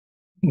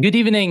Good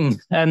evening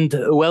and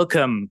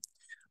welcome.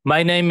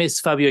 My name is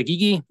Fabio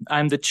Gygi.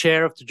 I'm the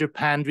chair of the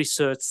Japan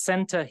Research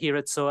Center here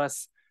at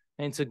SOAS,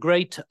 and it's a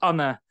great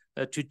honor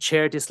to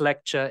chair this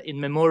lecture in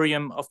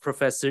memoriam of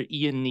Professor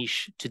Ian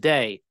Nish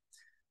today.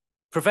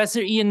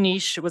 Professor Ian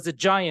Nish was a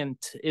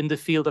giant in the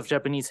field of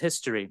Japanese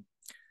history.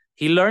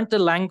 He learned the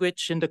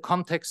language in the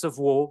context of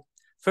war,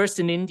 first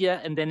in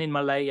India and then in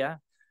Malaya,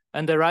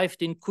 and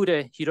arrived in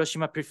Kure,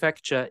 Hiroshima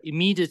Prefecture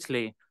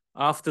immediately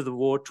after the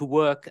war to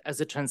work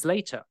as a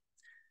translator.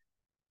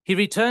 He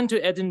returned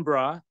to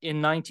Edinburgh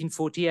in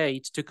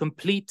 1948 to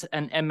complete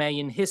an MA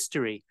in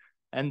history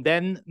and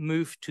then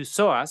moved to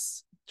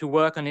SOAS to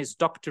work on his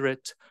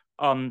doctorate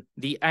on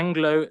the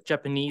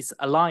Anglo-Japanese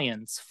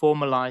alliance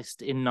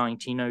formalized in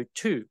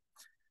 1902.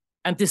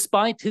 And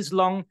despite his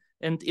long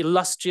and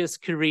illustrious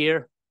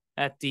career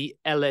at the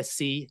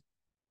LSE,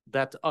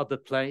 that other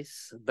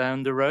place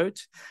down the road,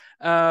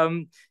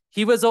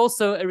 he was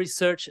also a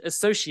research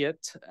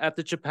associate at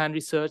the Japan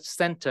Research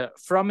Center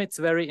from its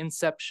very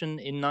inception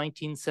in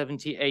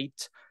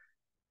 1978,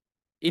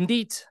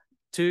 indeed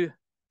to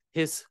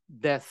his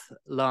death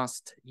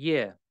last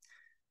year.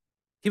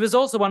 He was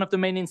also one of the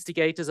main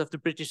instigators of the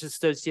British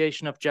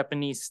Association of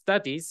Japanese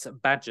Studies,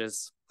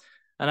 BAJS,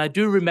 and I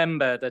do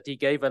remember that he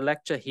gave a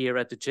lecture here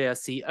at the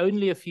JRC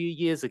only a few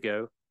years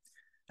ago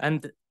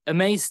and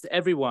amazed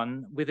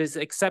everyone with his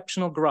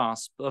exceptional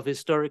grasp of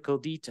historical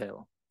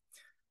detail.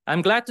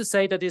 I'm glad to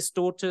say that his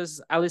daughters,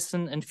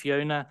 Alison and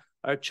Fiona,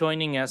 are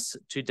joining us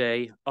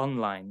today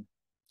online.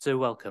 So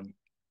welcome.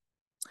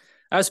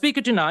 Our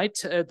speaker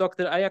tonight,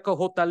 Dr. Ayako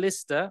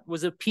Hotta-Lister,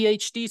 was a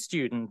PhD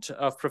student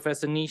of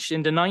Professor Nish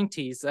in the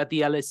 90s at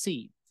the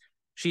LSE.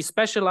 She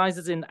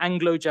specializes in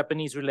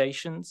Anglo-Japanese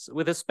relations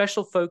with a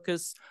special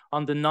focus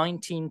on the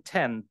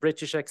 1910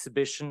 British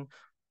exhibition,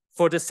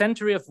 for the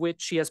century of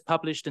which she has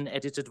published an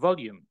edited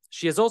volume.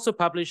 She has also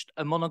published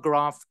a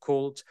monograph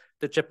called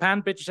The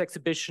Japan-British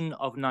Exhibition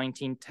of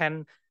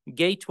 1910,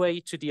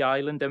 Gateway to the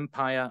Island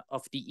Empire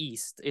of the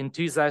East in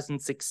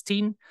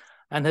 2016,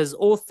 and has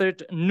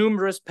authored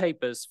numerous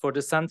papers for the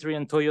Suntory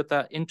and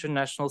Toyota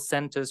International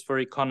Centers for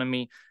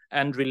Economy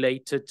and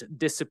related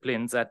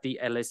disciplines at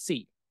the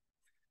LSE.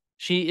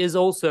 She is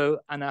also,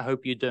 and I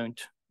hope you don't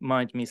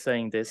mind me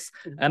saying this,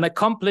 an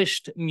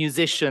accomplished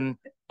musician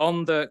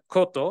on the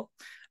koto,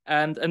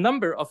 and a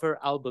number of her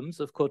albums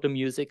of koto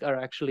music are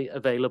actually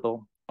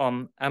available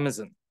on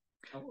Amazon.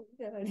 Oh,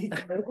 yeah.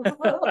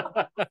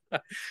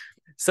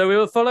 So we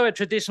will follow a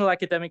traditional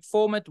academic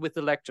format with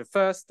the lecture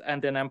first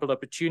and an ample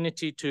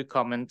opportunity to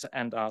comment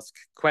and ask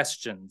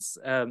questions.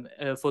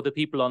 For the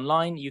people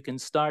online, you can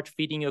start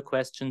feeding your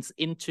questions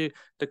into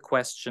the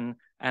question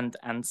and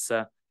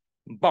answer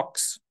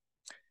box.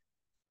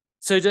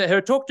 So her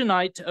talk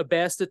tonight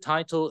bears the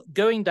title,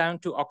 Going Down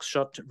to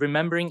Oxshott,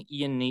 Remembering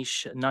Ian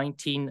Nish,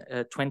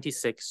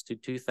 1926 to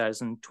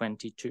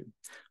 2022.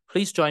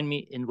 Please join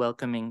me in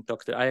welcoming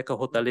Dr. Ayako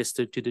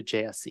Hotta-Lister to the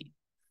JRC.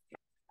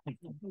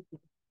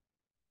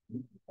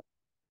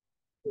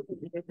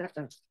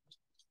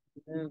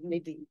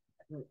 Maybe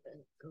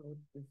go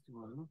this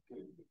one.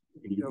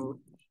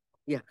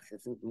 Yeah,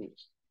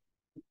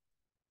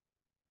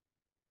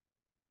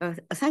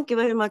 thank you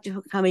very much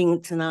for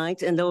coming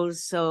tonight, and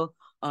also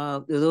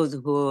those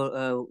who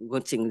are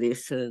watching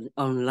this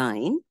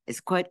online. It's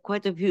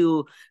quite a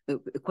few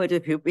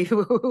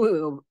people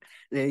who,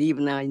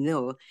 even I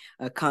know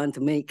can't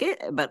make it.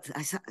 But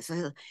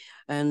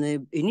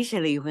and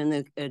initially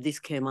when this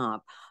came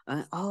up,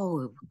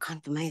 oh,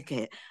 can't make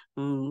it.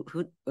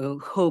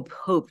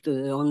 Hoped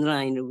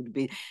online would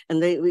be,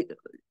 and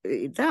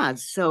it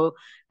does. So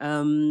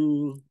I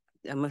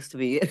must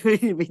be a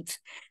little bit.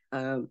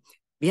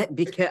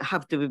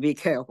 Have to be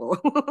careful.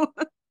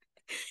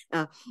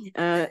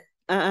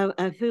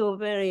 I feel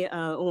very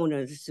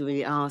honored to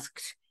be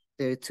asked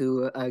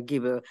to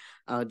give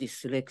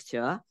this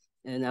lecture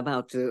and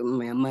about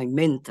my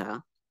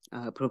mentor,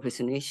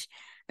 Professor Nish.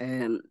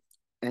 And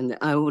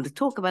I will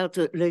talk about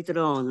later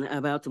on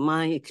about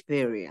my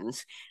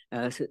experience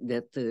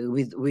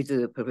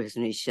with Professor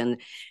Nish, and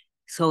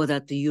so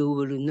that you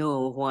will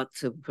know what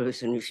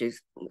Professor Nish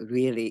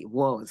really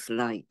was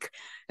like,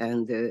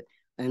 and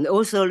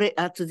also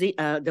at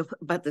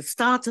but the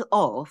start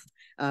off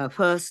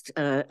first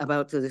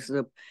about this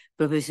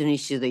Professor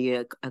Nish,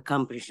 the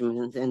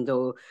accomplishments and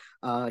the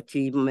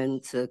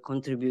achievements,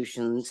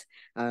 contributions,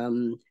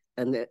 and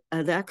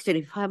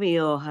actually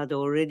Fabio had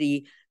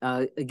already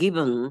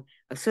given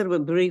sort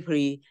of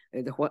briefly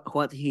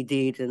what he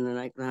did and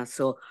like that.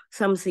 So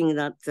something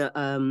that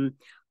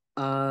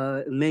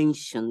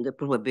mentioned,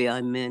 probably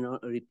I may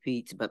not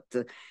repeat, but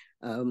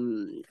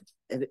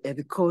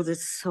because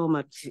it's so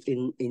much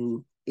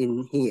in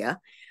here,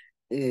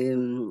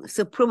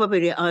 so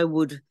probably I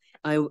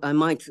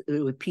might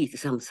repeat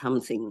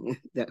something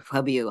that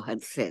Fabio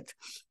had said,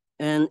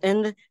 and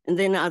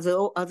then as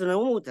an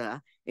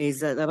order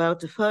is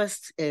about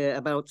first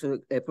about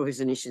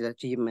Professor Nish's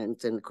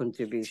achievements and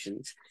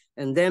contributions,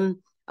 and then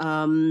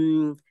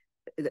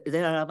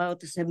there are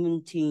about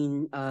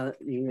 17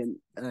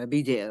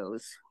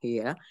 videos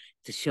here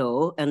to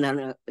show, and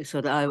then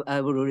so that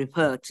I will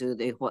refer to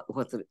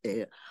what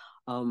the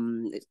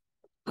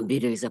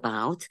video is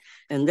about,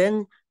 and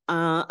then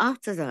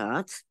after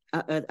that,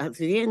 at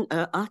the end,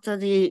 after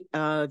the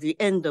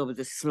end of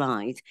the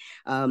slide,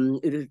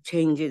 it will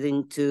change it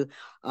into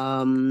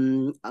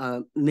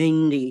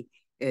mainly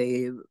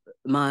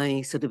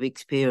my sort of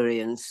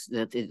experience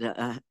that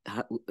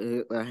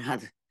I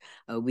had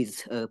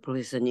with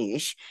Professor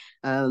Nish,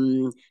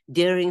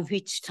 during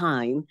which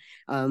time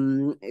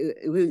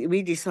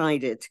we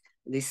decided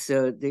this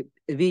the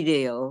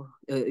video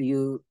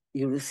you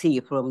will see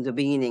from the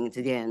beginning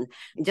to the end,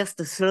 just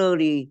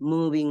slowly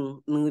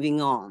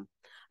moving on.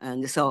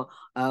 And so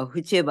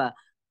whichever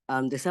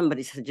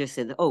somebody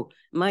suggested, oh,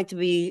 might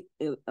be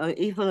if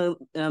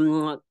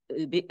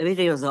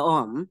videos are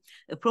on,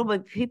 probably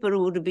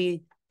people would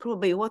be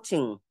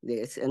watching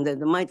this, and they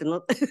might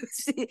not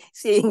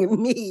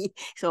seeing me,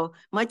 so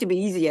might be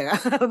easier.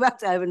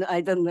 But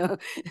I don't know.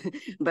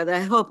 But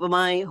I hope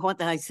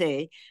what I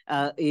say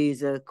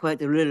is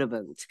quite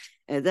relevant.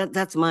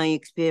 That's my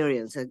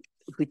experience,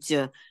 which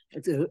the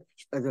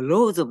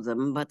loads of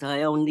them, but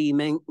I only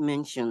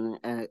mention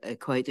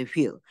quite a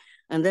few.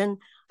 And then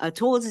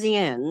towards the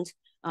end,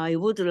 I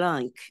would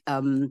like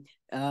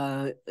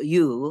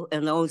you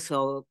and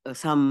also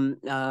some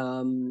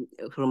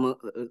from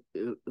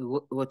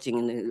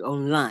watching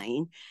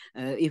online,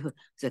 if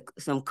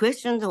some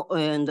questions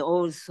and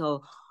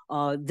also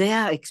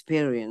their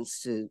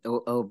experience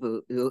of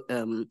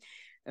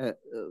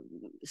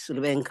sort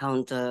of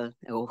encounter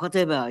or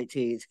whatever it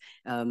is,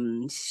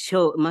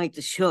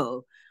 might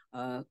show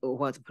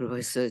what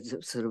Professor's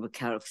sort of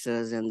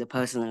characters and the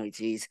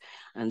personalities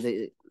and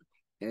the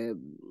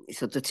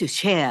sort of to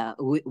share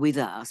with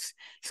us.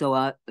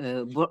 So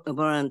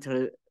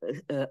voluntarily,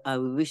 I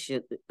wish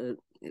it,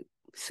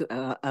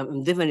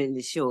 I'm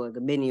definitely sure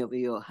that many of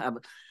you have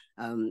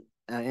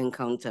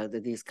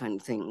encountered these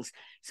kind of things.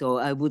 So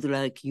I would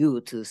like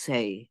you to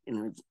say, you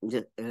know,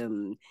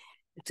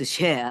 to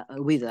share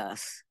with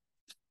us.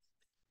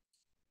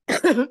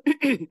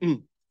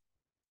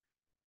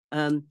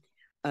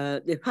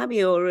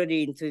 Fabio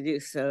already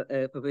introduced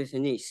Professor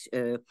Nish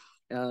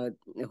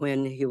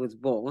when he was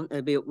born,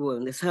 on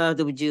the 3rd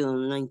of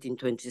June,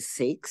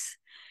 1926,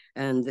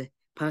 and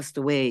passed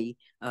away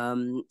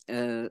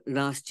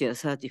last year,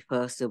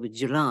 31st of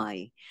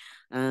July.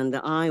 And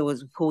I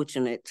was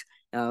fortunate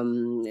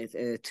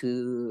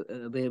to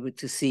be able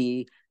to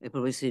see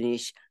Professor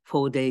Nish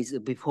 4 days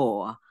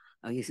before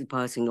his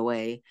passing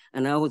away.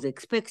 And I was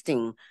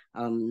expecting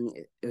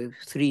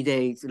 3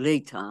 days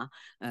later,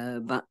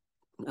 but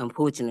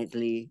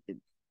unfortunately, it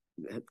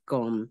had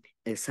gone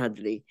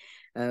sadly.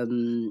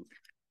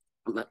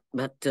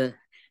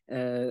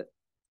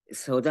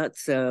 So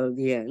that's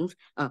the end.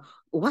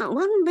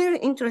 One very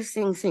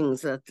interesting thing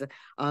is that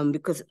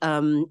because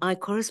I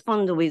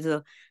correspond with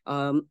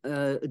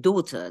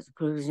daughters,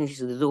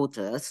 Professor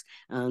daughters,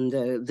 and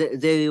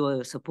they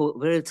were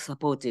very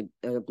supportive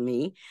of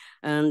me,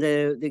 and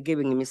they're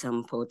giving me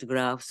some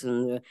photographs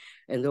and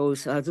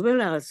also as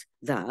well as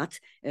that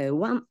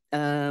one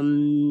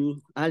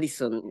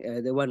Alison,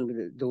 the one with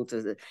the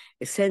daughters,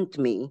 sent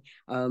me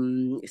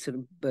sort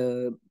of.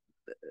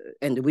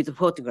 And with the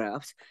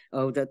photographs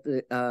of that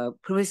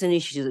Professor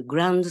Nish's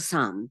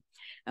grandson,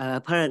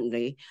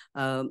 apparently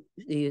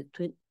the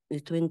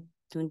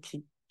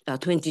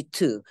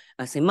 22,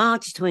 I say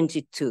March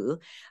 22,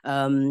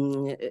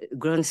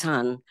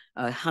 grandson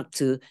had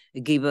to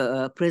give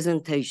a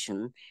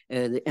presentation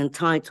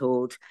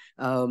entitled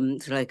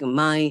like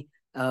my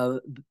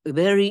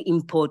very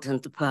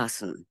important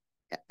person.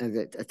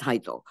 A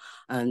title,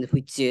 and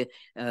which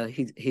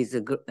his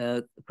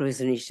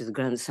Professor Nish's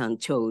grandson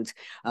chose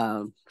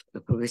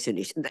Professor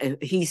Nish.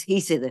 He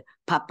said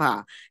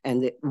Papa,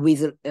 and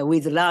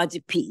with large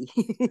P,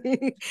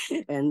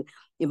 and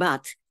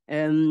but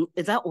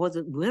that was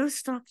well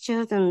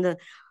structured and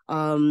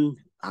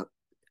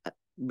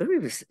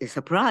very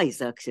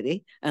surprised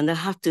actually, and I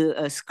have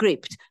to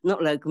script,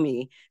 not like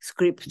me,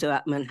 script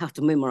and have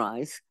to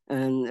memorize,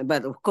 and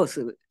but of course.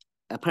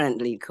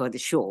 Apparently quite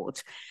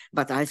short,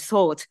 but I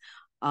thought,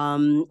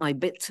 I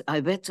bet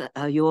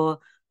your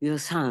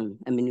son,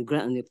 I mean,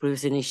 the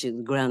Professor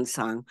Nish's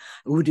grandson,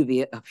 would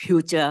be a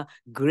future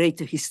great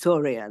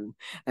historian,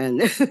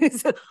 and so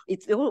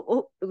it's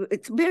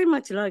very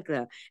much like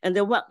that. And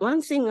the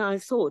one thing I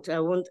thought I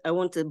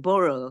want to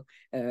borrow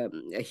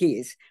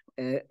his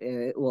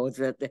was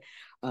that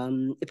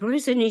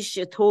Professor Nish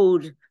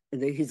told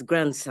his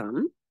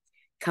grandson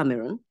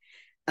Cameron,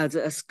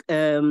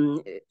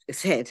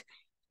 said.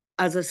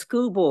 As a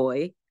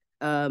schoolboy,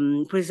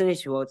 Professor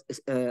Nish was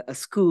a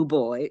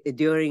schoolboy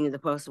during the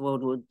First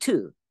World War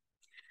II.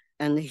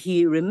 And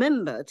he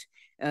remembered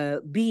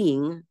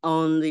being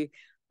on the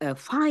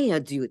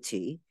fire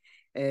duty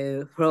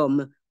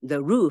from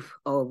the roof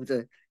of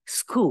the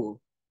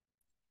school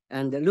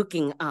and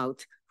looking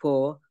out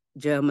for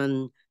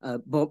German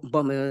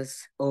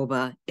bombers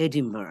over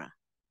Edinburgh.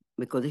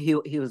 because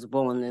he was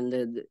born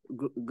and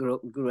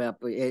grew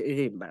up in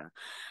Edinburgh.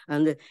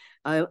 And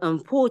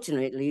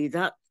unfortunately,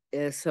 that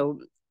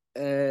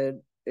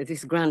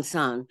this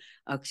grandson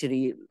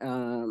actually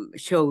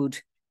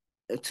showed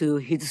to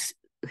his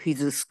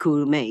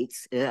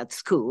schoolmates at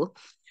school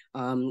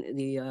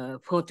the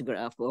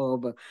photograph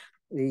of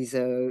these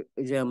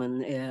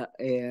German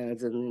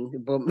airs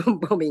and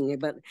bombing,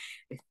 but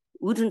it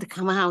wouldn't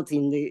come out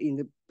in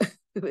the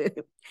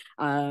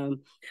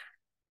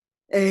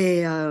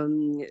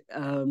in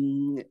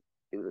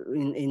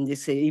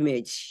this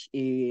image,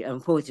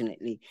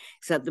 unfortunately.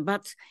 So,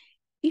 but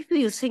if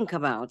you think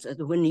about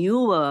it, when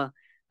you were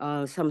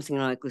something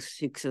like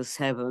 6 or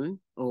 7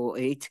 or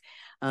 8,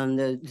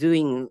 and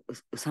doing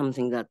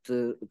something that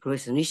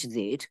Professor Nish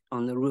did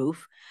on the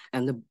roof,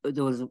 and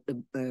those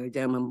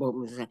German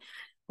bombers,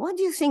 what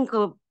do you think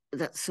of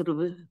that sort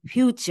of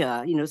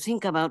future? You know,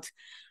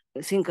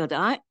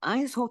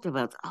 I thought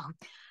about,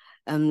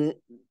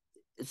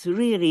 it's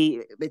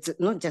really, it's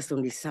not just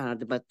only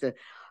sad, but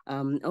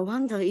I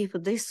wonder if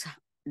this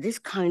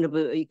kind of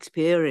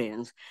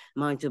experience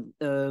might have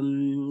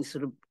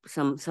sort of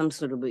some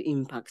sort of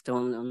impact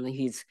on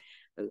his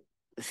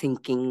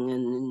thinking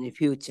in the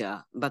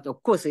future. But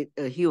of course,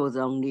 he was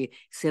only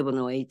 7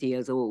 or 8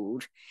 years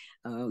old.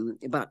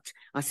 But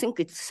I think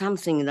it's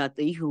something that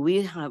if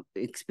we have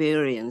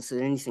experienced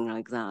anything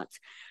like that,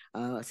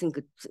 I think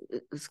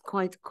it's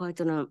quite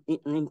an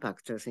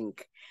impact, I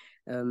think.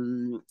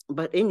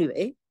 But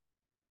anyway,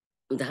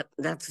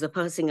 that's the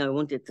first thing I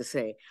wanted to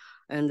say.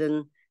 And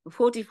then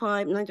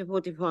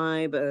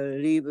 1945,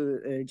 leave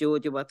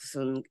George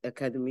Watson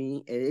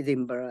Academy,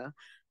 Edinburgh,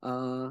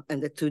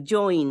 and to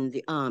join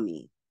the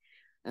army.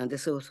 And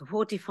so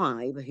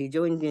 45, he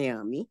joined the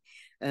army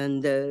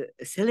and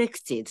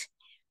selected,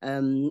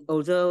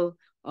 although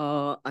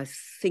I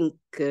think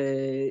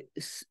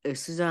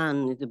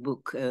Suzanne, the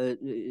book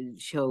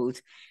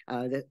showed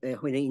that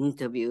when he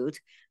interviewed,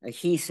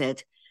 he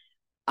said,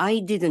 I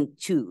didn't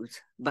choose,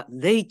 but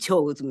they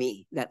chose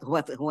me. That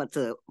what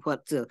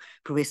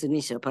Professor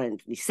Nish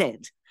apparently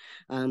said,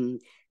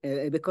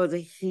 because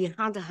he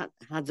had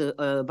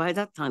by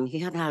that time he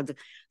had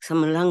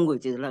some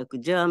languages like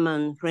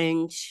German,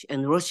 French,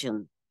 and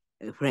Russian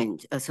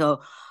French.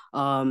 So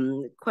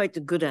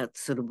quite good at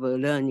sort of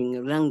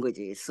learning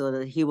languages. So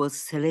that he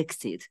was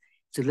selected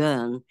to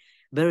learn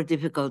very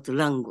difficult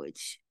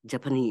language,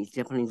 Japanese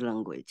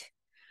language.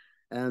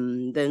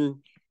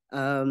 Then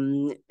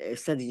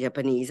studied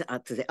Japanese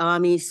at the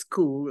Army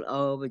School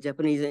of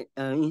Japanese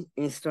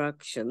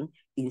Instruction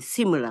in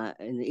Simla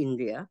in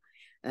India,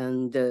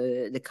 and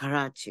the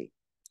Karachi.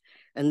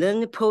 And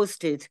then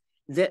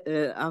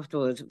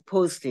afterwards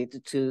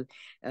posted to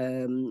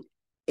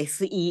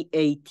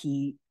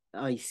SEATIC,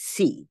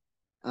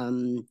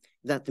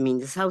 that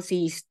means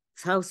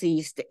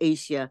Southeast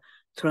Asia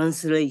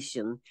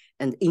Translation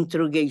and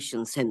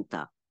Interrogation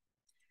Center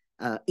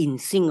in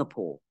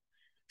Singapore.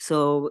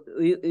 So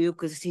you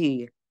could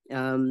see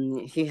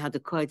he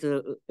had quite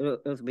a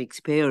lot of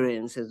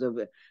experiences of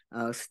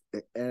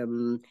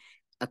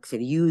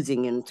actually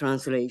using and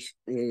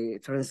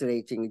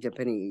translating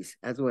Japanese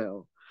as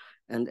well,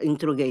 and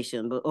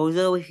interrogation. But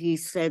although he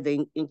said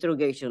the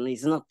interrogation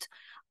is not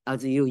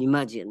as you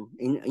imagine,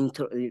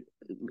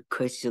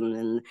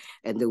 question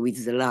and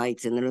with the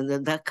lights and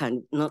that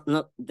kind,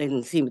 not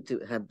didn't seem to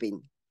have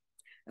been.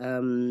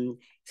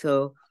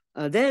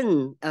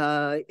 Then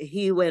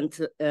he went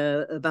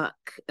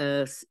back,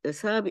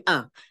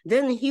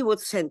 then he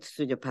was sent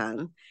to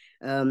Japan,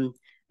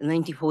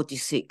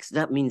 1946.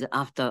 That means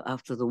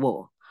after the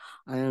war,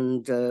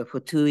 and for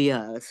 2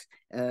 years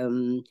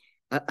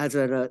as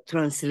a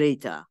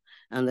translator.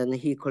 And then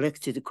he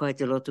collected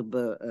quite a lot of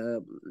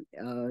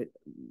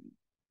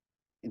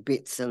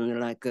bits and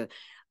like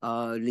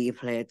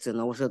leaflets and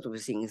all sorts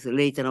of things.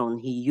 Later on,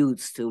 he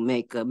used to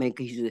make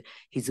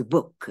his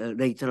book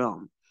later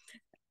on.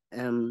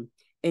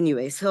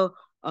 Anyway, so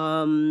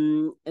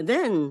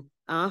then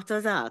after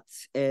that,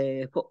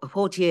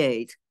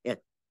 48,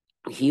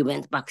 he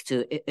went back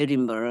to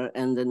Edinburgh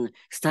and then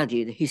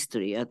studied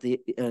history at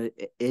the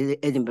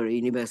Edinburgh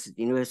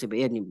University of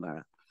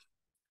Edinburgh.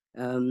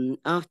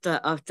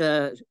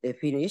 After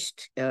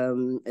finished,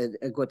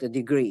 got a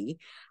degree,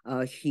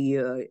 he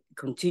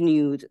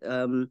continued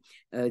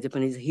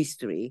Japanese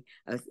history,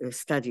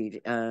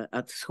 studied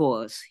at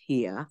SOAS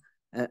here,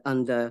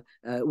 under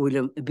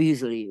William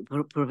Beasley,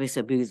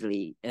 Professor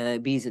Beasley.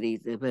 Beasley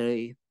is a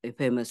very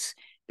famous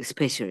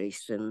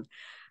specialist, and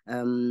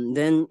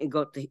then he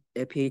got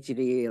a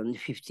PhD on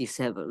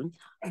 57.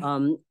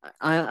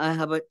 I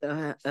have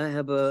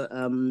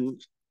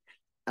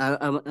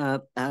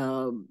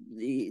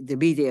the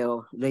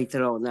video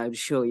later on. I'll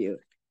show you.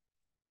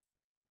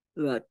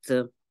 But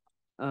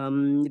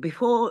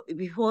before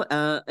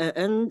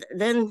and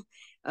then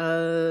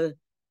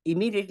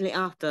immediately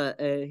after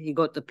he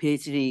got the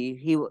PhD,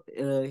 he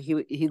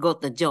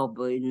got the job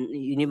in the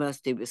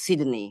University of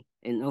Sydney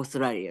in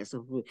Australia.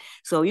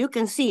 So you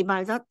can see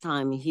by that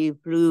time he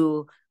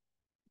flew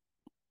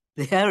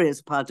the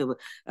various parts of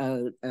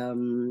the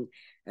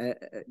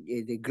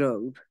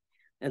globe.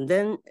 And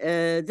then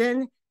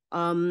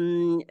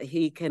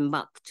he came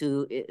back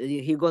to,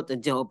 he got a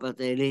job at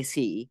LAC,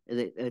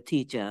 a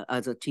teacher,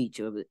 as a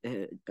teacher of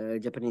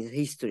Japanese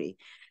history,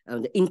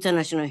 the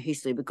international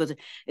history, because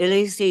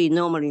LAC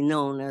normally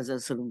known as a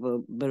sort of a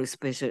very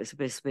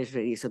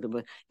especially sort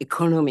of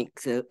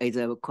economics is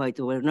quite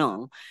well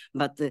known,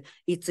 but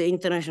its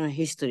international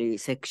history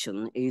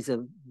section is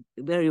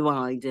very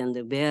wide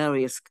and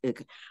various,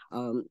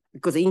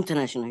 because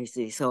international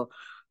history, so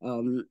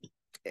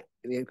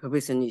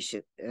Professor Nish,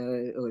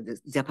 or the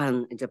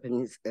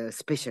Japanese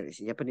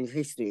specialist, Japanese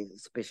history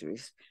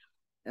specialist.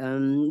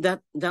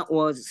 That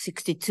was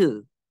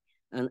 62,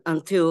 and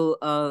until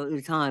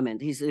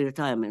retirement, his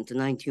retirement,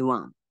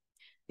 91.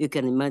 You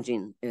can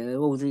imagine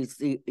all these,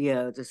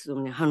 there's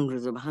only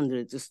hundreds of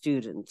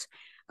students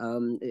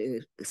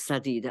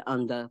studied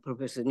under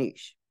Professor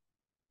Nish.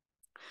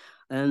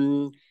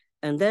 And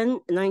then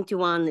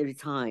 91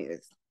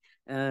 retires.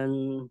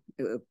 And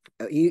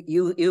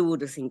you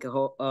would think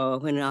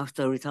when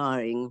after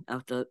retiring,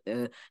 after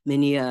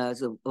many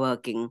years of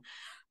working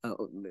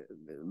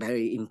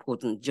very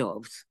important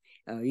jobs,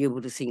 you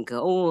would think, a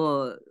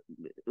lot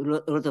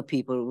of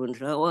people would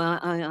say, oh,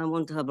 I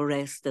want to have a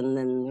rest and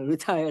then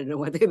retire or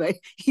whatever.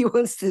 He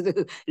wants to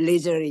do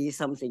leisurely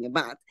something,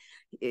 but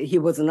he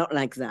was not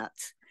like that.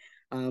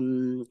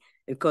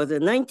 Because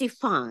in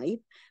 95,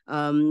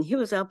 he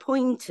was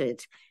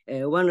appointed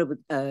one of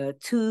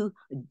two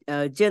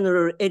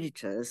general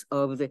editors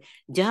of the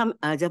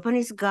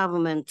Japanese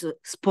government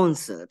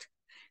sponsored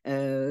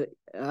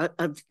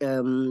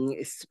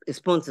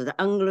sponsored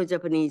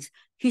Anglo-Japanese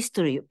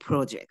history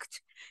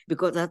project,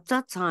 because at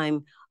that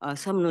time,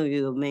 some of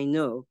you may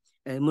know,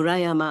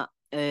 Murayama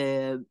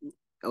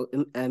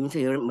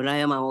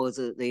was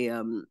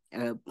the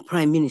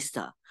prime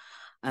minister,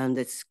 and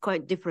it's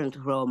quite different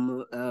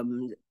from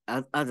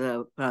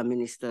other prime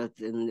ministers,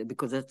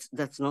 because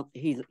that's not,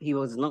 he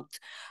was not,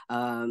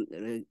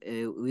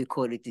 we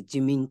call it the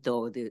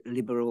Jiminto, the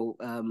liberal,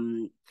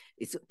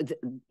 it's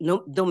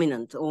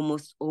dominant,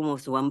 almost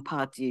one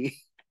party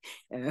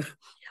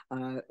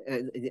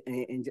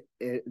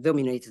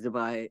dominated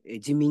by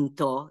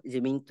Jiminto.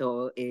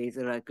 Jiminto is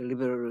like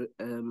liberal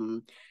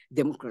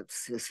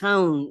Democrats.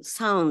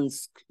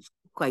 Sounds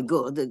quite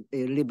good,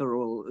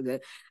 liberal,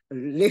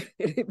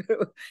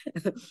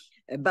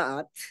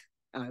 but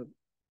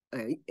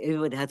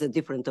everybody has a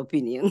different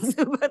opinions.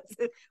 But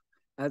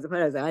as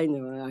far as I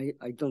know,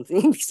 I don't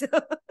think so.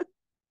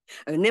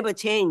 I never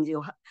change,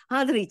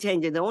 hardly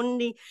change. The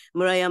only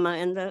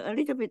Murayama and a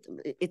little bit,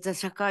 it's a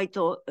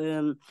Shakaito.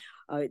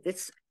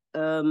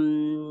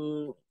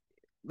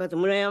 But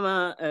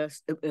Murayama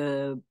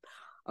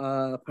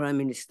prime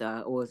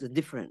minister was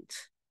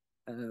different.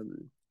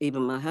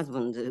 Even my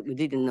husband, we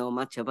didn't know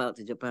much about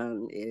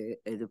Japan,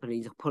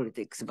 Japanese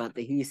politics, but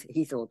he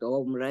thought,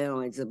 oh,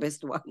 Murayama is the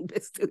best one,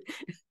 best.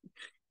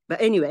 But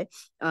anyway,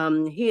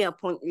 he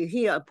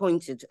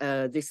appointed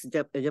this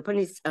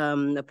Japanese,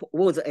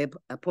 was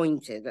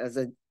appointed as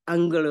an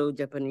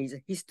Anglo-Japanese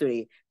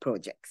history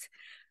project.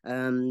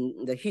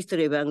 The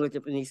history of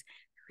Anglo-Japanese,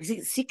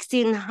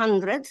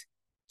 1600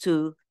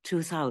 to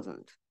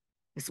 2000.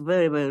 It's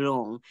very, very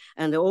long.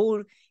 And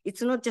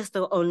it's not just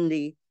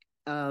only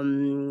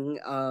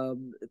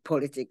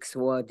politics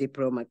or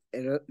diplomatic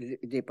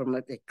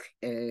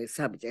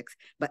subjects,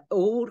 but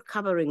all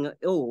covering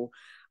all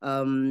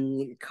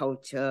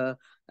culture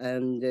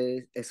and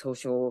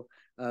social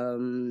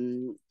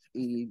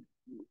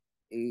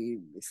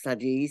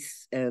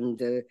studies,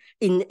 and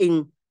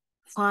in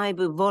 5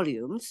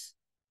 volumes.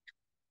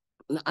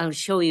 I'll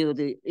show you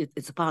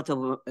it's part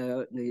of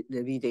the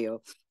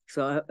video,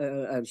 so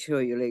I'll show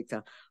you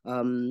later.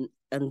 And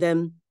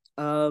then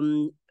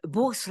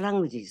both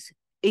languages,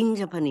 in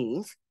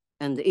Japanese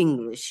and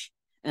English,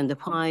 and the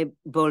 5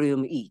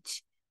 volume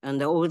each,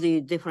 and all the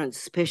different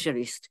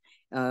specialists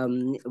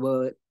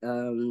were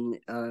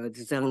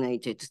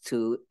designated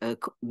to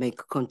make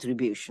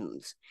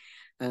contributions.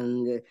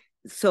 And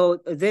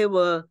so they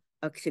were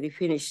actually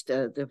finished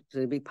to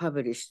be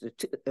published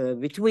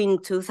between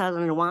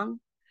 2001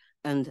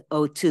 and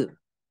 2002.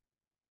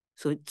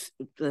 So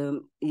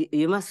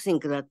you must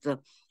think that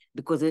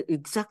because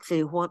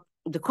exactly what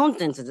the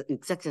content is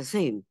exactly the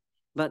same,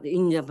 but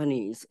in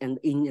Japanese and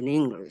in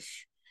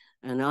English.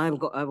 And I've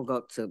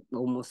got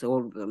almost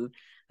all of them,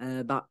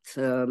 but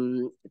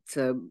it's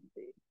a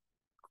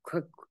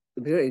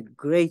very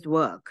great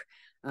work.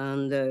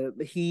 And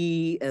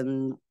he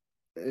and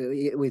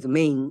with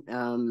main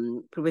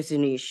Professor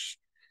Nish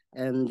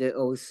and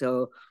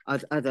also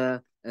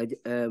other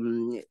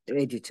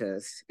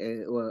editors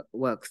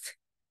worked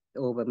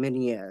over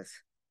many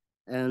years.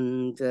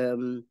 And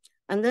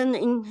then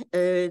in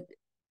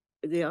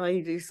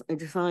I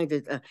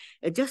decided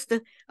just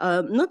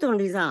not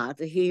only that,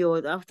 he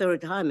was after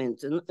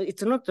retirement.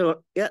 It's not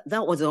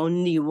that was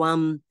only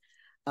one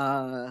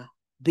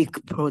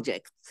big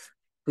project,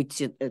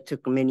 which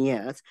took many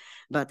years.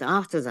 But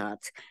after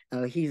that,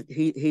 he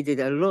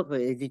did a lot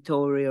of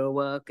editorial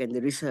work and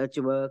research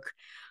work,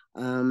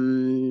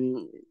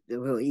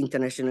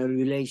 international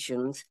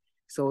relations.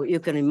 So you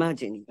can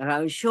imagine.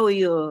 I'll show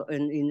you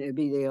in a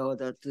video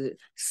that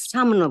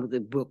some of the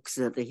books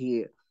that are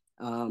here.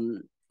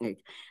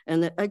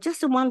 And I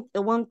just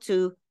want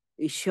to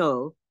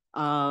show,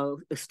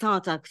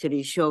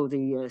 actually show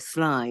the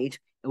slide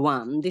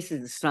one. This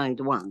is slide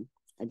one.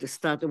 I just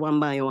start one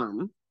by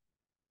one.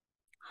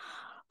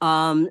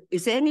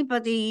 Is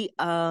anybody,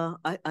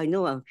 I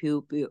know a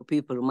few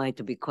people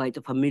might be quite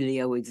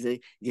familiar with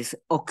this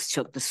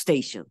Oxshott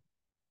station.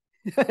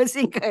 I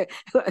think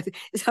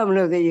some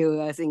of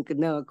you, I think,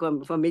 know,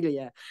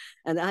 familiar.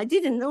 And I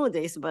didn't know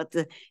this, but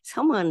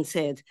someone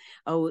said,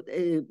 oh,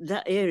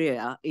 that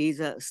area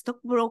is a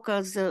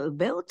stockbroker's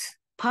belt,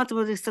 part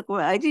of the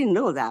stockbroker. I didn't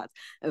know that.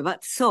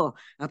 But so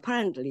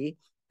apparently,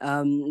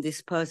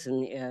 this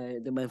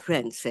person, my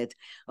friend said,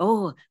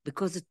 oh,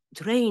 because the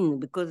train,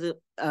 because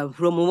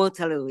from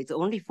Waterloo, it's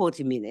only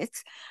 40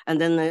 minutes.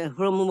 And then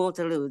from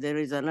Waterloo, there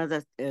is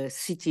another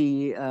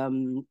city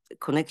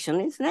connection,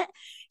 isn't it?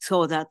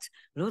 So that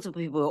a lot of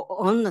people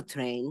on the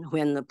train,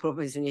 when the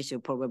Professor Nish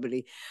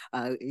probably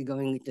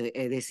going to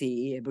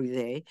LSE every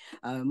day,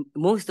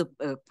 most of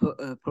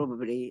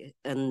probably,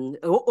 and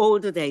all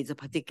the days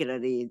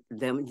particularly,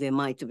 they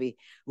might be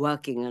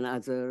working on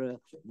other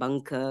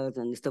bankers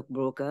and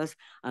stockbrokers,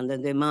 and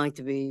then they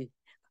might be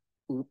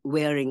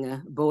wearing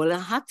a bowler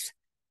hat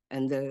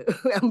and the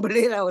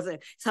umbrella was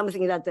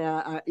something that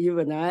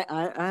even I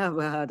have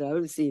heard,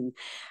 I've seen.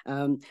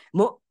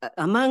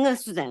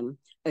 Amongst them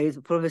is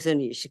Professor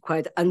Nish,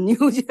 quite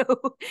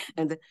unusual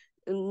and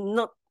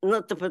not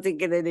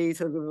particularly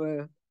sort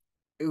of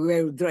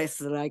well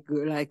dressed like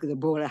the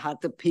bowler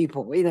hat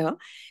people, you know.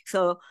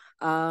 So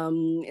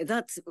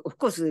that's, of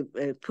course,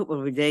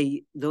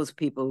 probably those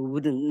people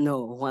wouldn't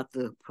know what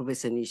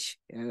Professor Nish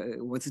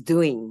was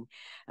doing,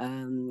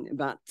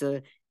 but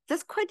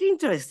that's quite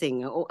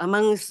interesting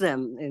amongst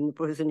them, and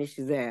Professor Nish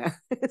is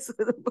there.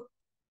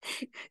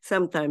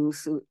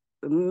 Sometimes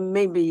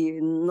maybe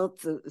not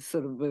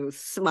sort of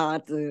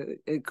smart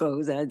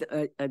clothes. I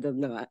don't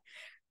know.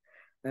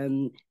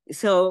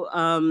 So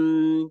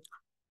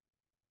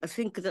I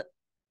think that.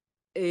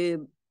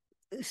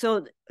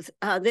 So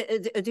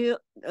do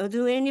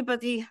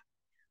anybody?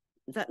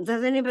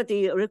 Does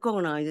anybody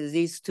recognize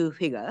these two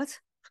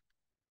figures?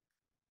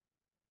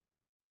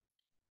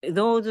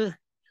 Those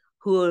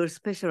who are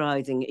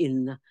specializing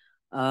in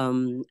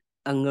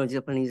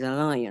Anglo-Japanese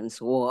alliance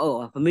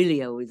or are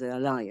familiar with the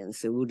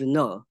alliance would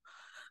know.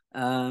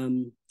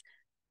 One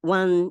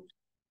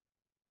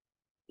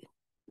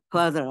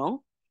further on,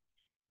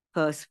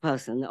 first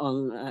person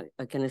on,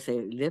 I can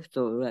say left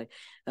or right,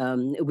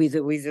 with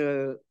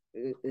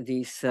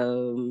this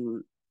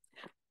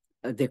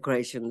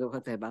decoration or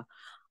whatever.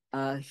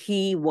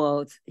 He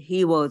was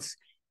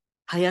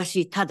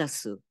Hayashi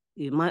Tadasu.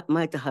 You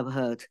might have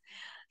heard.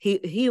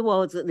 He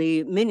was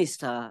the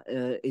minister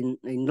in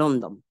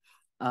London,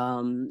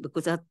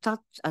 because at that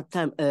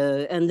time,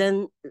 and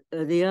then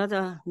the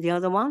other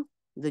one,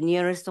 the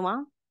nearest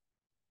one,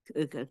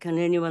 can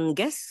anyone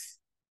guess?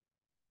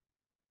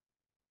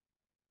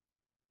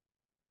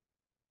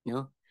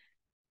 No.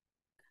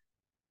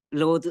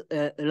 Lord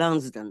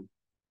Lansdowne.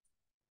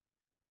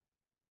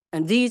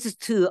 And these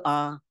two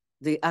are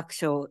the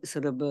actual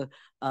sort of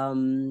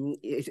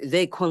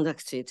they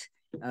conducted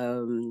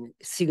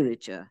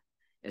signature,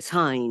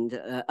 signed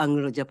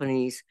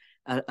Anglo-Japanese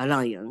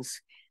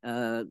alliance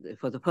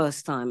for the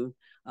first time,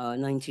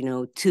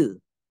 1902.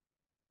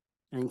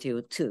 And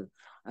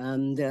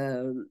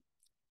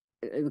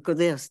because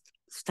they are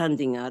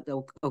standing at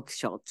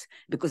Oxshott,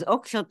 because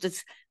Oxshott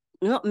is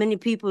not many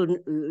people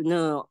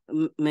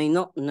may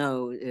not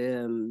know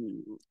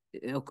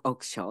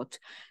Oxshott,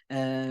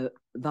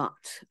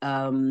 but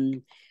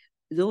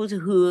those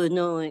who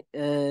know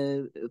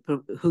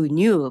who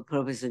knew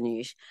Professor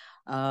Nish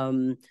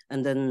and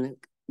then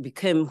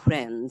became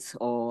friends,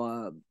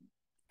 or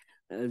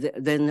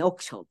then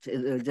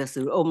Oxshott just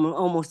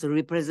almost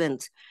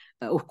represent,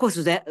 of course,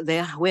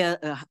 where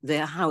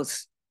their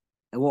house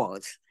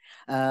was,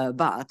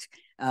 but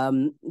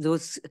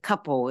those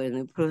couple,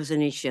 and Professor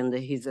Nish and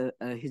his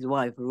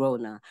wife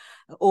Rona,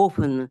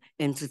 often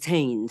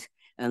entertained,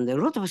 and a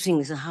lot of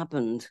things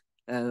happened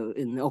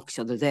in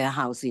Oxshott, their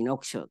house in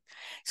Oxshott.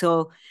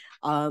 So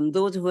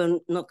those who were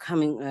not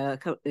coming,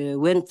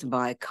 went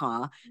by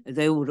car,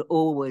 they would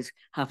always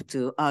have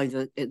to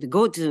either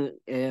go to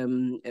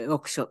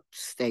Oxshott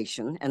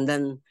station and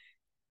then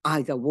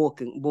either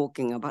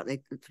walking about,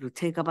 it would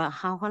take about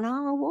half an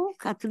hour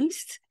walk at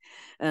least.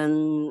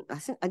 And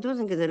I don't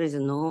think there is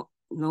no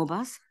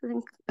bus, I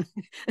think.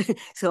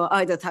 So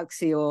either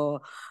taxi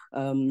or,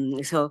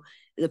 so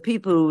the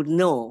people would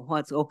know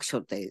what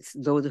Oxshott is,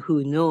 those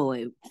who know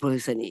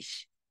Professor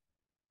Nish.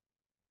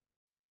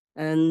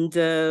 And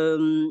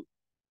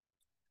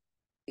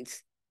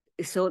it's,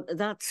 so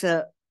that's,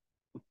 what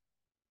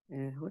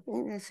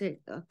did I say?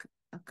 I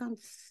can't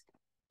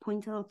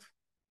point out.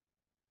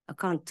 I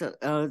can't kind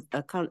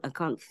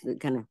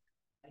of,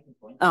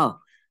 oh,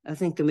 I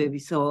think maybe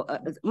so.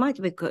 It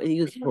might be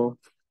useful,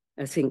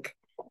 I think.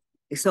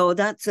 So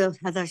that's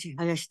Hayashi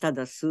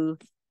Tadasu,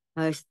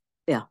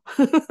 Yeah,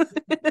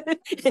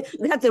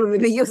 that will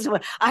be useful.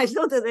 I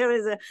thought that there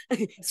is a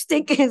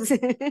stick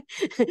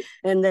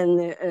and then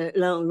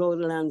Lord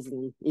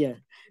Lansdowne. Yeah,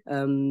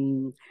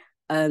 and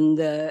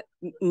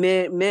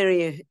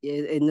Mary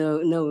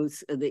knows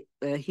that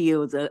he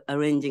was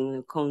arranging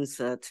a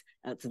concert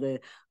at the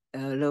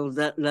Lord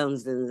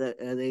Lansdowne,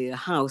 the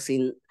house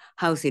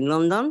in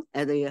London.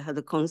 They had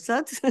a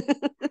concert.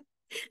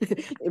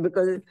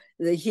 Because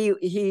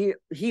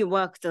he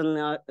worked on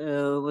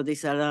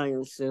this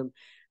alliance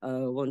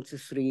 1, 2,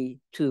 3,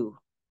 2,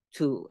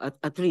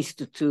 at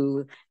least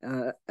 2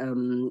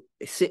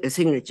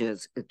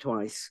 signatures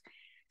twice,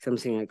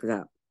 something like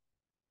that.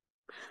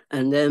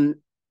 And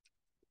then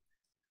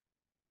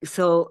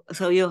so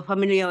you're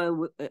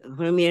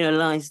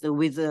familiarized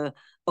with the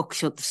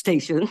Oxshott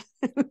station.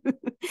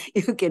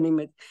 You can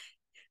imagine.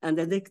 And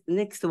the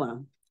next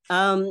one.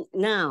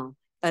 Now,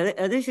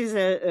 this is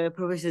a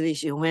professional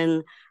issue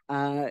when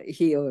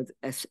he was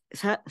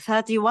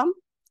 31.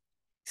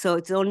 So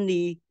it's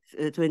only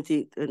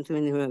 20,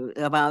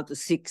 about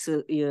 6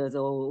 years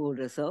old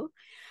or so.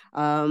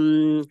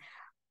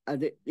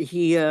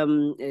 He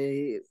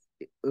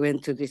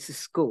went to this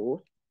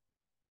school,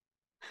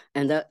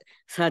 and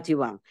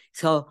 31.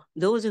 So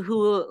those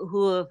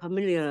who are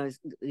familiar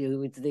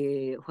with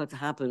what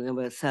happened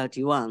about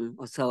 31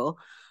 or so,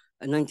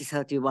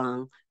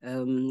 1931,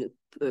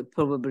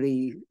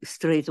 probably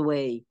straight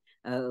away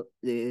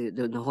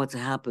what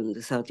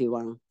happened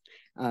 31,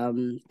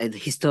 and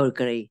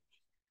historically,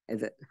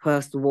 the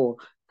first war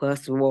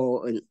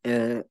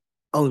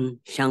on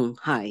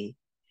Shanghai.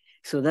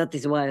 So that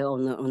is why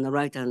on the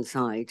right hand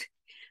side,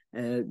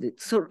 the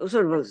sort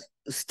of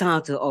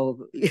start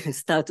of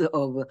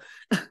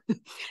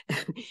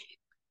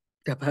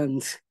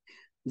Japan's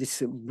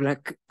this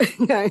black.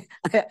 I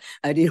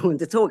didn't want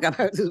to talk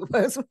about the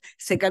first,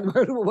 Second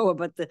World War,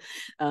 but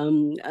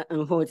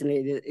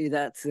unfortunately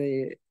that's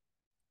and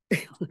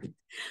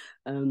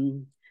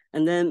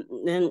then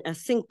I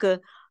think then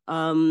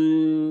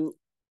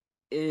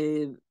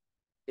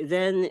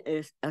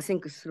I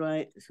think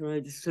slide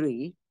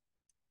 3.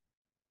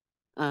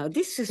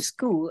 This is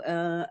school.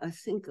 I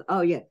think.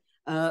 Oh yeah.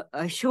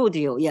 I showed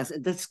you. Yes,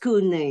 the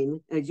school name,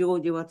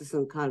 George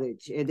Watson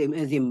College,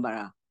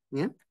 Edinburgh.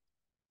 Yeah.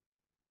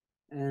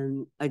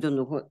 And I don't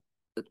know what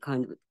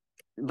kind of,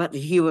 but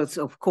he was,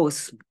 of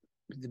course,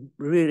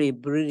 really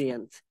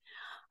brilliant.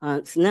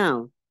 So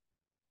now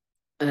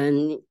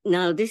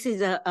this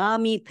is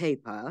army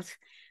papers,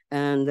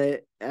 and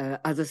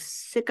as a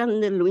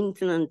second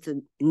lieutenant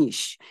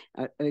Nish,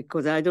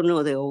 because I don't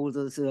know all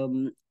those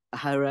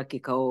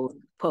hierarchical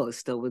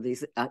posts over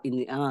this in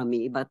the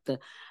army, but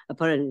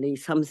apparently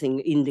something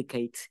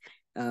indicates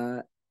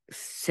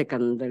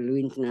second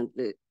lieutenant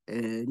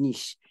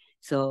Nish.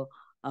 So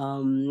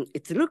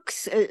it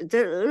looks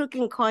they're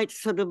looking quite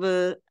sort of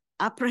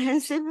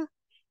apprehensive,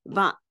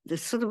 but the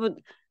sort of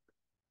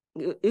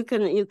you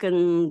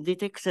can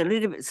detect a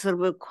little bit sort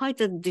of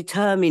quite a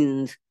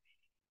determined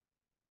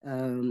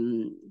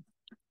the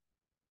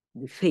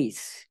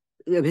face,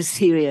 very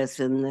serious,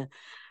 and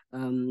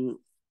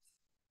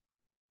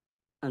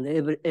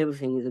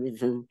everything is a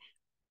bit.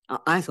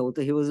 I thought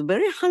he was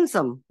very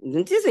handsome,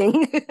 didn't you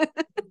think?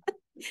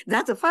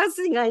 That's the first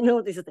thing I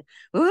noticed.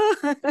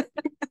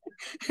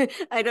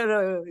 I don't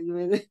know.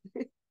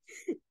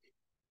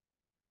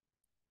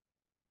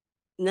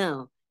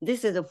 Now,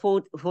 this is a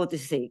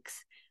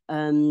 46,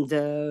 and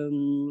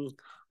in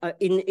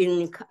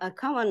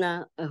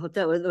Kawana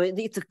Hotel,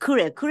 it's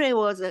Kure. Kure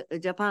was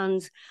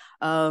Japan's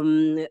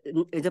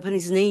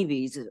Japanese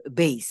Navy's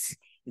base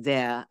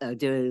there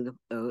during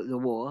the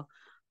war,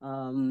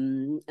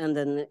 and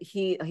then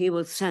he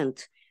was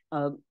sent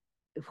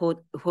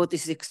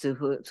 46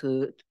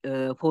 to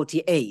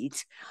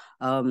 48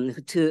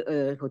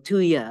 for 2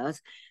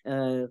 years.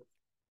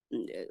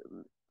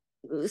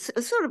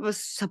 Sort of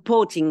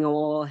supporting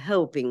or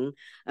helping,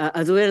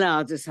 as well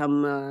as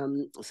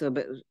some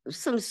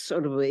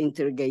sort of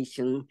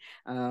interrogation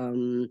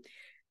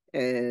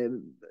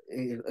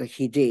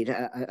he did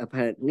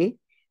apparently.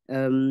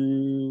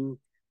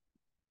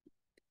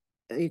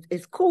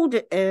 It's called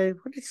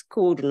what is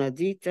called a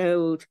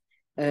detailed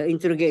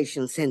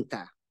interrogation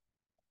center,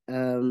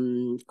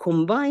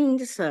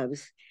 combined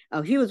service.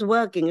 He was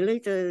working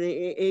later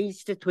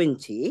aged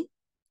 20,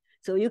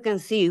 so you can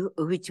see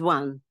which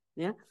one.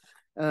 Yeah.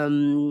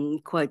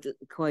 Quite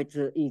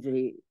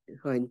easily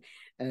find.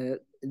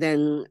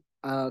 Then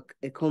a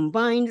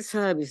combined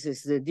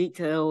services, the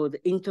detailed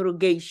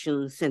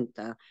interrogation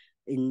center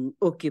in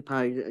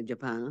occupied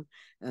Japan,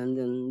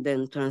 and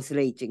then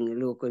translating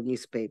local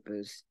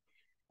newspapers.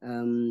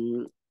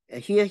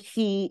 Here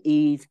he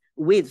is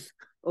with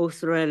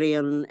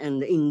Australian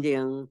and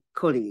Indian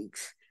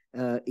colleagues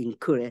in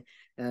Kure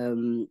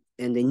and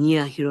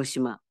near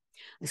Hiroshima.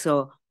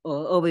 So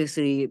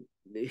obviously,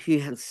 he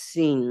had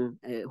seen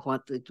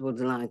what it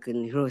was like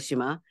in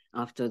Hiroshima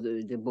after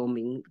the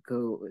bombing.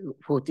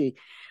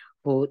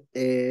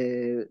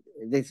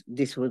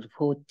 This was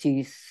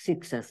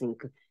 46, I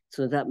think.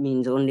 So that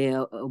means only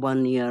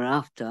 1 year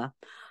after.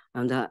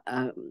 And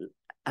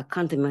I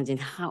can't imagine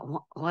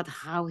how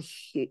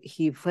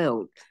he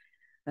felt.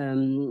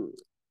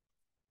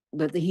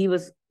 But he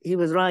was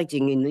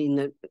writing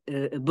in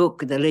a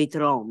book that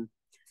later on.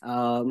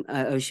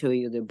 I'll show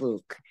you the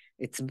book.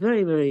 It's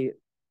very, very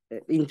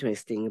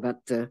interesting,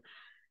 but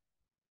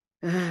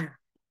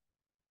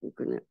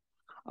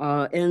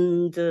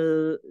and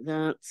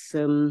that's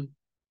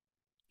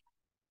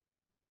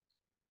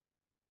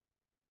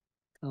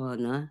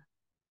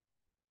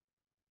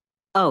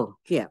oh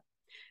yeah.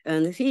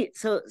 And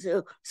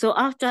so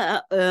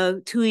after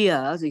 2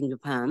 years in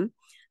Japan,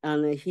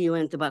 and he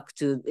went back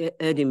to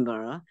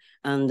Edinburgh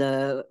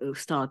and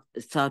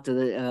started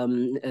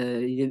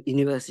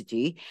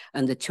university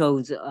and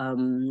chose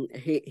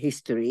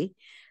history.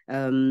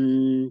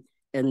 And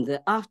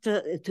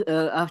after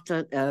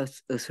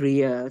 3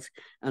 years,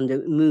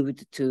 and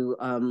moved to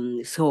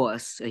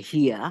SOAS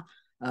here.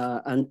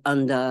 And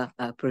under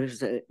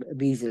Professor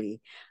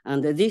Beasley.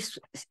 And this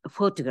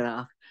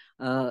photograph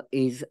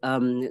is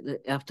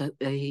after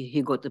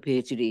he got the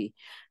PhD.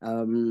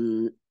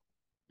 And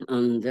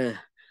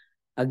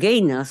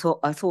again, I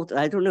thought,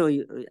 I don't know,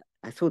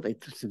 I thought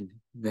it was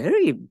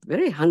very,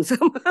 very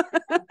handsome.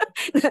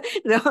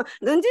 Don't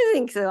you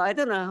think so? I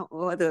don't know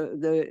what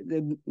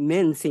the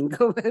men think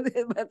of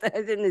it, but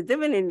I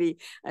definitely,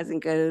 I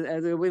think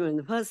as a woman,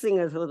 the first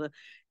thing I thought,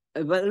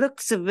 but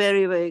looks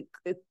very, very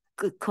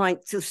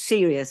quite so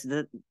serious,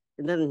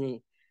 doesn't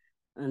he?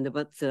 And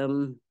but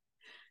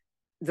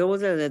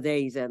those are the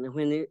days, and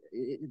when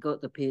it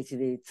got the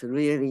PhD, it's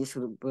really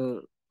sort of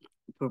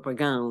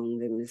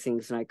propaganda and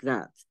things like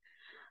that.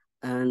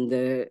 And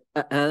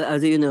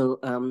as you know,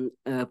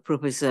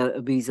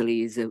 Professor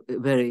Beasley is a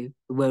very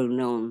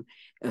well-known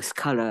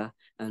scholar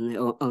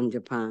on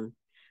Japan.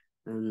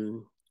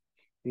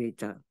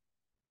 Later.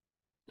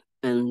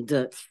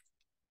 And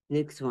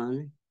next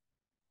one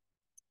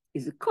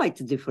is quite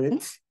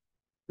different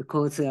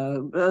because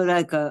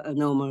like a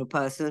normal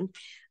person,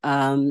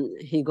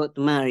 he got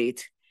married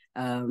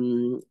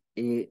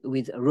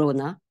with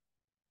Rona.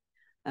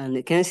 And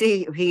you can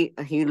see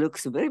he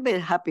looks very,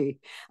 very happy.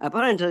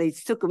 Apparently, it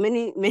took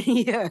many,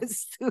 many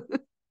years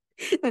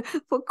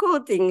for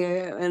courting.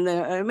 And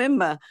I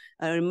remember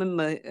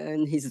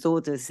his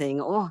daughter saying,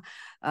 "Oh,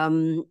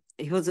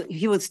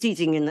 he was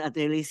teaching at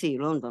LSE,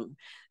 London,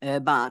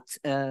 but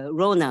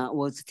Rona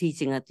was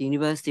teaching at the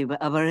University of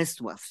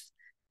Aberystwyth,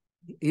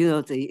 you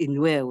know, in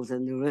Wales,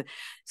 and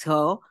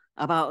so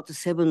about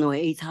 7 or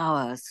 8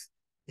 hours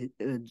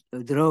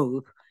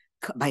drove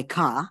by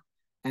car."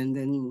 And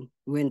then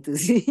went to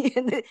see,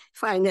 and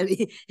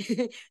finally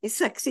he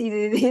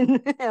succeeded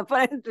in.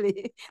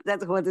 Apparently,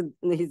 that's what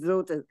his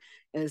daughter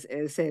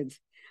said.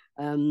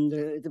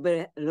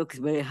 It looks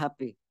very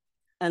happy,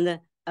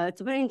 and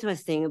it's very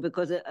interesting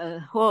because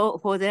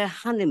for their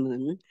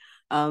honeymoon,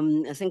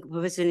 I think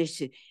Professor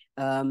Nish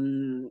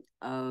was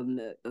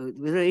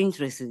very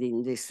interested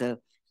in this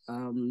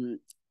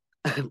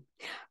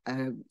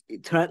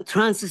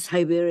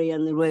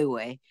Trans-Siberian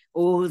Railway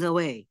all the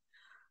way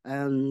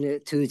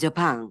to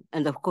Japan.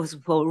 And of course,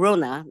 for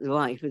Rona, the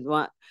wife,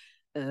 for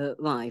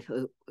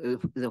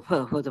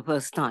the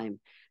first time.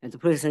 And the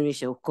Professor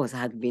Nish, of course,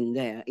 had been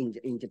there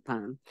in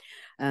Japan.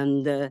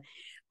 And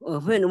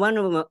when one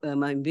of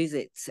my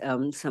visits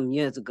some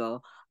years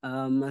ago,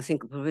 I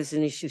think Professor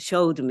Nish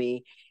showed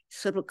me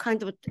sort of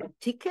kind of a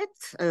ticket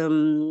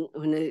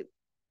when it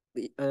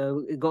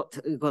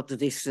got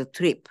this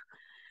trip.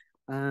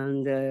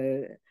 And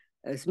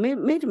it's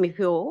made me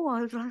feel, oh,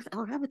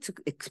 I'll have to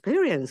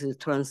experience the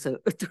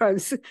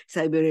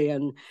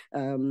Trans-Siberian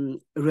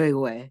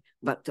Railway,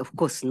 but of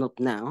course not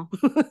now.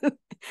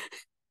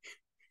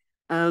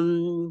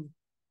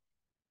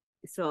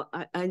 So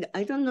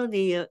I don't know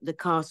the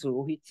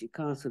castle, which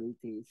castle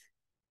it is.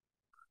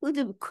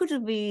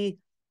 Could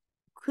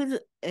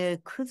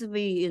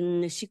be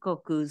in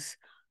Shikoku's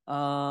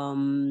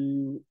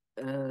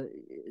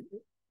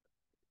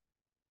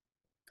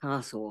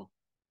castle,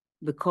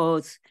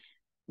 because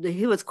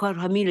he was quite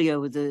familiar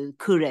with the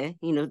Kure,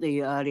 you know,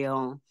 the area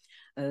on.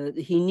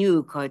 He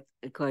knew quite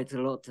a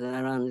lot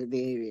around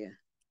the area.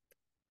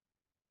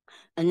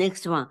 And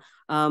next one,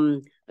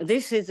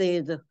 this is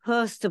the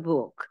first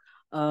book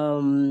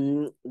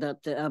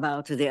that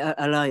about the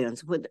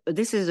alliance. But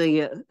this is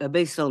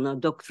based on a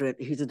doctorate,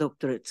 his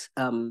doctorate,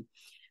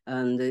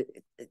 and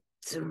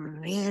it's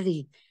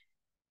really,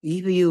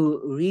 if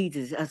you read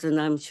it, as and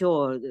I'm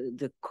sure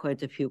there are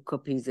quite a few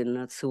copies in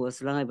that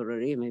SOAS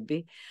library,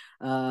 maybe.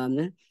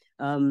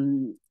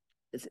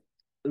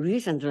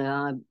 Recently,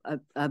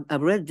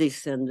 I've read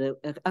this, and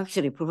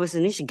actually, Professor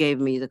Nish gave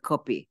me the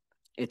copy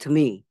to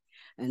me,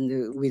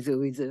 and with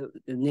the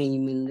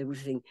name and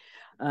everything.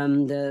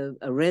 And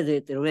I read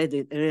it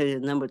a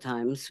number of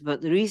times.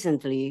 But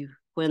recently,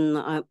 when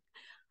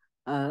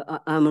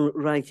I'm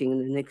writing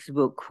the next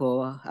book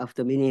for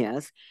after many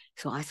years,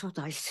 so I thought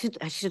I should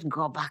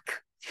go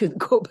back to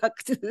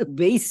the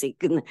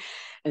basic and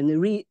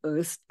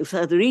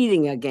start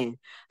reading again,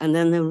 and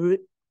then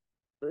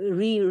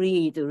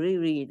reread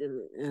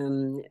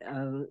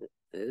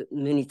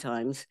many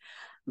times.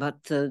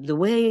 But the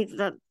way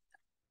that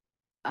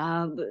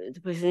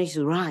the person is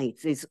right.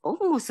 It's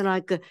almost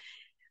like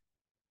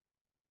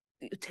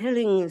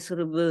telling sort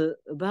of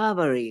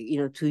Barbary, you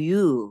know, to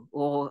you,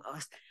 or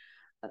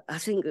I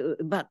think,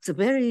 but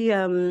very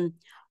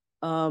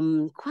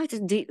quite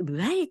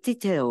very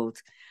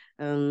detailed,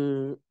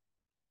 and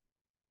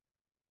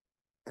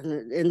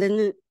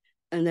then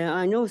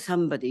I know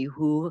somebody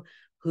who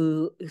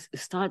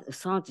started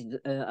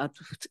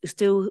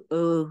still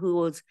who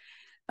was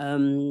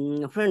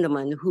a friend of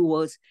mine who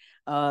was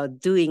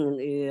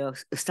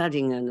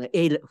studying an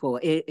for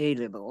A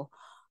level,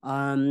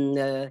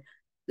 and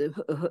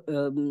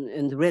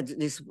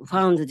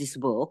found this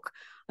book,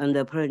 and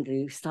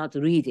apparently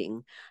started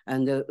reading.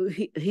 And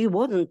he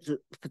wasn't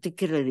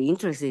particularly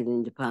interested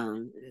in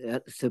Japan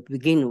to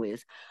begin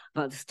with,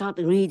 but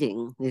started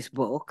reading this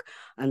book.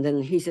 And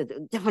then he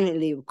said,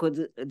 definitely, because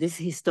this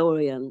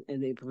historian,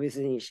 the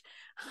Professor Nish,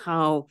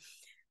 well,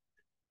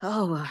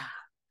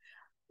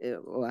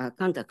 I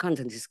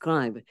can't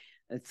describe.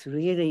 It's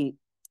really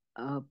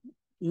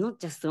not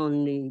just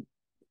only.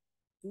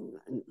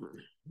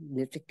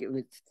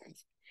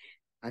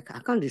 I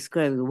can't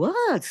describe the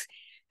words.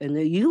 And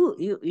you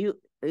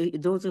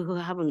those who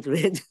haven't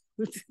read,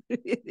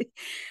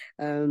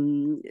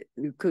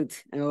 you could.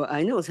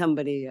 I know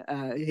somebody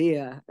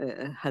here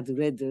had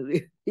read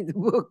the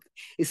book.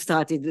 It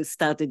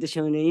started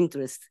showing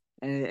interest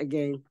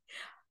again.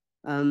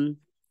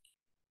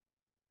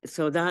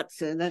 So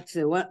that's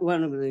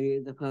one of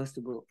the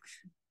first books.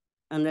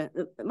 And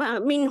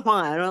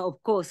meanwhile,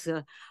 of course,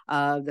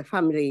 the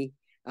family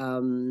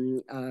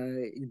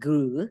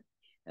grew,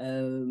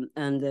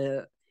 and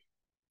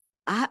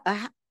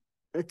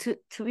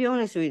to be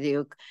honest with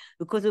you,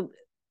 because of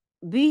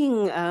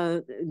being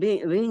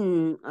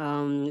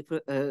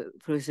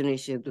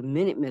personation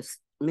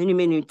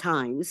many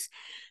times,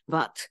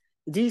 but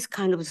these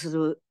kind of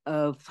sort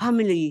of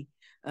family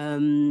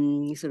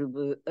sort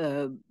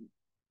of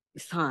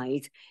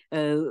side,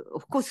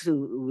 of course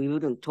we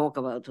wouldn't talk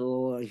about,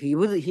 or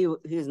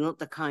he's not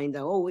the kind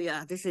of, oh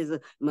yeah, this is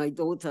my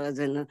daughter's,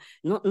 and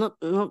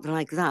not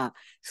like that.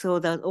 So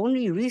that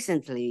only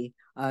recently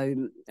I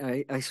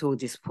saw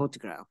this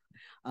photograph,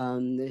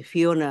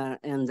 Fiona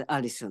and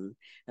Alison,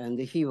 and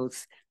he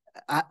was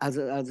as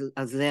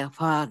their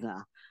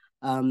father,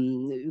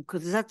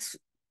 because that's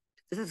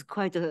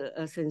quite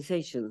a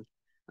sensation.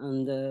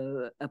 And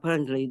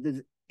apparently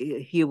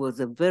he was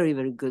a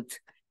very good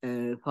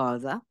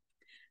father,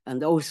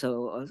 and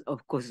also,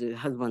 of course, the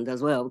husband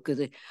as well,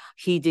 because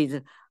he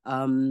did,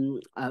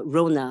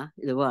 Rona,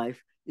 the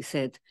wife,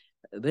 said,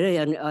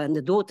 and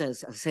the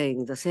daughters are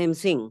saying the same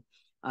thing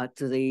at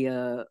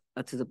the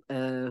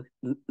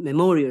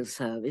memorial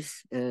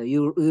service,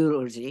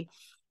 eulogy.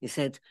 He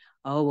said,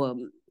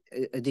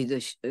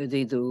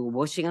 did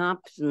washing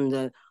up,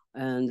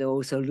 and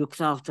also looked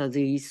after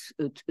these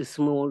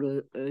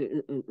small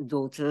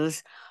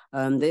daughters.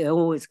 They're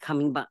always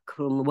coming back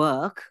from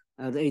work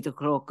at 8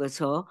 o'clock or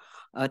so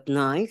at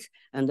night,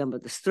 and then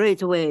but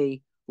straight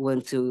away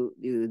went to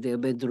their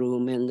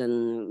bedroom and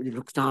then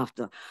looked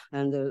after.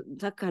 And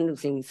that kind of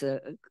thing is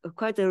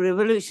quite a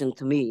revolution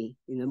to me,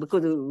 you know,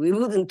 because we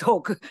didn't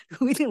talk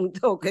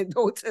at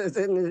daughters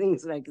and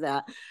things like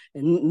that,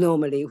 and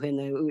normally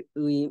when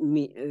we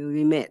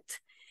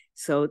met.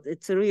 So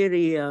it's a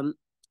really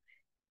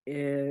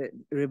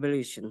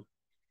revolution.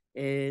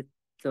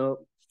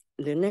 So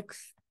the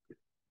next,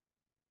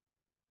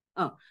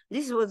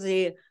 this was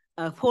the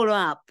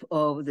follow-up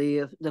of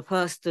the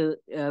first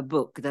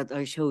book that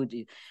I showed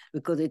you,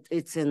 because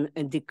it's in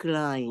a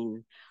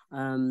decline.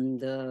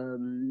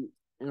 The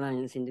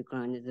Alliance in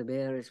decline is the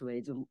various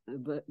ways. It's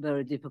a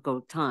very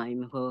difficult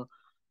time for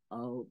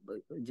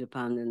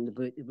Japan and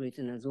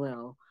Britain as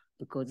well,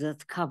 because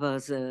that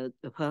covers the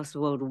First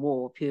World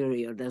War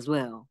period as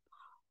well.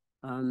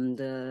 And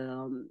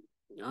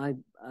I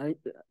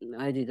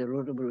did a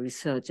lot of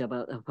research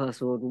about the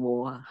First World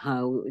War,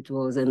 how it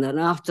was, and then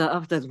after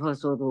the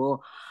First World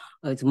War,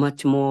 it's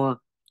much more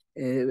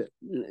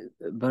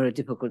very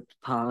difficult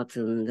part,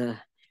 and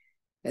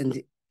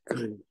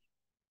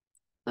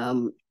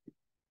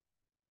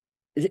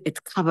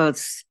it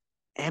covers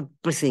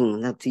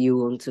everything that you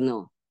want to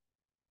know.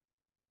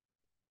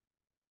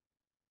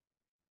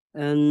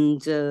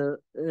 And the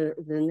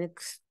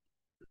next.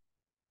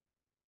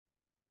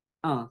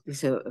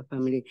 This is a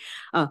family.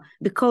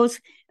 Because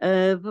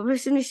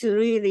Professor Nish is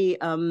really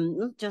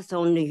not just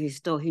only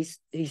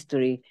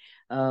history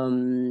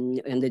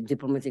and the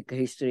diplomatic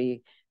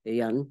history,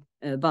 Ian,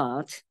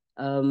 but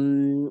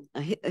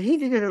he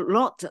did a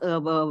lot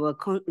of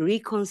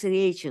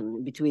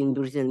reconciliation between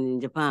Britain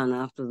and Japan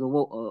after the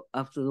war,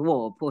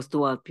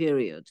 post-war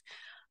period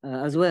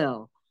as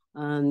well,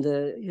 and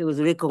he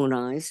was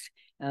recognized.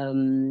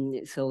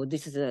 So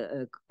this is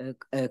a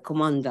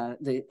commander,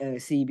 the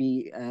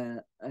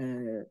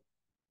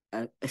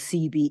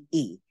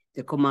CBE,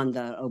 the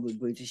commander of the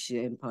British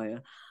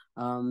Empire,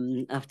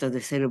 after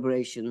the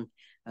celebration,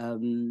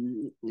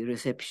 the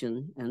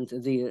reception, and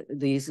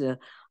these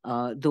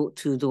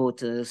two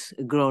daughters,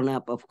 grown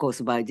up, of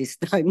course, by this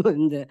time,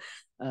 and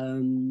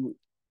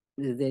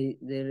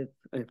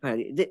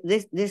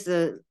This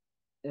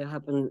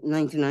happened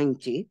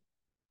 1990,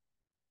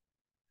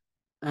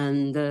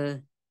 and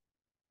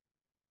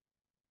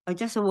I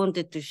just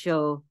wanted to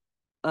show.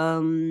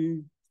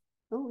 Oh,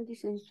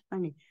 this is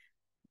funny.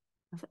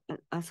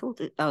 I thought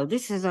it, oh,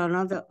 this is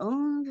another.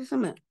 Oh, just a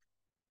minute.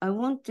 I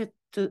wanted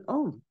to.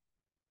 Oh,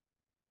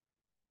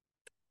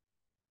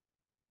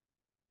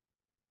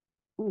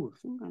 I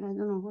don't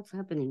know what's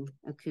happening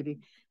actually.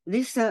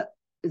 This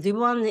the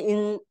one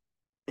in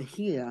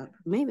here.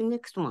 Maybe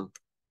next one.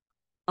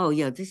 Oh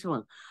yeah, this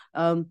one.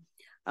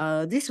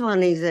 This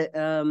one is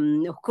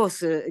of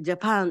course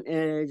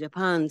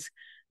Japan's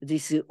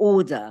this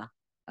order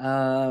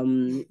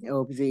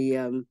of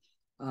the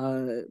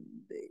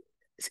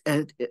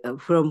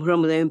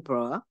from the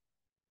emperor,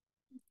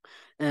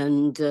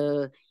 and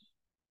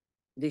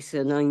this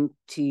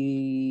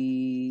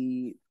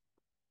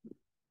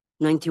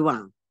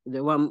 1991.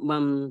 The one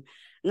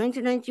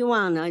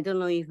 1991. I don't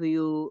know if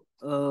you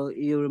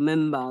you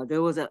remember.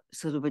 There was a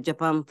sort of a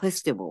Japan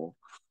festival.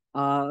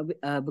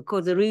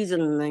 Because the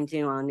reason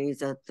 91 is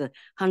that the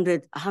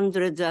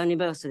 100th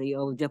anniversary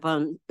of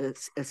Japan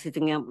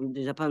setting up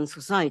the Japan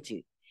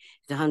Society.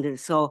 The 100.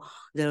 So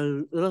there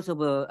are lots of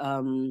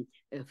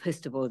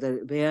festivals,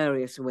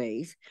 various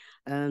ways,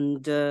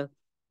 and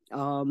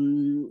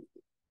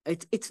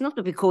it's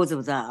not because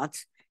of that,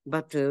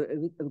 but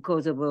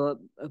because of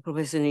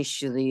Professor Nish,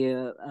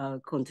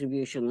 the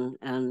contribution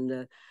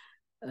and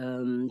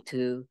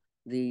to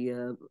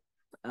the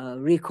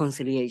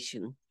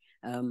reconciliation.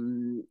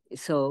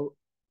 So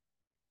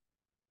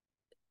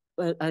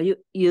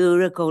you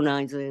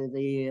recognize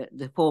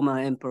the former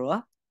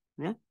emperor,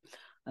 yeah,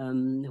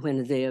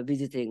 when they are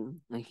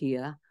visiting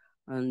here,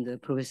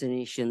 and Professor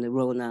Nish and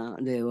Rona,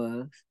 they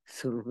were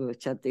sort of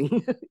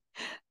chatting.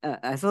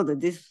 I thought that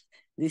this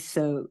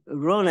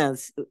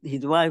Rona's,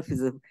 his wife,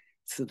 is a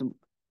sort of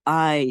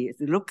eye.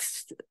 It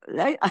looks,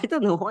 I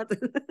don't know what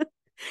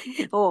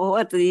or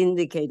what to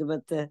indicate,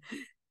 but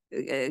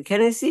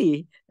can I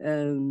see?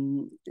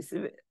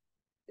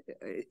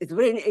 It's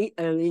very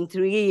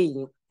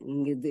intriguing,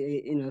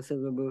 you know,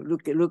 sort of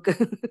look.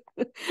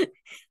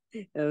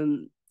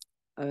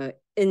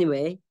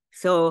 Anyway,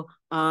 so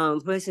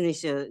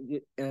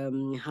President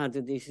had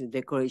these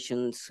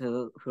decorations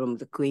from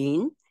the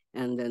Queen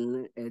and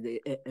then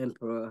the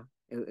Emperor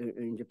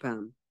in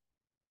Japan.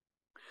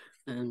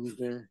 And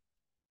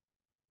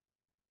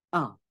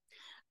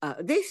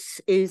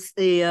this is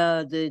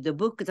the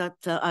book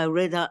that I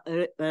read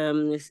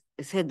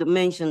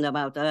mentioned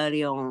about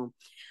earlier on.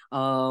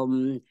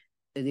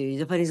 The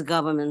Japanese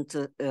government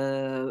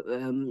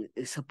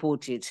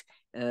supported,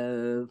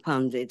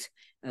 funded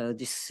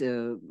this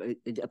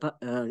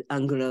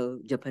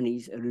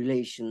Anglo-Japanese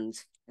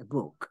relations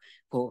book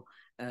for.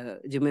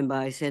 Do you remember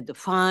I said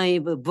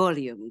 5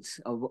 volumes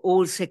of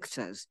all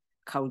sectors,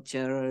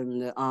 culture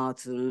and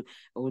arts and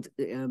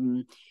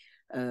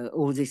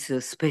all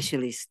these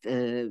specialists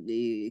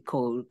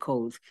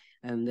called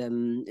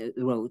and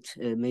wrote,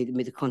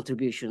 made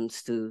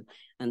contributions to,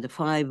 and the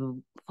five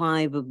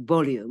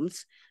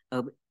volumes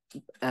of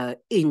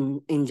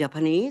in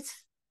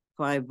Japanese,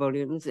 5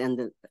 volumes,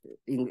 and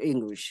in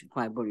English,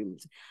 5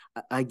 volumes,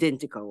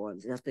 identical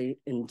ones,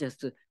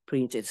 just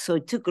printed. So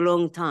it took a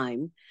long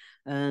time.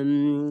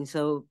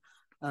 So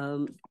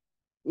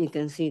you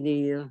can see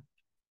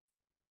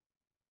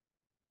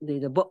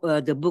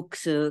the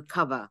book's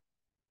cover.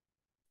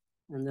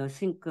 And I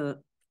think,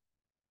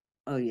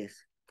 oh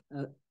yes,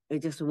 I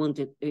just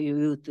wanted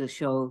you to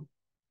show.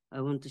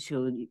 I want to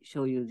show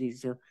you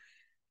these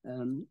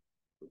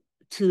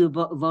 2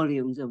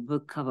 volumes of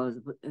book covers,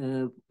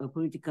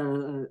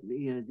 political,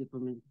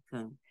 diplomatic,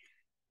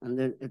 and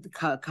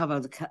the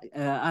covers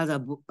other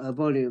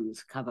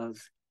volumes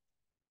covers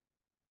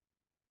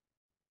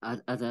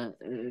other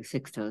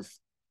sectors,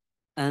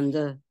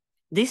 and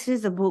this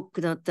is a book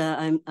that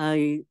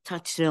I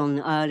touched on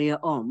earlier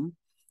on.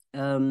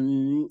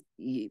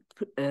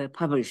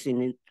 Published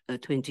in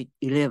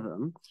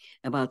 2011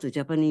 about the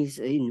Japanese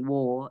in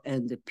war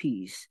and the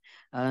peace,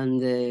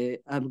 and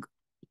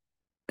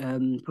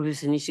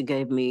Professor Nish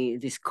gave me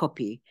this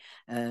copy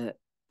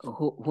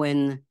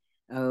when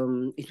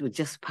it was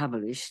just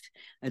published.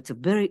 It's a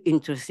very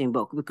interesting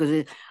book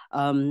because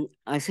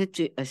I said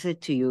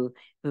to you,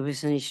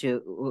 Professor Nish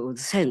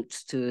was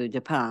sent to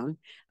Japan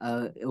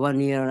 1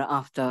 year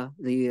after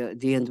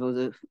the end of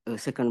the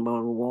Second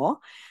World War,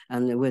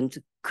 and went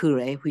to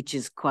Kure, which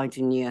is quite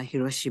near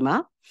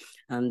Hiroshima.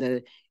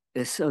 And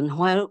so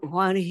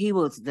while he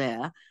was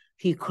there,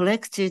 he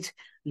collected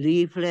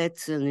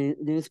leaflets and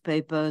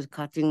newspapers,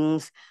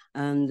 cuttings,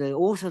 and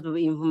all sorts of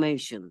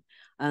information.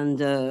 And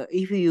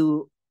if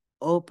you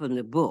open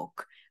the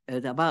book,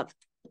 I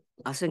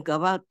think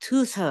about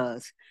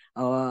 2/3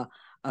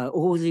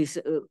 all these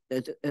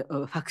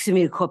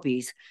facsimile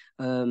copies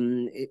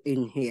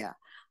in here.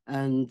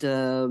 And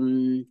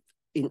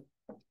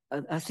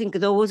I think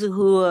those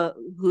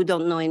who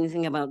don't know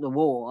anything about the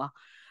war,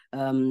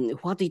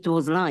 what it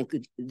was like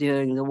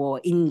during the war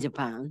in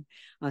Japan,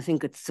 I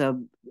think it's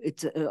an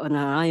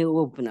eye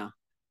opener.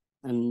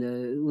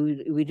 and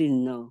we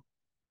didn't know.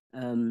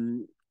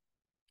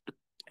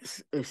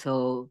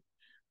 So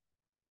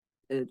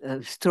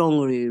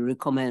strongly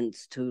recommend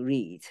to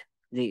read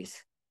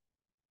this.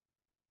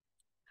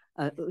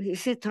 You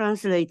see,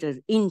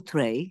 translated in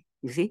tray,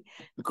 you see,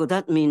 because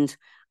that means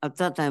at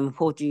that time,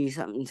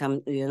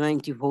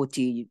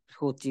 1940,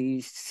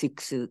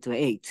 46 to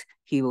 8,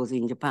 he was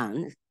in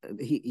Japan.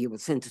 He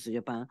was sent to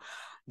Japan.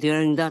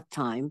 During that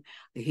time,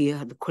 he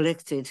had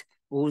collected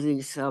all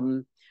these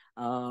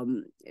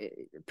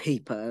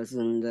papers,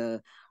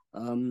 and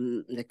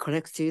they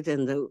collected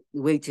and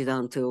waited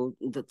until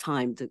the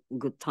time, the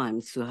good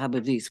times to have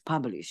these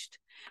published.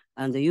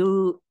 And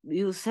you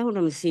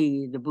seldom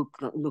see the book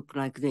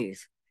like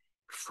this,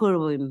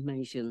 full of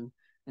information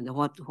and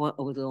what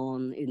was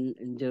on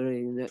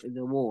during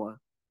the war.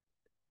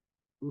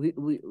 We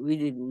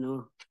didn't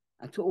know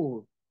at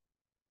all.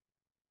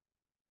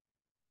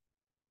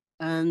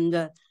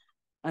 And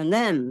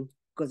then,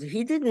 because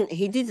he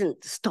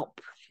didn't stop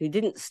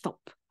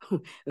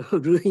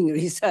doing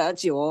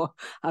research or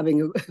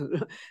having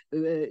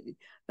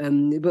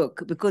a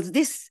book, because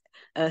this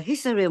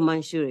History of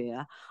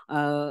Manchuria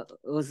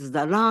was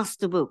the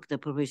last book the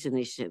Professor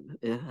Nish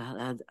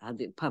had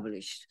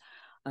published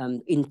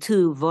in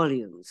 2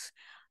 volumes.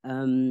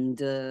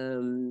 And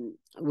of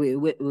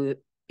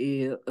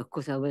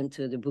course, I went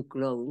to the book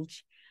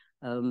launch.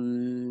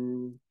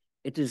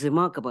 It is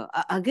remarkable.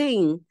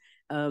 Again,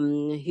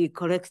 he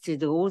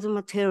collected all the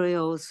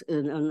materials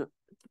in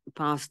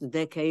past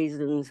decades,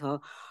 and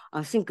so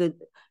I think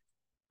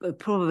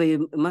probably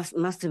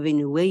must have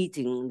been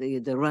waiting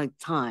the right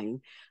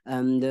time,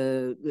 and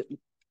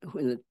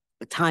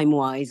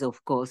time-wise,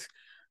 of course,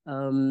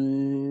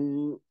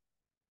 and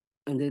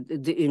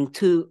in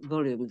 2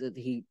 volumes that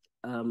he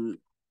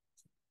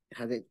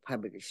had it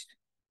published.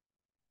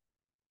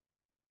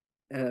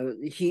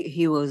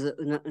 He was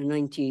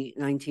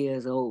 90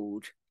 years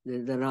old,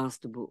 the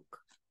last book.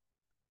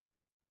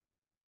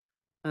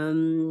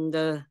 And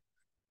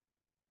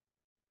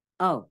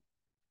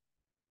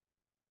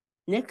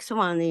next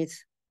one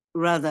is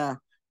rather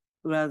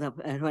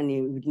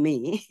funny with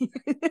me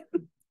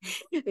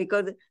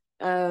because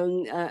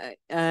I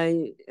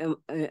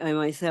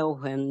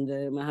myself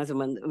and my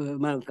husband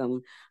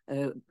Malcolm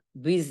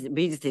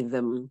visited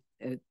them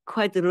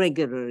quite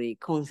regularly,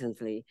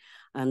 constantly,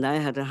 and I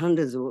had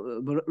hundreds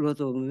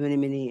of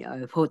many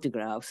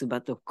photographs.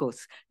 But of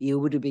course, you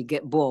would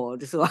get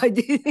bored, so I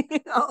did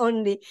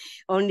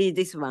only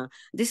this one.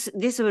 This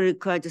was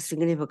quite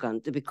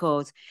significant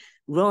because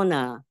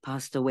Rona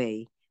passed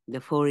away the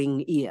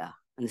following year,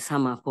 and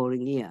summer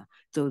following year.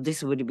 So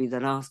this would be the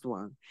last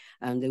one.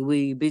 And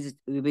we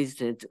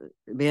visited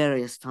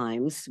various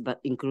times, but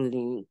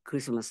including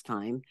Christmas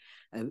time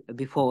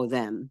before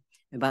them.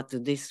 But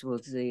this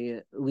was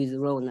with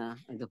Rona,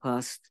 the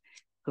first,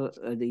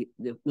 the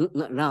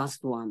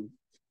last one,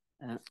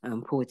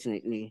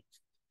 unfortunately.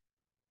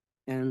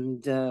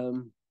 And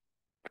on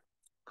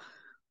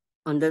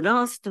the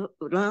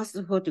last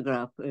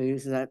photograph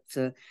is that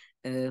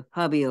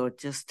Fabio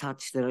just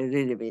touched a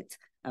little bit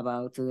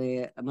about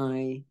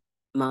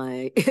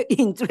my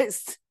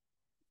interest.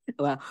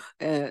 Well,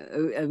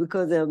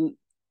 because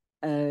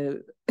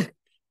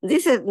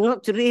this is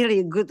not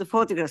really good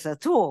photographs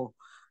at all,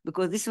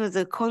 because this was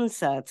a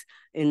concert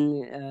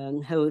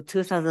in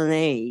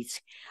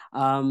 2008.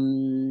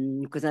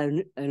 Because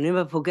I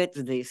never forget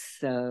this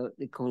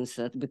the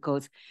concert,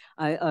 because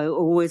I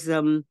always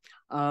organize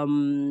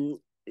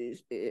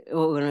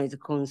a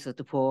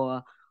concert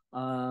for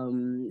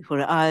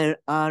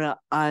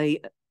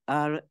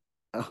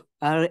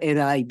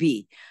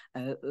RLIB,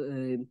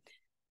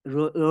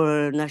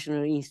 Royal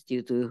National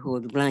Institute for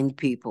the Blind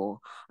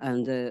People,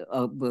 and the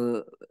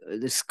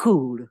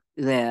school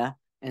there,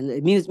 and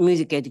the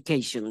music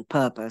education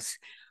purpose.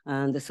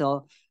 And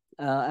so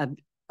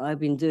I've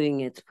been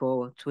doing it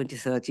for 20,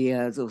 30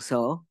 years or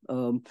so,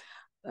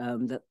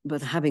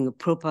 but having a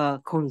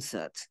proper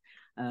concert.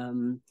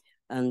 And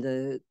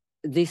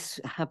this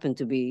happened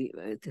to be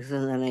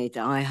 2008.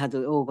 I had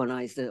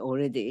organized it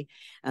already.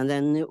 And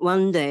then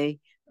one day,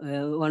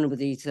 one of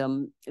these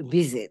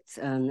visits,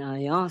 and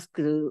I asked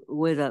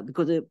whether,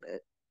 because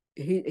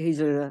he's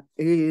a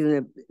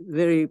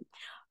very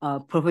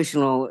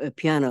professional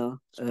piano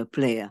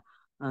player.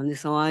 And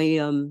so I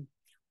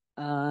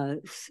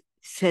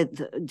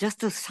said,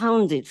 just to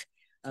sound it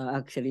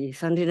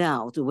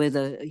out,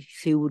 whether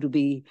she would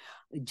be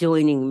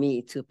joining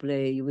me to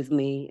play with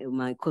me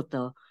my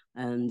koto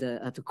and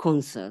at a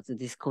concert,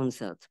 this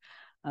concert.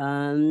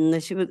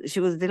 She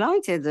was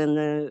delighted,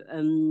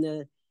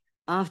 and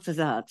after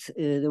that,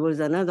 there was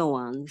another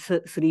one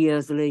 3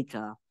 years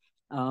later,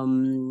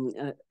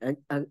 the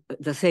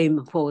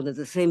same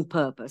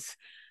purpose,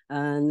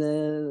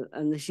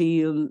 and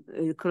she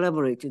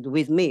collaborated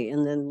with me,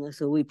 and then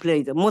so we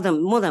played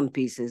modern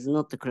pieces,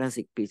 not the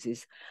classic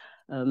pieces.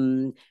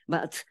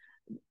 But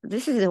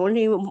this is the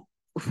only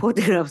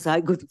photographs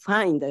I could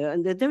find,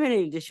 and they're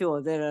definitely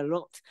sure there are a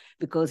lot,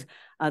 because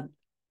at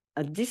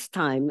this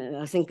time,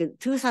 I think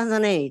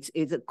 2008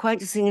 is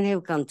quite a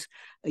significant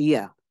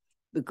year.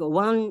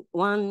 because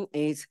one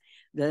is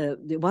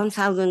the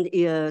 1,000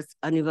 years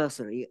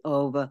anniversary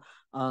of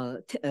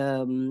the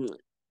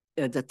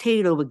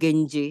Tale of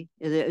Genji.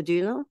 Do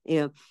you know?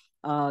 Yeah,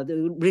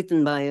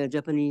 written by a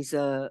Japanese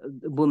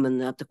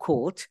woman at the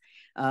court.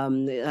 I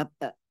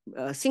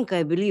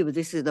believe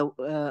this is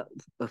the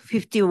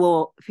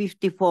 54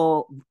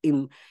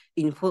 in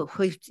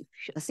 50,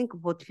 I think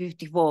about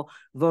 54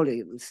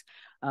 volumes.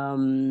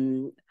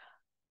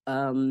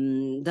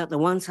 That the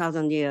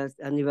 1,000 years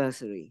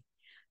anniversary.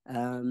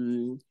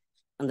 And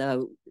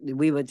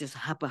we were just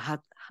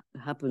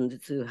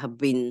happened to have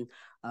been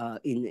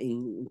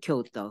in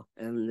Kyoto,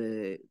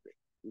 and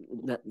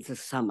the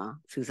summer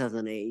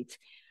 2008.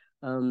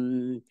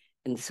 And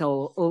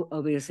so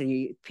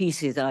obviously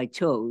pieces I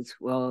chose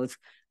was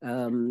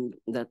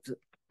that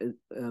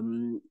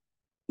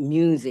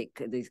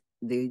music,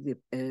 the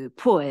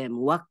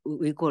poem,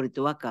 we call it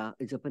waka,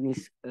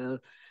 Japanese.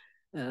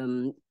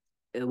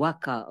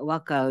 Waka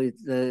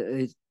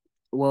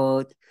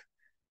was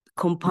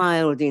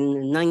compiled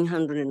in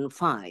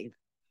 905.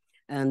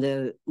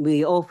 And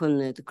we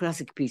often, the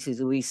classic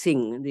pieces, we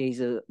sing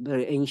these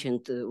very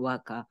ancient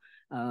waka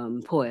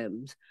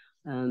poems.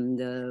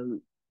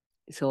 And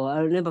so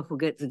I'll never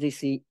forget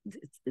this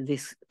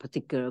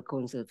particular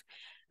concert.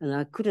 And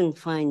I couldn't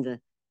find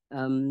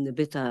the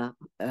better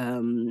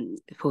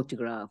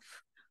photograph.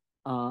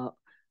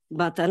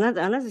 But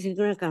another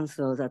significance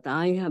was that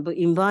I have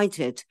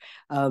invited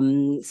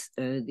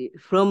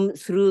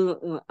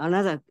through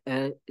another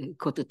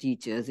koto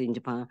teachers in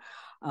Japan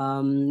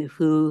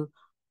who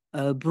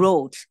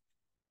brought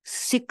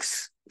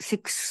six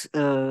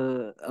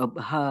of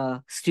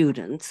her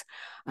students,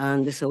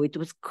 and so it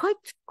was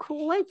quite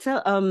what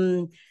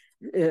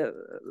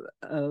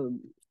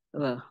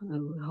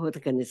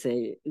can I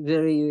say,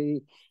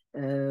 very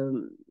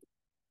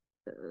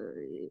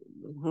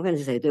what can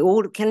I say,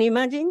 can you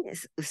imagine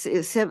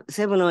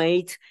 7 or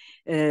 8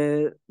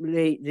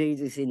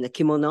 ladies in the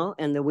kimono,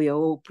 and we are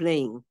all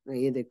playing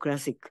the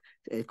classic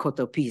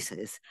koto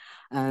pieces,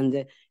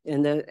 and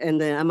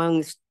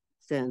amongst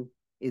them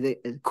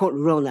called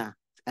Rona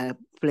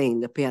playing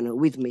the piano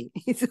with me.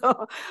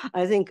 So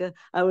I think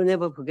I will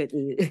never forget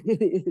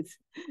it.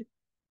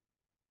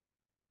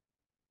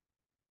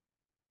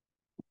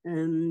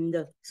 And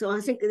so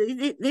I think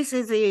this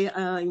is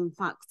in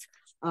fact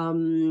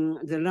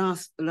the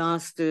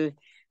last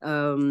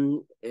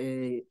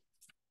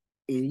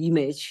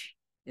image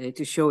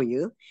to show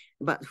you.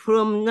 But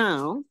from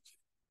now,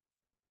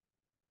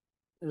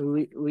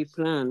 I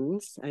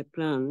planned.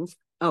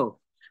 Oh,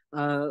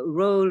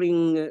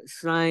 rolling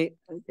slide.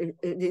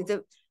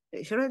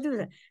 Should I do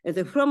that?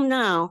 From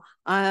now,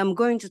 I am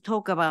going to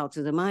talk about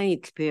my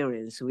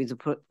experience with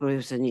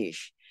Professor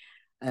Nish.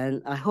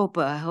 And I hope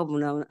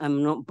now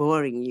I'm not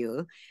boring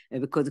you,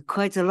 because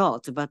quite a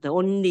lot, but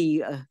only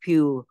a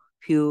few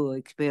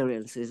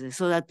experiences,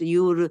 so that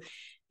you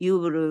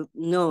will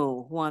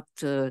know what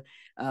other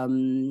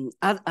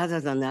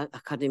than the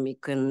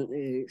academic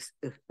and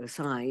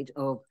side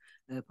of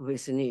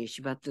Professor Nish,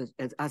 but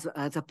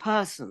as a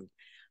person,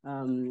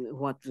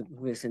 what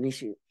Professor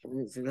Nish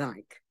is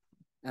like.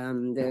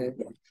 And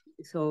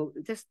so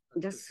just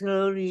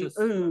slowly,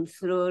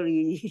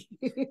 slowly,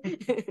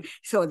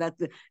 so that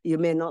you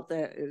may not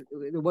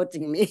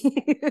watching me.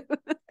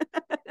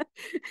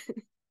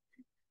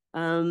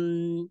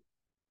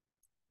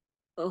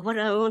 What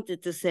I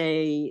wanted to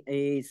say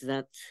is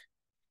that,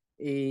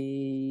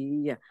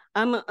 yeah,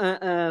 I'm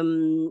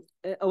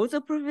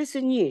also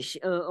Professor Nish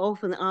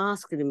often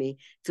asked me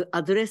to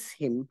address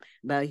him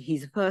by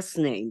his first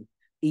name,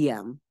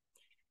 Ian,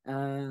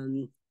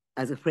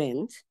 as a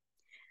friend.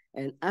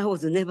 And I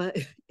was never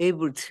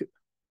able to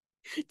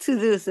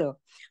do so.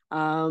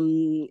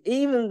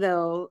 Even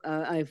though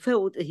I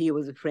felt he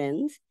was a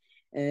friend,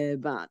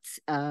 but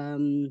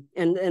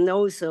and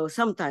also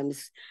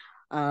sometimes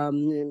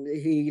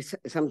he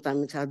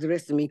sometimes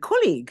addressed me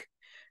colleague,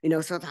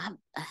 so that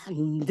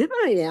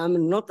definitely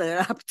I'm not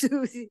up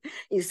to.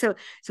 So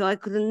I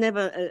could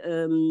never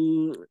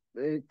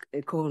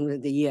call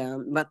him the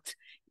year, but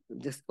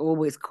just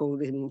always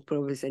called him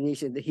Professor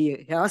Nish.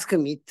 He asked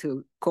me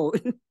to call.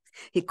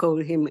 He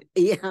called him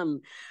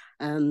Ian,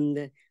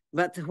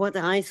 but what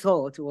I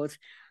thought was,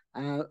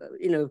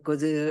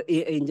 because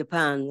in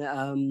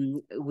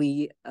Japan,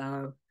 we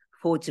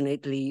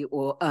fortunately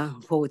or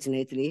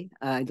unfortunately,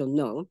 I don't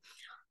know,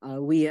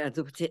 we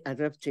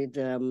adopted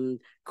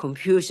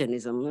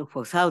Confucianism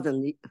for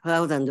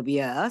thousands of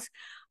years,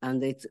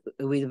 and it's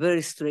with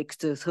very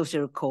strict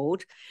social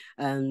code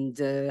and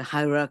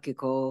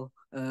hierarchical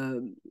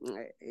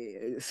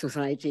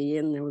society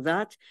and all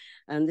that.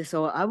 And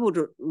so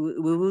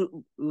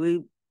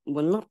we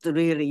were not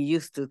really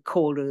used to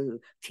call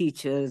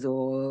teachers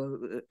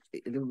or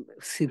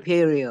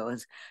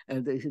superiors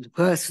the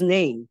first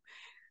name.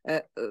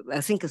 I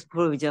think it's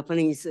probably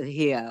Japanese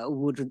here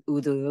would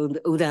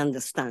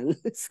understand.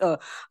 So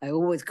I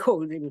always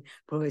called him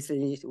Professor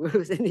Nish.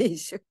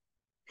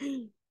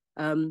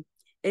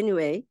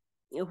 Anyway,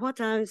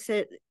 what I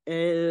said,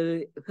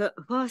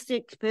 first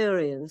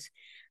experience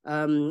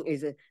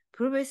is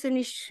Professor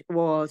Nish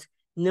was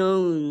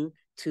known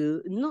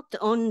to not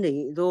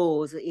only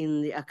those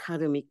in the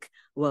academic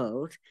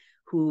world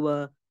who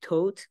were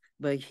taught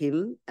by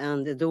him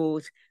and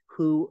those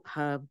who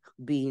have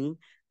been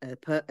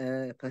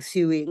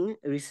pursuing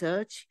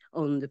research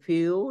on the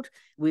field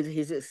with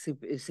his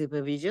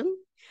supervision,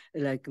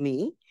 like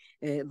me,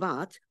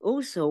 but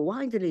also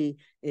widely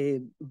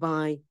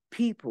by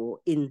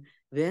people in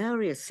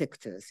various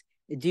sectors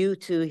due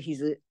to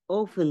his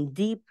often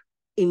deep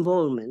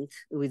involvement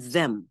with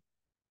them.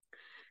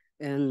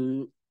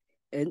 And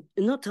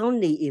not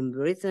only in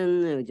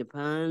Britain,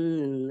 Japan,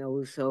 and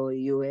also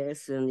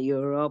US and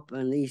Europe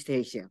and East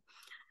Asia.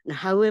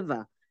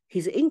 However,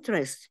 his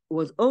interest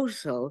was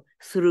also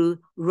through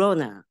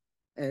Rona,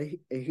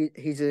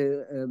 his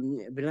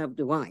beloved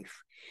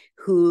wife,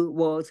 who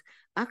was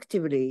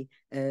actively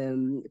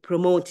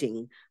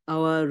promoting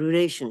our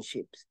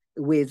relationships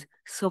with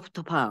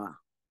soft power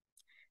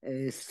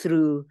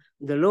through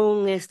the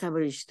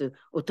long-established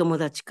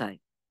Otomodachi-kai,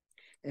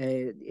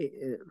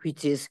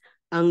 which is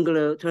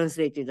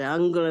translated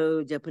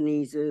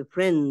Anglo-Japanese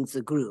friends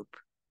group,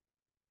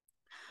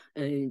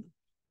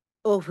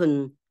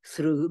 often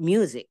through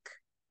music.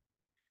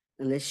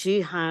 And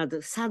she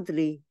had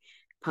sadly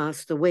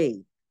passed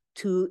away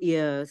 2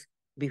 years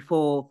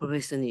before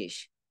Professor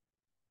Nish,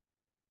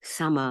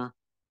 summer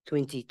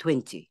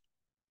 2020.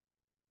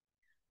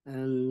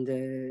 And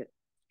it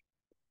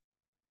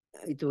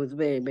was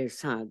very, very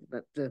sad.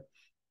 But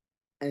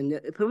and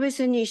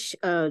Professor Nish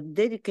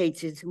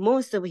dedicated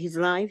most of his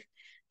life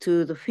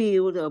to the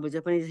field of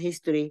Japanese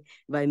history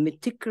by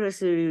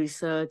meticulously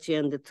research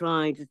and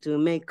tried to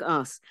make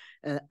us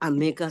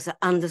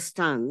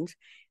understand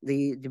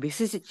the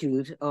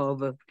vicissitude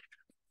of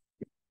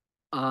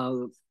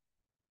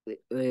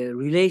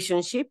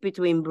relationship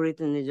between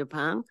Britain and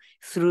Japan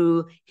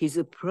through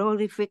his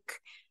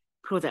prolific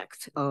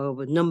product of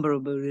a number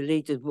of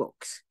related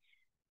books,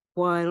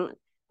 while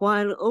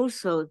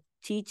also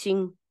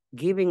teaching,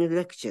 giving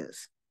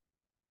lectures.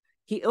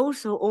 He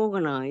also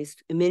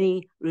organized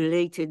many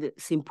related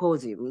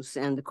symposiums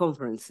and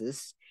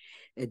conferences,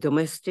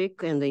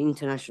 domestic and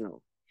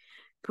international.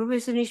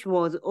 Professor Nish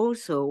was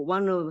also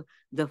one of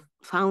the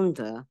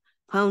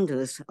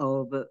founders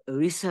of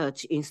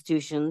research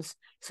institutions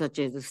such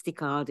as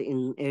STICARD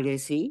in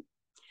LSE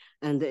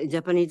and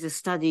Japanese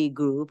study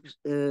groups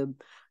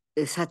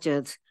such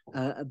as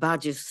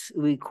BAJIS,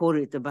 we call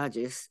it the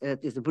BAJIS,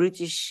 it's the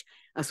British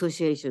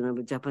Association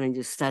of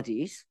Japanese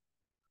Studies,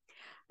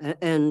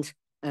 and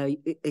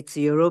it's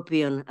a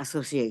European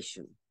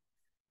association,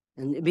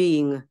 and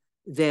being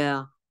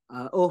there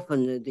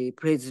often the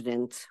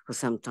president for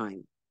some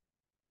time.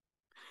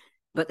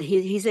 But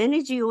his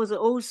energy was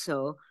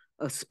also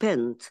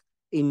spent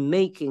in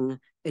making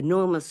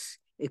enormous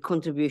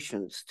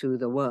contributions to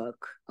the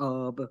work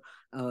of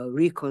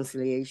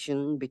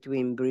reconciliation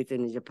between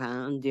Britain and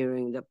Japan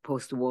during the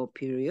post-war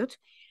period.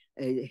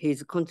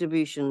 His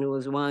contribution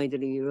was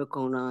widely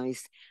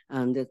recognized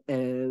and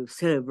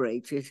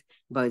celebrated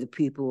by the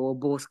people of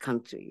both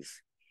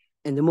countries,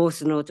 and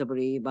most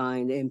notably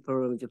by the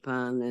Emperor of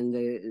Japan and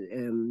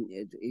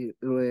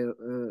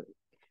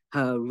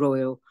Her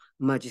Royal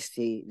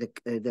Majesty,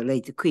 the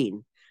late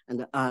Queen.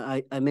 And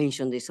I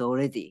mentioned this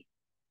already.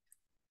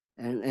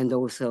 And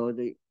also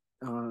the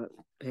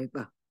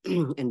paper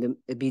and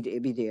the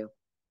video.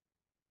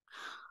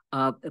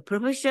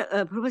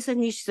 Professor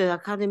Nish's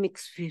academic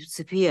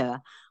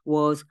sphere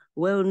was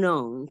well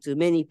known to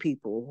many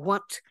people.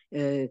 What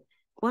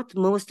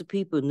most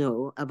people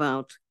know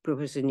about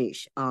Professor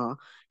Nish are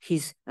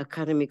his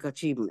academic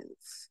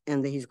achievements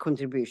and his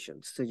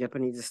contributions to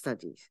Japanese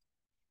studies.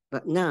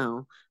 But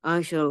now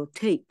I shall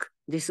take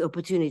this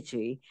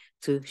opportunity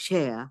to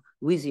share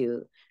with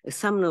you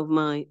some of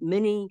my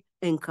many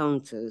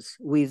encounters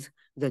with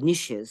the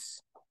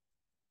Nishes,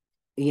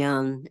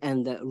 Ian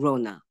and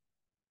Rona.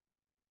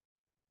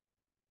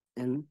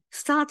 And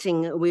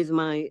starting with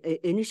my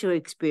initial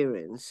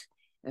experience,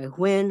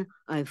 when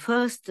I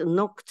first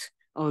knocked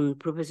on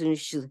Professor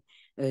Nish's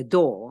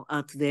door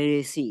at the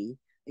LSE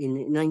in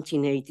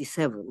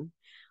 1987,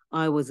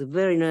 I was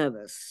very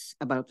nervous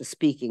about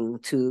speaking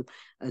to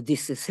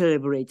this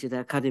celebrated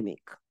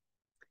academic.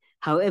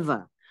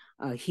 However,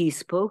 he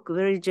spoke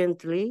very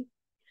gently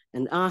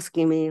and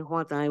asking me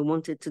what I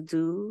wanted to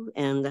do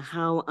and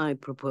how I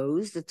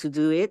proposed to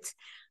do it,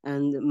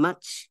 and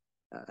much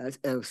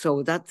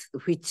so that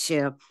which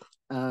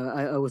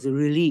I was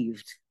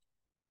relieved.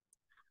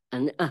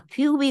 And a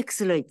few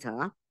weeks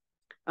later,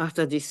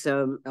 after this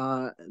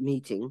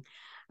meeting,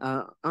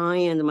 I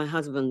and my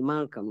husband,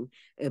 Malcolm,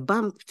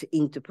 bumped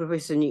into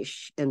Professor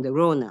Nish and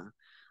Rona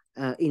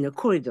in a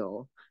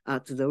corridor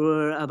at the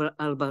Royal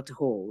Albert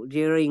Hall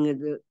during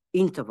the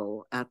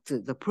interval at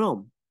the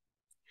prom.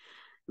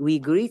 We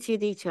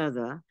greeted each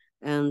other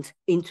and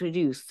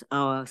introduced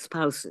our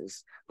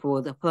spouses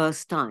for the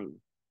first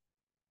time.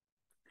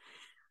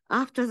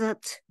 After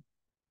that,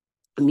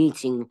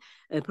 meeting,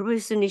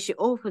 Professor Nish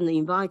often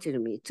invited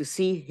me to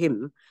see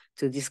him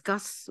to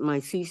discuss my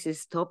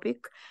thesis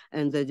topic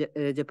and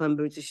the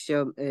Japan-British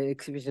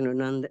exhibition of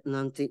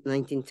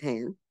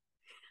 1910.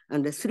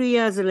 And 3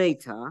 years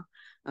later,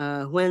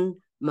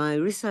 when my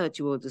research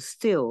was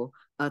still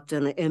at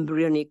an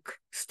embryonic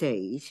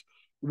stage,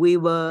 we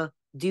were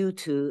due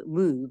to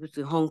move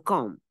to Hong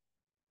Kong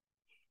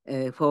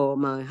for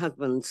my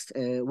husband's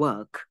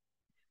work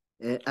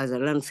as a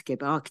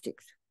landscape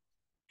architect.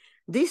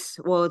 This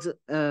was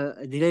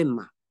a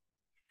dilemma.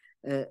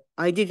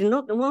 I did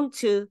not want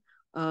to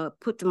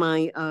put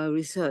my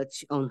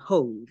research on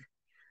hold.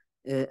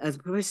 As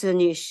Professor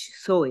Nish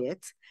saw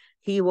it,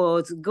 he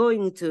was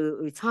going to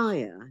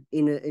retire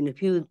in a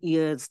few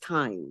years'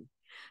 time,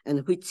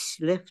 and which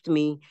left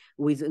me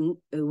with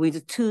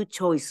 2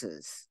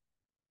 choices.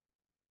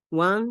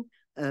 One,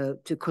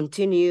 to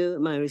continue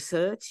my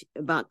research,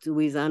 but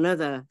with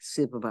another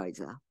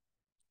supervisor.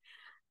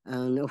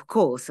 And of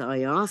course, I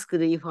asked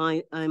if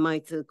I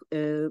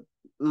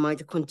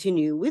might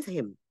continue with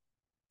him.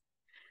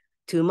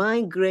 To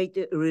my great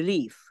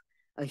relief,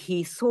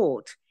 he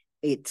thought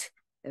it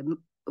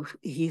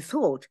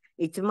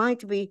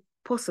might be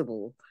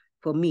possible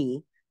for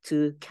me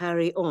to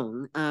carry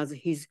on as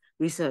his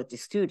research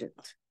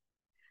student,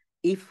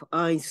 if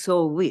I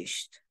so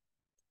wished.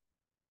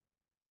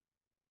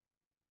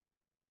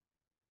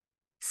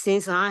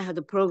 Since I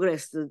had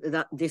progressed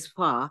this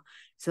far,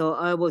 so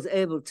I was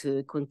able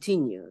to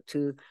continue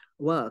to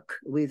work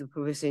with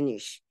Professor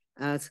Nish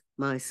as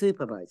my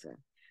supervisor.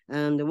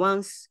 And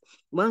once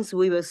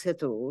we were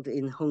settled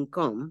in Hong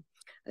Kong,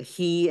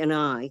 he and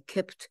I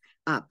kept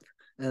up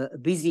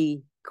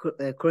busy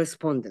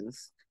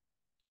correspondence.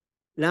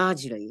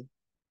 Largely,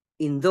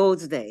 in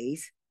those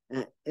days,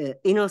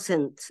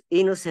 innocent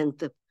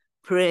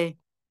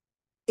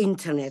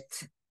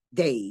pre-internet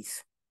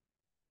days,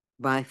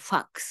 by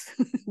fax.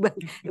 But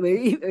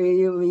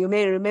you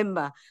may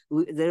remember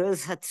there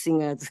was such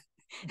thing as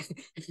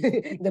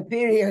the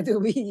period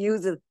we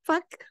used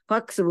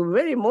fax were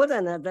very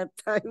modern at that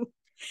time.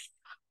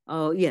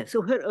 Yeah,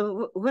 so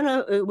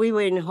when we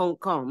were in Hong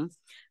Kong,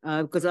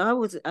 because I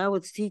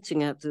was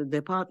teaching at the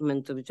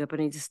Department of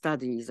Japanese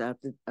Studies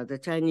at the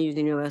Chinese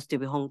University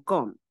of Hong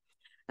Kong,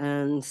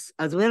 and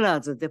as well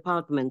as the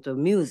Department of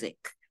Music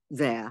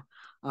there,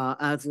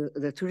 as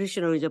the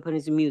traditional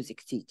Japanese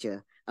music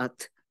teacher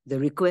at the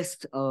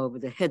request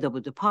of the head of the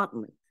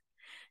department.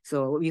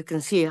 So you can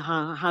see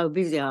how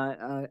busy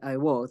I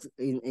was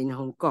in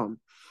Hong Kong.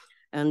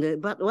 And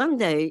but one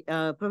day,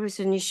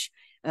 Professor Nish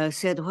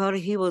said while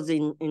he was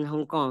in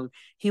Hong Kong,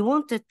 he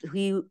wanted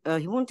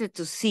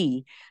to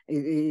see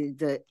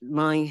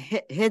my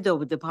head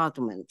of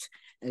department,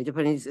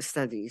 Japanese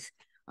studies.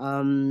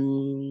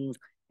 And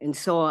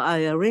so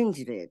I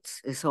arranged it.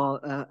 So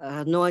I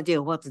had no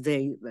idea what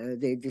they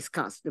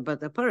discussed,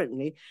 but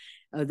apparently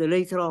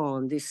later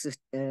on, this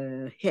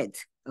head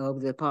of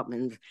the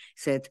department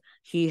said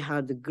he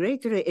had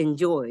greatly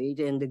enjoyed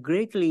and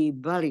greatly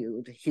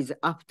valued his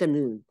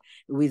afternoon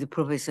with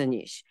Professor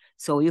Nish.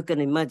 So you can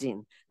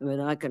imagine, I mean,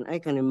 I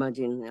can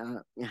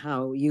imagine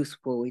how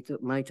useful it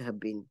might have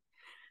been.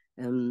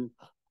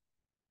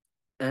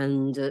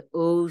 And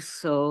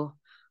also,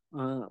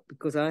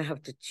 because I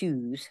have to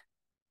choose,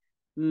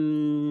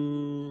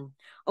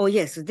 oh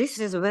yes, this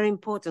is very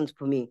important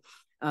for me.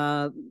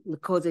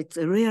 Because it's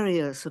really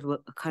a sort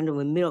of a kind of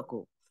a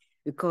miracle.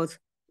 Because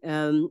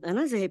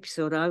another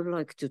episode I would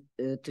like to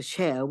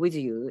share with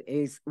you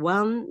is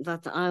one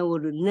that I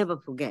would never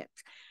forget,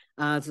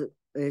 as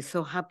it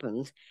so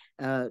happened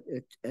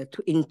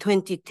in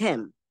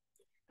 2010,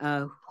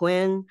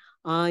 when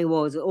I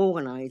was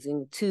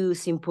organizing 2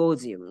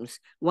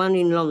 symposiums, one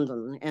in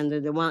London and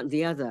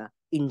the other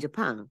in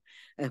Japan,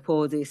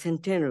 for the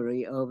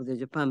centenary of the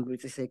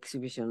Japan-British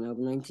exhibition of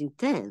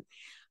 1910.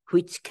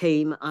 Which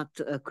came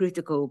at a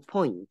critical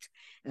point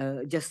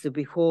just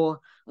before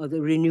the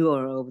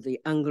renewal of the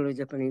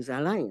Anglo-Japanese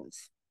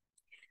alliance.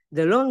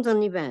 The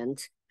London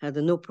event had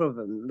no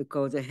problem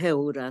because they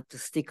held at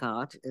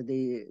Stickart,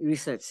 the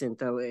research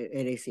center of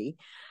LSE,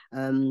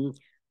 on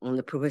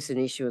the Professor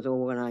Nish was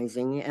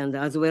organizing, and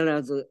as well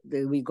as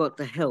we got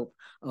the help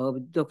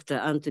of Dr.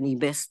 Anthony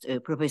Best,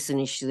 Professor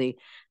Nish, the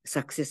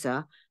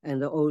successor,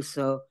 and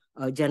also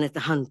Janet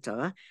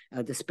Hunter,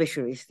 the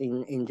specialist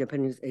in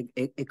Japanese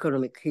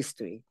economic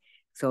history.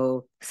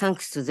 So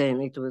thanks to them,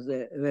 it was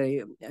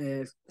very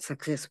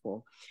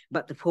successful.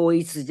 But for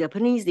its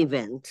Japanese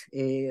event,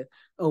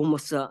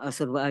 almost a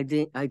sort of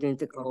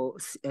identical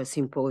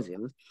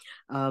symposium,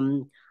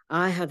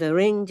 I had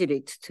arranged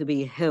it to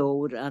be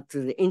held at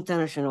the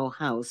International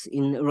House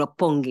in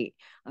Roppongi.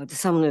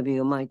 Some of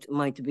you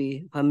might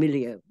be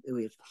familiar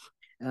with.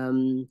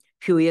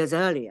 Few years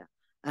earlier.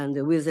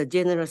 And with a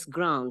generous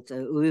grant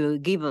we were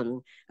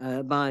given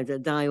by the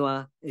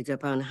Daiwa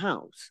Japan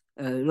House,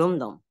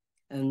 London,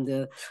 and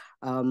at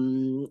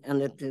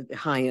the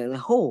higher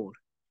hall.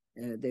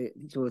 I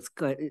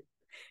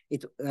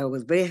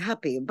was very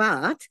happy,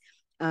 but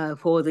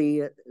for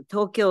the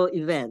Tokyo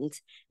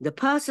event, the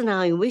person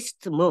I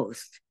wished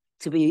most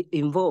to be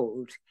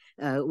involved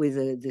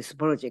with this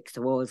project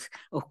was,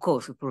 of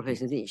course,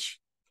 Professor Nish.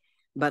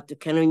 But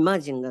can you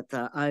imagine that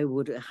I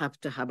would have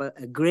to have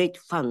a great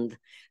fund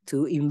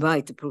to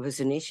invite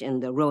Professor Nish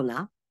and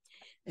Rona,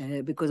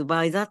 because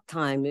by that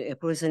time,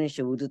 Professor Nish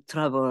would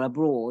travel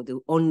abroad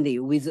only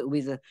with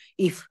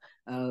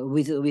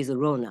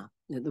Rona,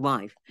 the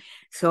wife.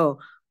 So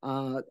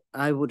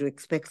I would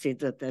expect it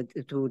that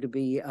it would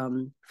be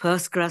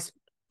first class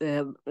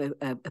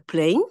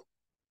plane,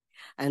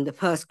 and the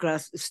first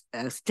class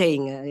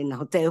staying in a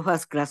hotel,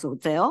 first class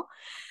hotel.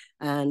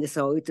 And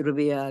so it will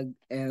be a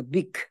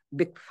big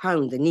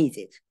fund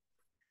needed.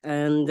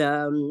 And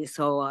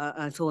so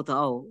I thought,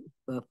 oh,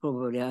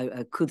 probably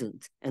I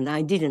couldn't. And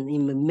I didn't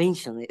even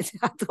mention it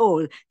at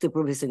all to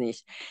Professor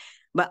Nish.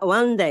 But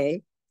one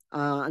day,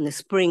 on the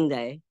spring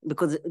day,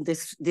 because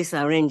this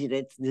arranged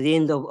at the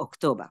end of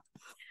October,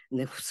 in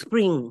the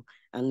spring,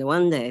 and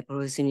one day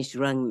Professor Nish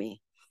rang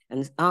me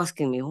and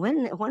asking me,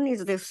 when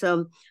is this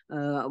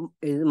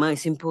my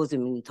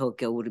symposium in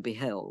Tokyo would be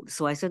held?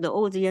 So I said,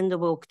 oh, the end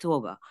of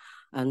October.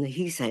 And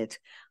he said,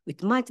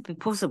 it might be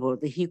possible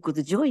that he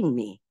could join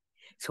me.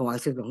 So I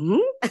said,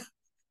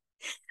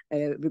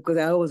 because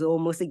I was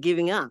almost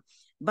giving up.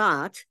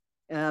 But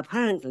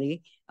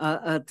apparently,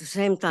 at the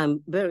same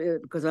time,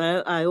 because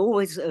I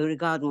always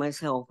regard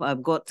myself,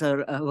 I've got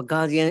a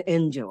guardian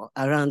angel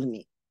around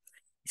me.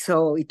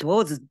 So it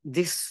was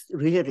this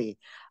really,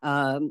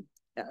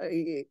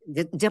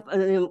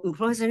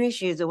 Professor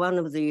Nish is one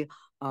of the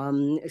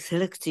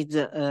selected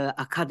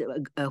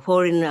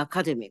foreign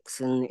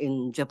academics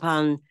in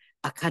Japan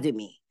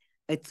Academy.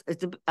 It's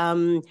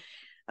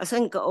I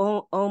think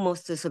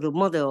almost a sort of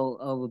model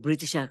of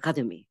British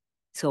Academy.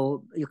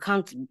 So you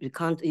can't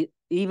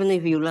even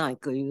if you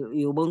like,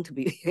 you won't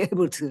be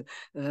able to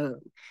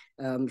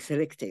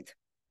select it.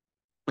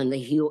 And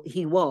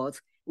he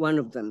was one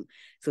of them.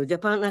 So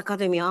Japan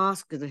Academy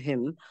asked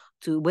him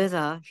to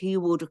whether he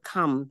would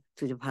come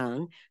to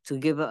Japan to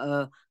give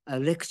a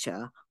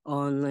lecture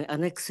on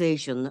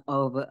annexation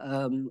of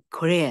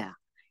Korea,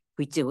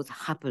 which was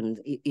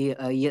happened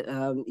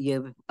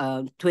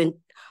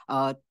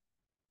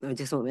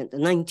just a moment,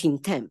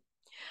 1910.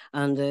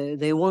 And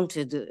they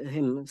wanted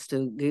him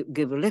to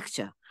give a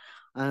lecture.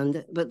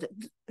 But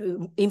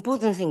the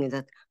important thing is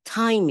that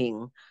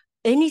timing,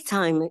 any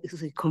time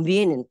is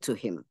convenient to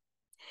him.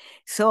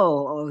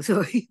 So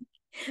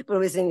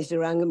Professor Nish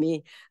rang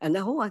me, and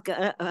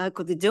I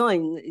could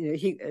join.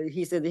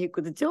 He said he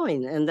could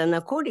join, and then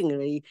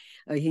accordingly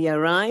he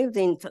arrived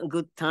in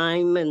good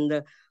time,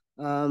 and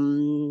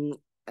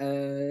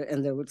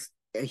there was,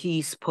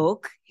 he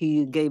spoke.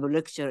 He gave a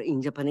lecture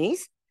in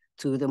Japanese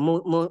to the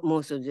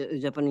most of the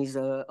Japanese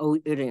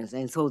audience,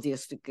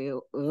 enthusiastic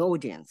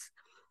audience,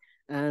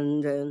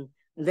 and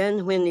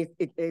then when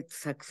it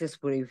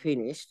successfully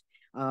finished,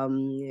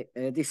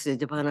 this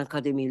Japan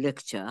Academy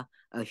lecture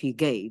he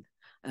gave,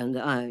 and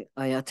I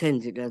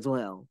attended as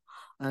well.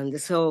 And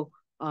so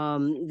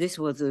this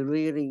was a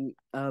really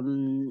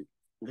the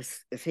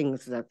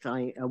things that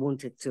I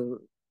wanted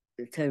to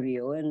tell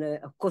you. And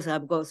of course,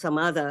 I've got some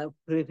other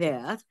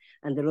prepared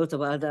and a lot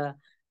of other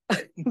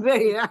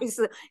very nice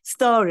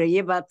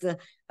story, but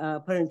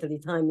apparently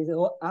time is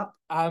up.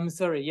 I'm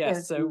sorry,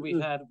 yes. So we've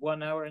had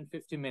 1 hour and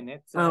 50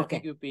 minutes. Okay. I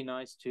think it would be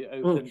nice to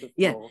open the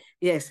floor.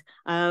 Yes.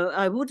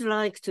 I would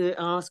like to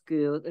ask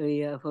you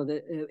for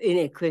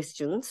any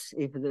questions,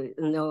 if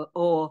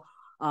or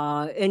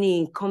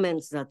any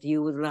comments that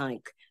you would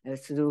like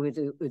to do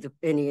with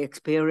any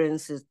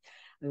experiences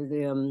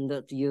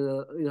that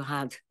you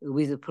had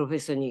with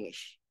Professor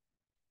Nish,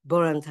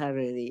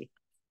 voluntarily.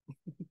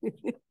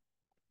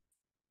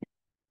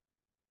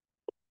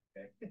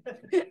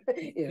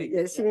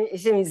 Yes,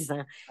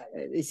 Shimizu-san,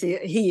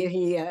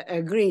 he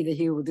agreed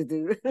he would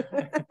do.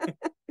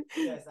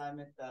 Yes, I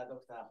met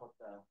Dr.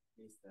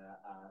 Hotta-Lister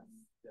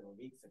several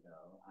weeks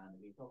ago, and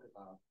we talked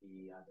about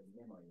the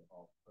memory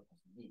of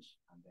Professor Nish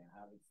and then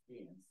her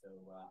experience. So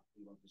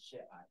we want to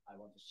share. I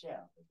want to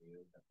share with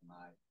you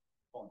my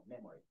fond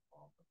memory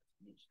of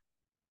Professor Nish.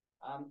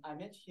 I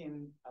met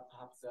him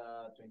perhaps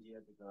 20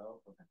 years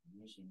ago, Professor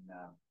Nish, in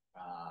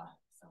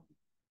some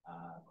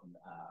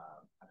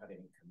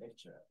academic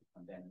lecture,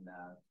 and then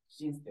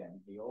since then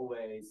he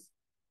always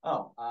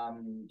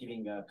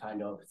giving a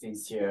kind of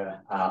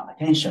sincere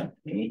attention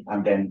to me.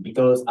 And then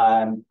because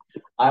I'm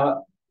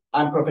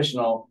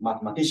professional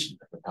mathematician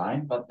at the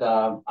time, but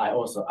I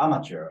also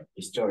amateur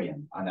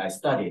historian, and I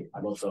studied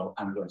and also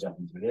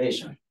Anglo-Japanese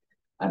relation.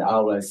 And I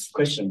always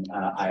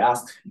I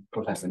asked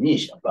Professor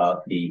Nish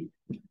about the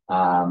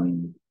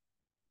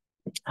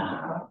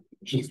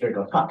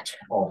historical fact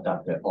of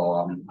that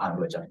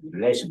Anglo-Japanese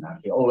relation. And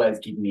he always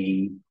give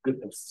me good,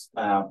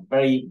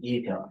 very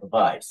detailed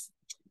advice.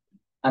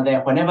 And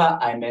then whenever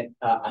I met,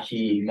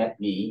 he met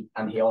me,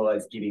 and he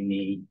always giving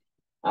me,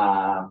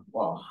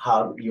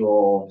 how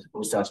your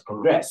research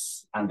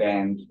progress. And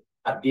then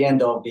at the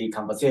end of the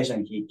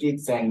conversation, he did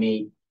send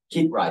me,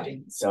 keep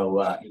writing.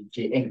 So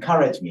he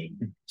encouraged me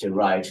to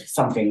write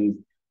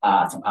something,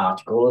 some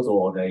articles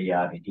or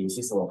the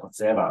thesis or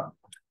whatever.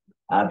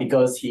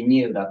 because he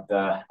knew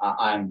that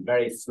I'm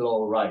very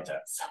slow writer.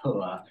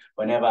 So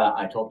whenever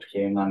I talk to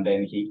him, and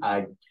then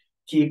I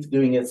keep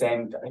doing the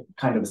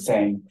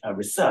same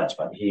research,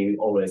 but he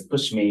always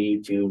pushed me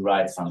to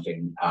write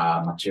something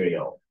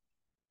material.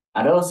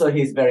 And also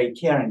he's very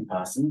caring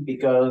person,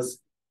 because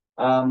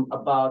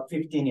about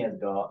 15 years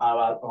ago, I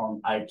was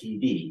on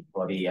ITV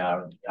for the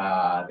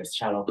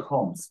Sherlock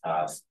Holmes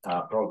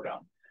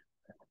program.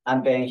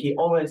 And then he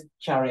always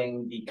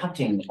carrying the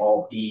cutting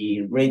of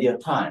the Radio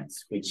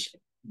Times, which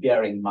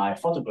bearing my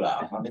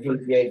photograph. And he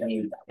gave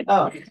me,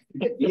 oh,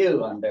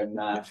 you. And then,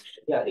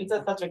 yeah, he's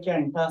such a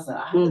caring person.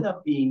 I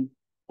haven't been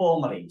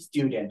formally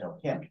student of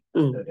him,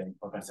 student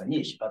Professor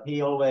Nish, but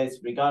he always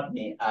regarded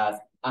me as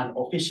an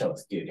official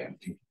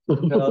student.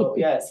 So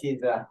yes, he's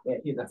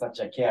such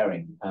a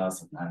caring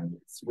person, and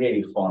it's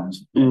really fond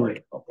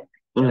memory of him.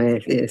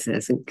 Yes, I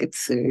think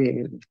it's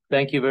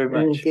Thank you very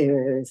much.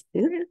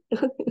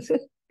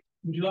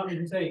 Would you like me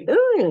to take?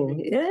 Oh,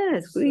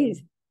 yes,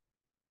 please.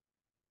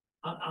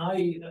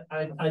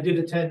 I did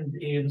attend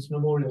Ian's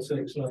memorial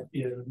service last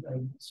year,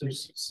 and so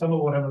some of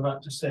what I'm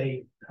about to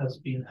say has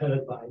been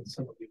heard by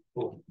some of you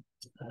before.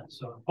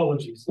 So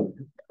apologies for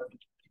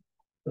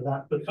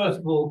that. But first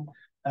of all,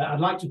 I'd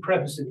like to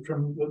preface it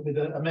with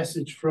a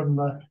message from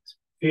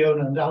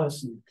Fiona and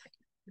Alison.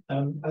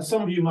 As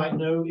some of you might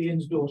know,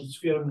 Ian's daughters,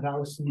 Fiona and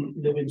Alison,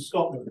 live in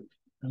Scotland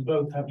and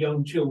both have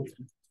young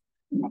children.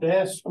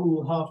 Their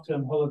school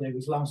half-term holiday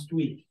was last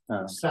week,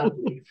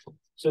 sadly.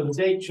 So the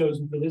date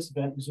chosen for this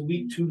event was a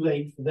week too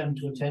late for them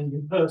to attend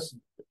in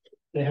person.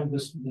 They have the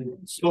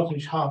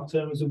Scottish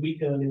half-term is a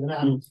week earlier than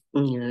ours.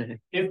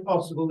 If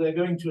possible, they're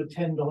going to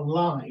attend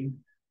online,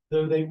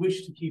 though they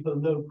wish to keep a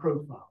low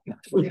profile.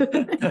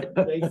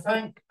 They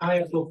thank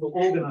Ayako for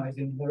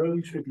organising their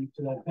own tribute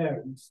to their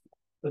parents,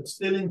 but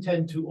still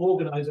intend to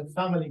organise a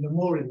family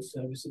memorial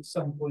service at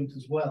some point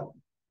as well.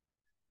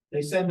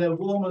 They send their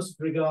warmest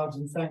regards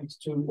and thanks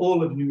to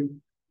all of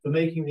you for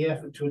making the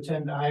effort to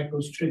attend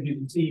Ayako's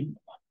tribute this evening.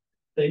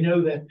 They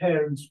know their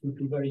parents would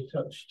be very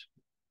touched.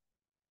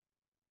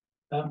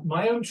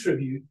 My own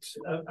tribute,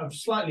 I've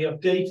slightly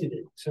updated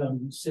it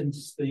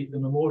since the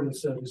memorial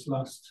service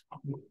last,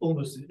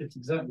 it's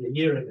exactly a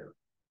year ago.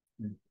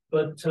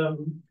 But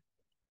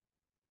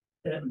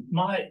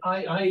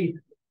I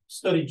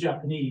studied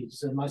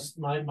Japanese, and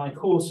my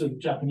course of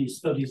Japanese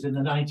studies in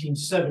the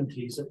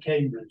 1970s at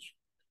Cambridge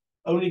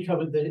only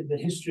covered the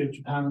history of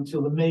Japan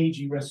until the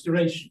Meiji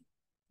Restoration.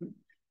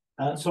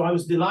 So I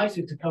was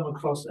delighted to come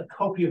across a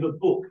copy of a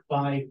book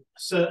by a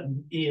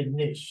certain Ian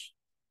Nish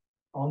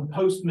on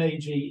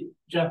post-Meiji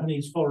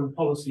Japanese foreign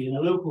policy in a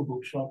local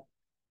bookshop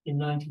in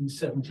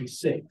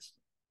 1976.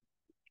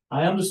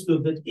 I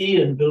understood that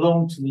Ian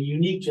belonged to the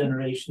unique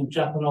generation of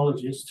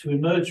Japanologists who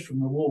emerged from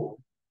the war,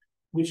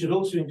 which had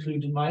also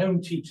included my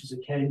own teachers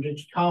at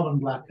Cambridge, Carmen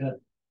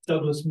Blacker,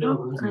 Douglas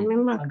Mills,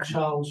 and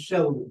Charles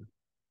Sheldon.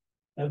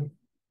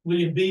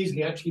 William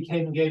Beasley actually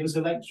came and gave us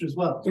a lecture as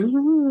well.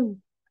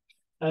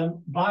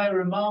 By a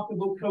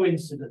remarkable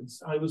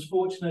coincidence, I was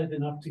fortunate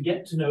enough to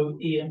get to know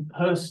Ian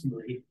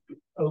personally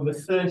over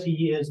 30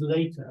 years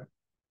later,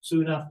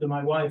 soon after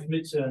my wife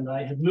Mitza and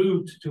I had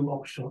moved to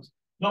Oxshott,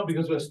 not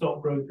because we're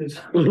stockbrokers,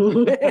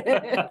 in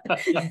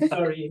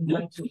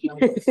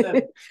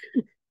 1997.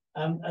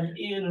 And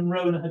Ian and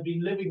Rona had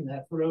been living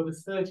there for over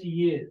 30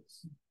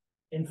 years.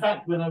 In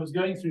fact, when I was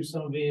going through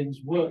some of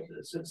Ian's work,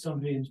 some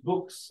of Ian's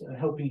books,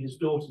 helping his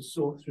daughters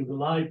sort through the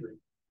library,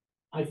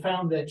 I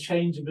found their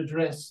change of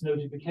address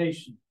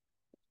notification,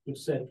 which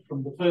said,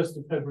 from the 1st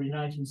of February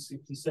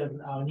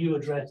 1967, our new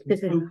address is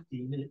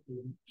Oakdean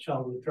in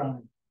Charlotte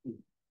Drown.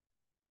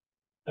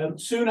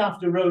 Soon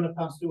after Rona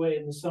passed away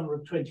in the summer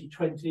of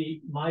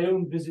 2020, my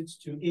own visits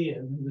to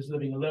Ian, who was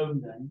living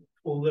alone then,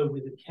 although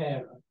with a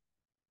carer,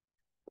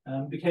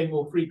 became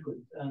more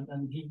frequent,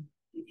 and he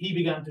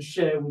began to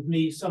share with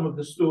me some of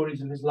the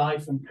stories of his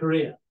life and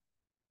career.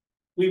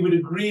 We would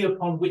agree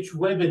upon which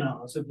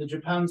webinars of the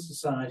Japan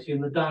Society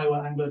and the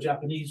Daiwa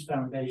Anglo-Japanese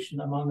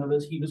Foundation, among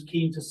others, he was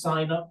keen to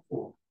sign up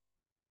for.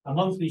 A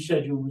monthly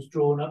schedule was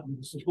drawn up with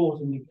the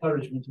support and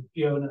encouragement of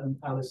Fiona and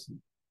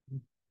Alison.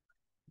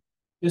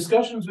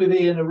 Discussions with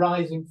Ian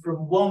arising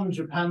from one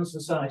Japan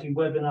Society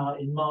webinar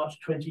in March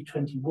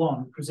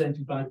 2021,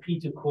 presented by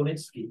Peter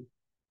Kornitsky,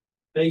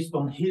 based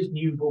on his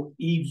new book,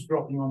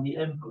 Eavesdropping on the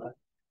Emperor,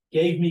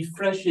 gave me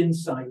fresh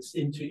insights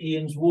into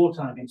Ian's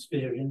wartime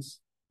experience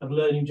of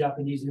learning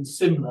Japanese in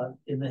Simla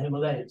in the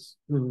Himalayas.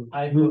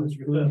 Ayako has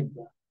referred to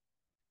that.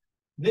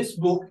 This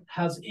book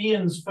has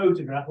Ian's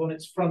photograph on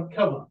its front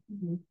cover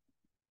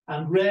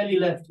and rarely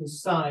left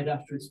his side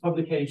after its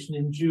publication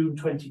in June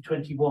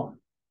 2021.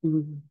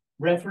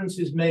 Reference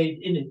is made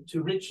in it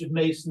to Richard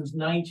Mason's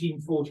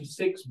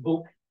 1946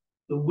 book,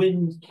 The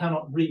Wind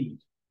Cannot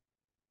Read,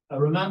 a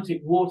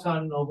romantic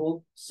wartime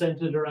novel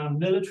centered around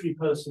military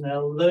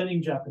personnel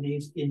learning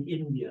Japanese in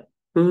India.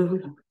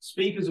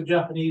 Speakers of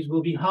Japanese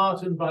will be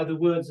heartened by the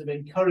words of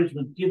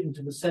encouragement given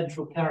to the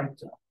central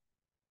character.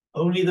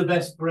 Only the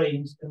best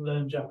brains can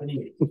learn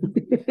Japanese.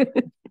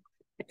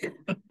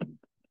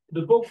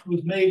 The book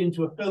was made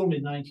into a film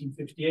in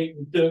 1958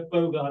 with Dirk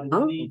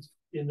Bogarde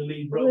in the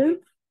lead role,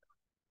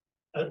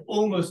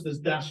 almost as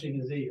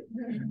dashing as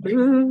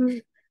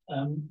Ian.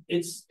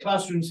 Its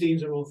classroom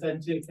scenes are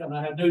authentic, and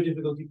I had no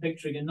difficulty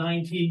picturing a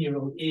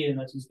 19-year-old Ian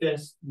at his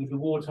desk with the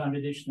wartime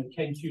edition of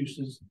Kent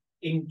Hughes'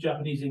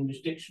 Japanese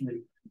English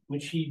Dictionary,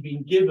 which he'd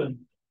been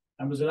given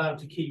and was allowed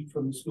to keep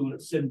from the school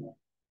at Simla.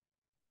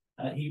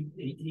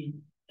 He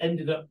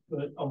ended up,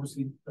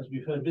 obviously, as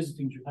we've heard,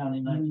 visiting Japan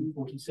in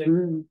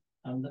 1946,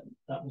 and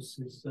that was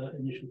his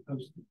initial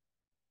posting.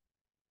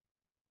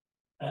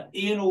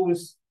 Ian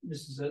always,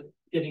 this is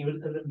getting a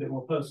little bit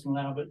more personal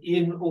now, but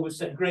Ian always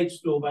set great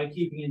store by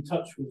keeping in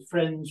touch with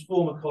friends,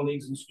 former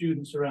colleagues, and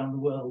students around the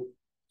world.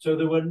 So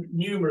there were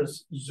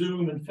numerous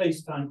Zoom and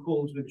FaceTime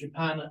calls with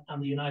Japan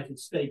and the United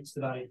States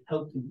that I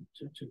helped him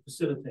to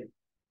facilitate.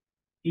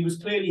 He was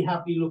clearly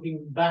happy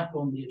looking back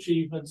on the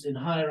achievements in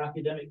higher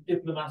academic,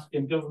 diplomatic,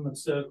 and government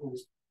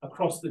circles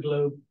across the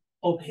globe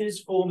of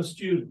his former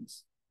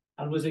students,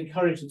 and was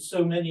encouraged that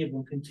so many of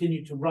them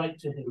continued to write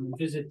to him and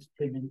visit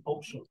him in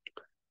Oxshott.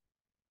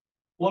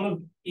 One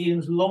of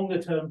Ian's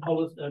longer-term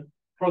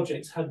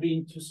projects had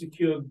been to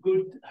secure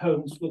good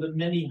homes for the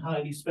many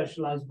highly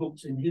specialized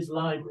books in his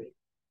library.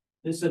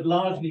 This had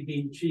largely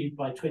been achieved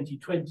by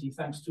 2020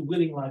 thanks to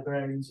willing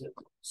librarians at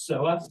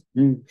SOAS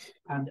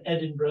and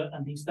Edinburgh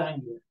and East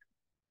Anglia,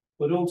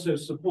 but also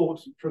support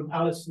from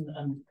Alison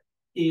and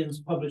Ian's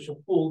publisher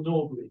Paul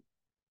Norbury,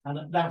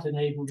 and that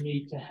enabled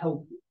me to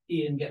help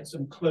Ian get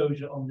some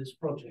closure on this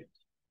project.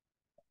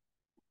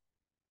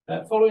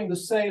 Following the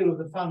sale of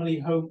the family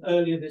home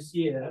earlier this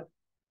year,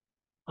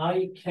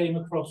 I came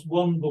across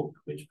one book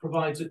which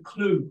provides a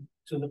clue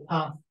to the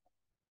path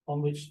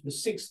on which the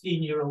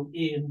 16-year-old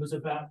Ian was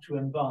about to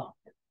embark.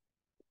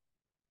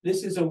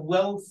 This is a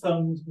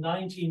well-thumbed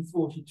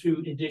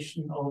 1942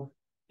 edition of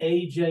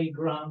A.J.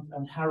 Grant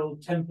and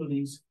Harold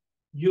Temperley's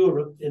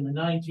Europe in the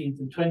 19th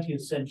and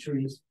 20th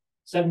centuries,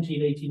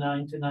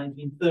 1789 to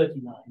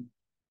 1939,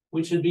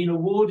 which had been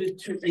awarded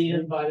to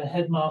Ian by the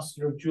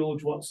headmaster of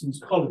George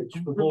Watson's College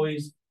for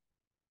boys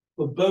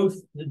for both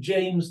the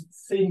James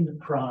Thynne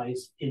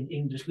Prize in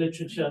English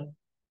Literature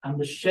and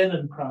the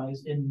Shannon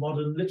Prize in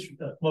Modern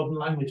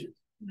Languages.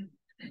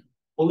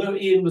 Although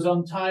Ian was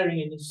untiring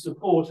in his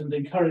support and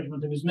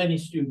encouragement of his many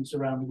students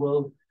around the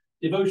world,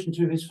 devotion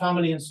to his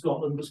family in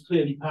Scotland was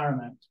clearly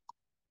paramount.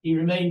 He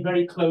remained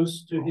very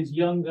close to his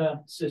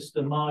younger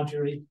sister,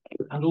 Marjorie,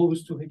 and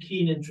always took a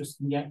keen interest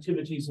in the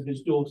activities of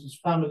his daughters'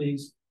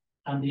 families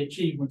and the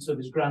achievements of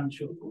his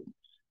grandchildren.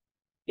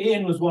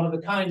 Ian was one of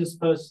the kindest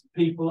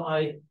people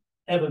I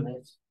ever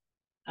met,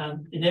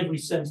 and in every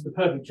sense, the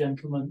perfect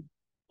gentleman,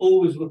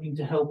 always looking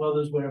to help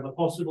others wherever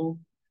possible.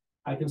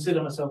 I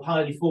consider myself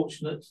highly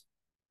fortunate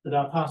that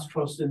our paths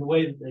crossed in the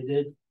way that they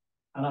did,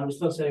 and I was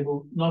thus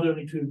able not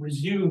only to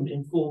resume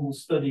informal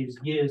studies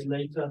years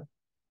later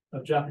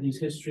of Japanese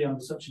history under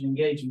such an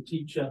engaging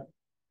teacher,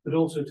 but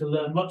also to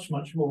learn much,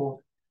 much more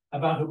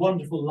about a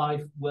wonderful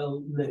life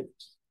well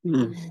lived.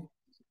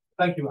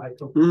 Thank you,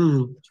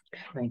 Ayako.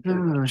 Thank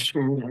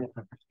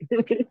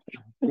you.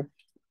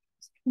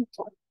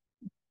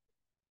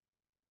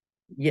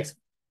 Yes.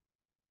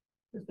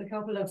 Just a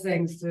couple of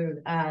things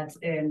to add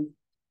in.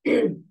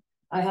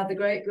 I had the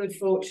great good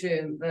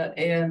fortune that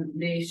Ian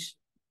Nish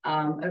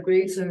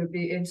agreed to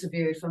be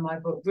interviewed for my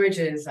book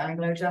Bridges,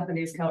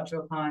 Anglo-Japanese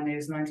Cultural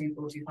Pioneers,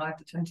 1945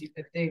 to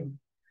 2015.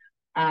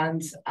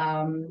 And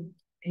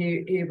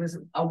he was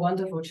a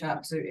wonderful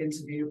chap to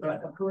interview,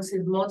 but of course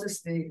his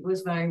modesty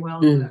was very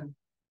well known.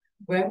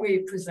 When we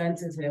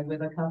presented him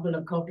with a couple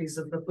of copies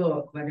of the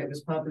book when it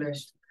was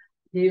published,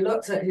 he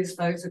looked at his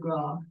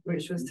photograph,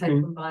 which was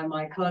taken by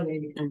my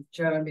colleague,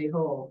 Jeremy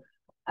Hall,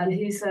 and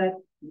he said,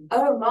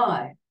 "Oh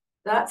my,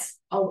 that's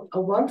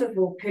a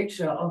wonderful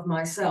picture of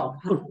myself.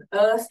 How on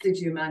earth did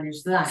you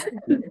manage that?"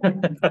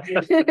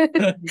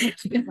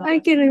 I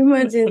can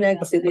imagine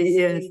actually,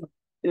 yes.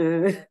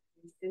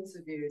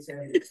 Interviewed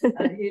him,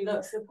 and he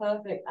looks the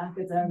perfect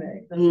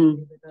academic,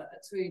 with a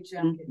tweed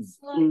jacket,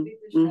 slightly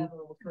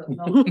dishevelled, but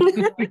not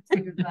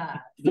too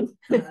bad.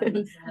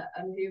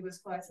 And he was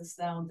quite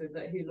astounded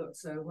that he looked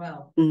so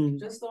well.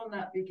 Just on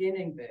that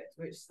beginning bit,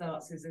 which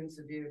starts his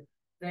interview,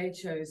 "They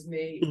chose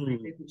me, they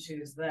didn't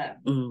choose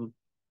them,"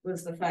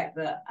 was the fact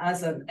that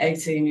as an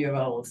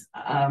 18-year-old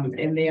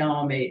in the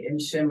army in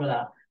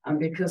Shimla, and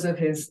because of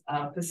his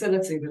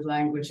facility with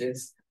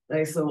languages,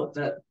 they thought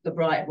that the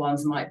bright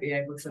ones might be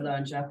able to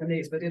learn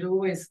Japanese, but it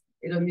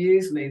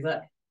amused me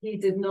that he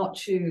did not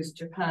choose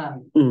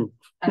Japan,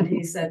 and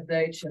he said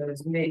they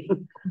chose me.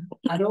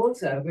 And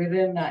also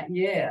within that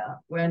year,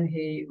 when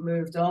he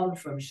moved on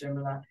from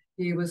Shimla,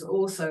 he was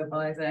also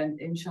by then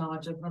in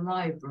charge of the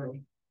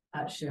library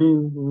at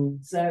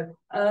Shimla. So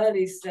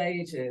early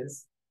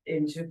stages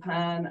in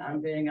Japan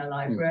and being a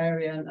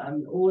librarian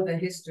and all the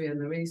history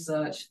and the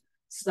research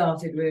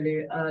started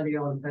really early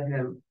on for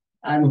him.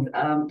 And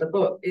the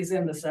book is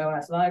in the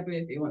SOAS library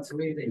if you want to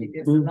read it. He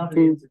gives a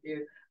lovely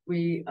interview.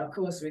 We, of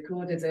course,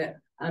 recorded it,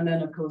 and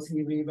then, of course,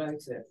 he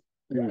rewrote it.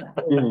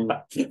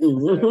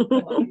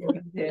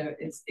 Here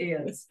is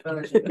Ian's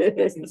version of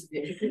this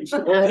interview.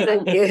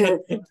 Thank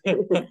you.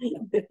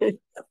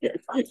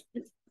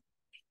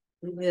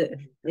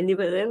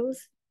 Anybody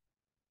else?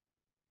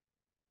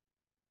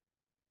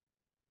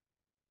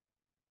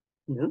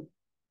 No.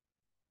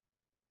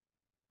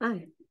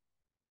 Hi.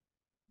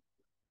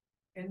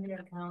 In the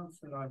accounts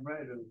that I've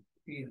read of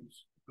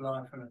Ian's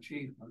life and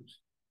achievements,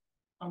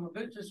 I'm a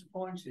bit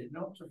disappointed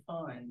not to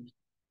find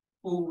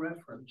full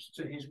reference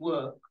to his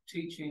work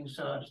teaching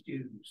SOAS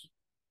students.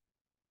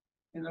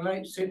 In the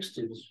late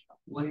 60s,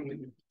 we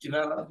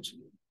developed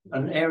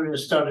an area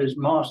studies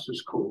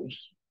master's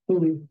course,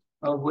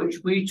 of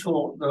which we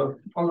taught the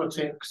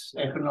politics,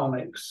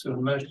 economics,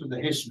 and most of the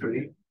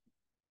history.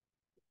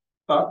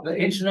 But the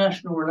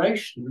international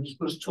relations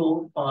was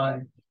taught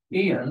by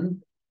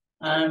Ian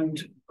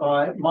and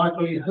by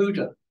Michael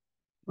Yehuda,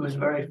 who was a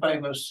very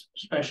famous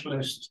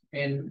specialist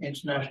in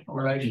international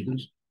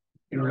relations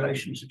in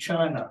relation to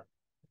China.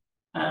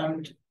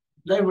 And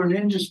they were an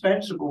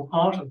indispensable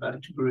part of that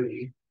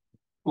degree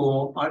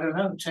for, I don't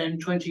know, 10,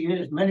 20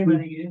 years, many,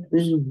 many years.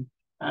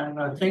 And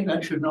I think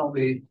that should not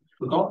be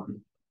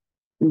forgotten.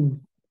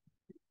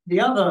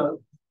 The other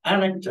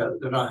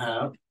anecdote that I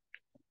have,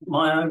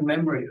 my own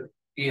memory of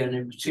Ian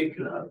in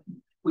particular,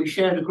 we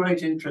shared a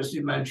great interest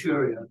in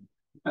Manchuria.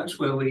 That's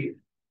where we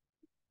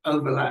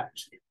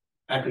overlapped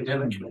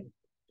academically.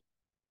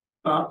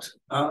 But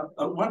at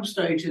one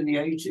stage in the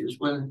 80s,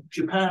 when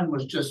Japan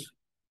was just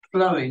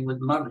flowing with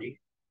money,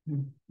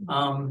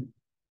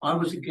 I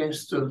was a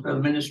guest of the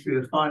Ministry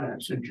of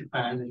Finance in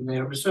Japan in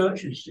their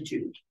research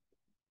institute.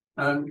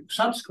 And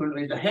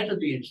subsequently, the head of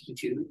the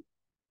institute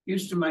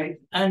used to make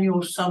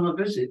annual summer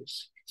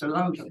visits to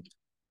London.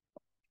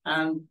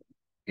 And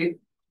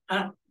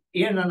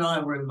Ian and I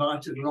were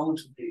invited along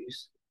to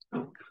these.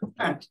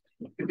 And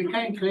it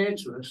became clear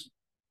to us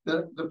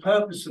that the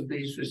purpose of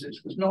these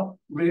visits was not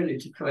really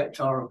to collect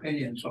our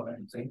opinions on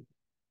anything,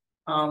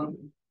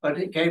 but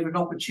it gave an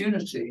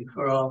opportunity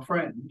for our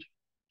friend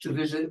to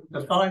visit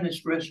the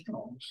finest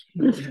restaurants.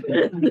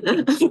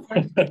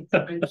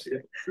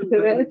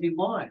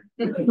 Wine.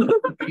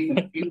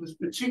 He was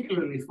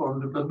particularly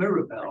fond of the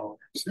Mirabelle,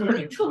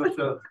 which was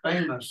a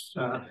famous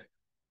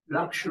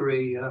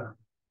luxury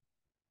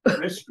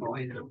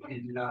restaurant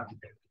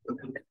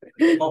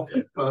off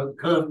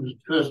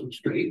Curzon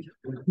Street.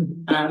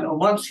 And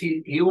once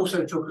he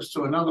also took us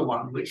to another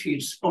one, which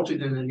he'd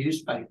spotted in the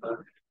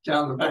newspaper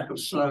down the back of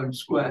Sloane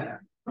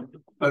Square.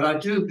 But I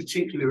do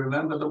particularly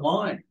remember the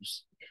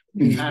wines.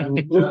 And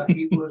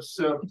he was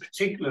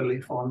particularly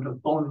fond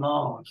of Bon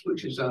Mars,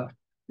 which is a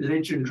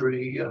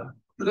legendary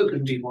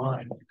Burgundy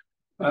wine.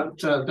 But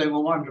they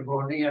were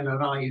wonderful, and Ian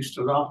and I used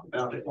to laugh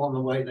about it on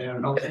the way there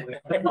and on the way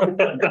back.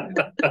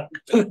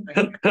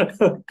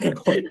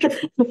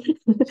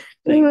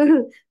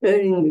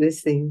 Very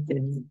interesting.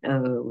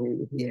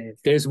 Yes.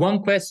 There's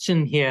one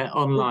question here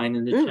online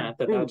in the chat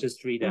that I'll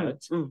just read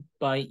out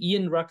by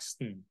Ian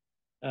Ruxton.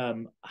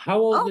 How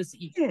old was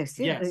Ian? Yes,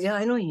 yeah,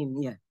 I know him.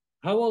 Yeah.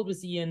 How old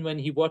was Ian when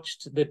he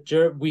watched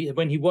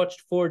when he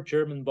watched 4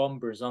 German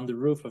bombers on the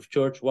roof of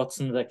George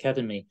Watson's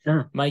Academy?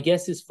 My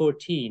guess is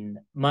 14.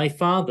 My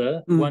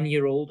father, 1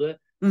 year older,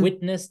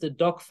 witnessed a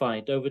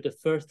dogfight over the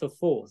Firth of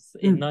Forth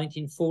in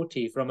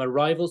 1940 from a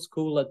rival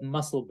school at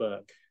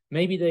Musselburgh.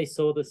 Maybe they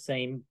saw the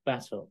same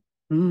battle.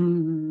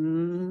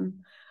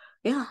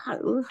 Yeah,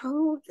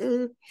 how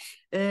this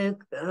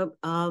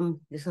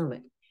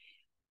one,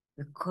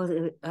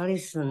 because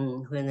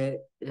Alison, when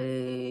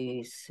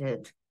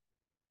said,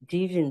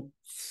 didn't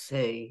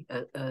say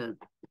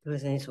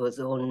presence was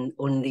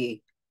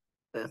only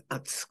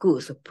at school,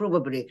 so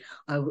probably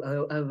I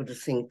would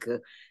think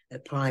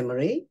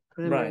primary.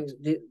 Right.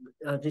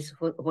 This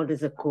what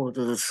is it called?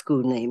 The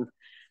school name?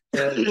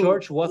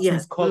 George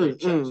Watson's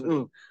College.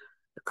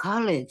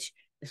 College.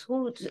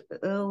 So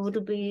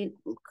would be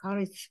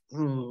college.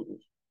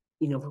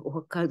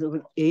 What kind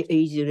of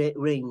age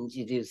range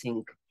do you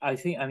think? I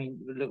mean,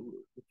 look,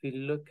 if we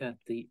look at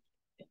the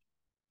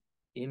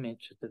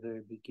image at the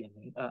very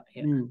beginning.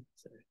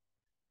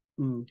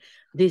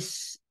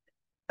 This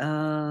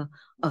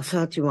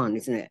 31,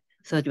 isn't it?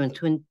 31,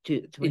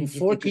 20,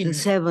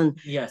 27.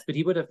 Yes, but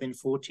he would have been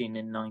 14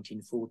 in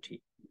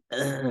 1940.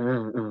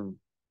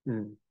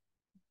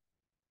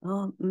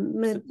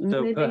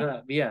 Maybe,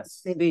 perhaps,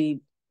 yes.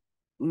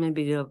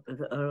 Maybe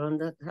around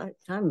that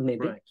time,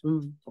 maybe. Right.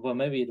 Well,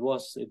 maybe it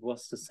was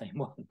the same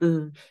one.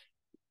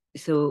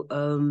 So,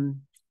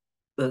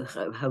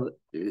 how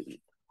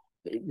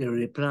the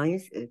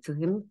replies to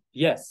him?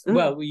 Yes.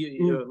 Well, he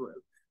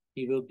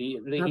will be.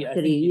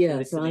 Actually,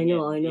 yes, I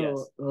know.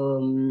 Yes.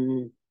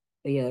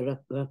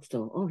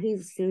 Rockstone. Oh,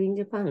 he's still in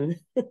Japan.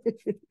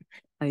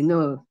 I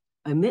know.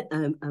 I met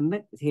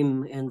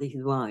him and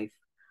his wife.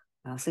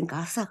 I think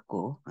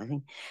Asako. I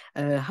think.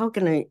 How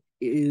can I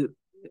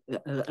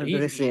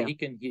address him? He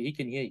can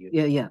hear you.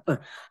 Yeah.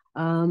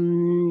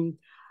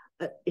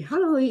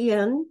 Hello,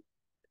 Ian.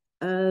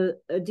 Do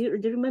you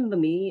remember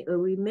me?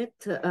 We met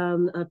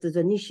at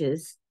the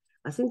Nishes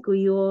I think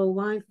your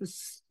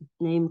wife's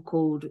name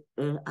called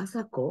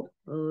Asako,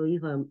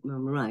 if I'm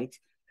right.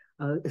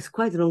 It's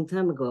quite a long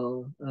time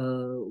ago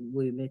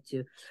we met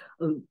you.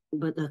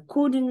 But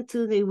according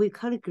to we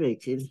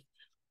calculated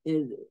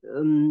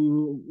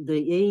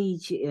the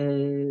age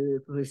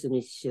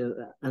personage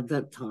at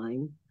that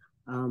time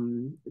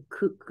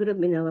could have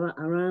been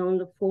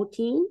around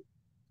 14.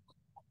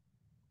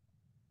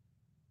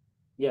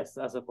 Yes,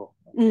 Asako.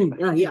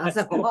 Yeah,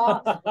 Asako.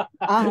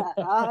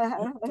 I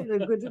have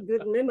a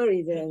good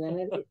memory there.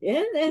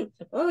 Yeah.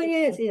 Oh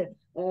yes, yeah.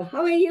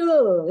 How are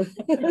you?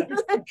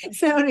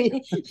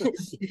 Sorry,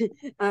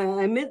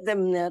 I met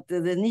them at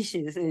the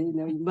niches.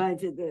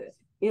 Invited.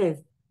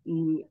 Yes.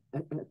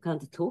 I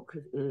can't talk.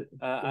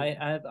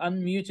 I've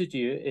unmuted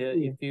you.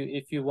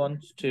 If you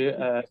want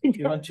to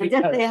just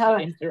say how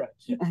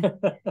interact.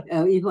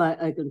 if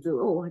I can do.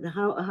 Oh,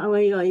 how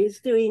are you? Are you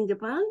still in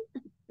Japan?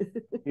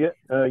 Yeah.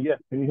 Yeah.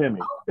 Can you hear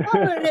me?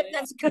 Oh,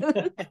 that's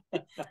good.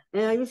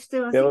 Are you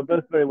still? Yeah, we're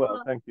both very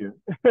well, thank you.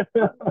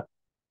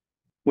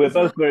 We're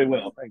both very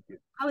well, thank you.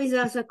 How is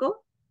Asako?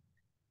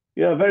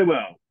 Yeah, very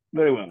well,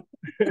 very well.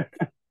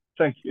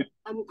 Thank you.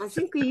 I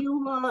think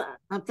you were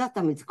at that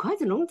time. It's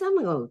quite a long time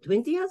ago,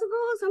 20 years ago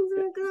or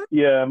something like that.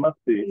 Yeah, must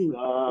be.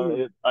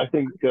 I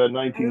think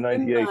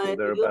 1998 or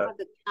thereabouts. You had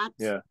a cat.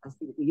 Yeah. I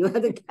think you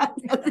had a cat.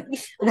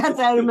 That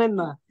I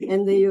remember.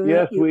 And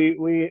yes,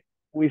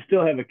 we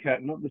still have a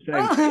cat, not the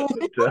same.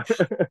 Cat,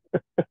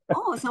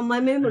 oh, so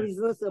my memory is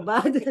not so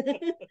bad.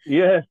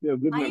 Yes, yeah,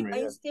 good memory. Are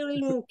you still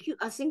in?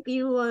 I think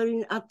you were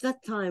in at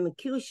that time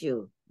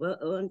Kyushu.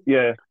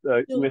 Yes,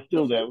 we're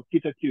still there.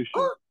 Kita Kyushu.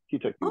 Oh,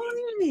 Kita Kyushu. oh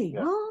really?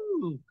 Yeah.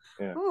 Oh,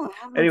 yeah. Oh,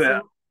 anyway,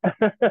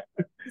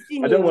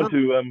 I don't want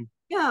to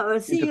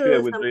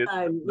interfere with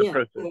the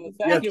process.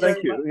 Thank you thank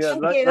very you.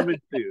 much. Yeah, lovely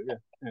to see you.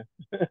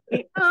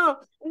 Yeah. Oh,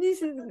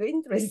 this is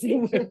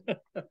interesting.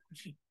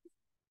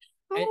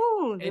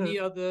 Any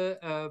other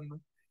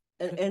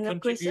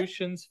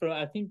contributions from?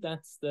 I think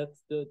those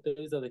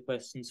are the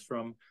questions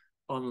from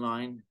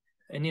online.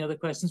 Any other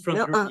questions from?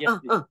 Yes,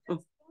 one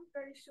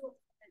very short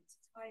comment to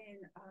tie in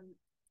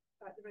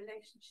about the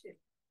relationship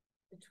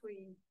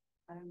between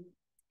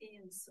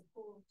Ian's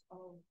support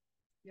of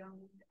young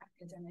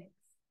academics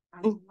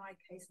and in my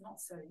case not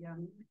so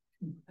young.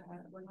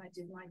 When I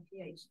did my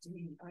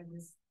PhD, I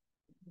was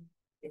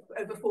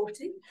over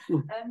 40,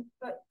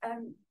 but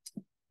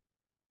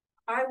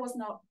I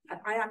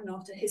am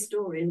not a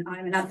historian,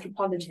 I'm an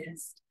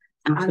anthropologist.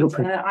 And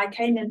I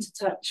came into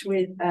touch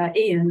with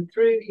Ian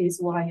through his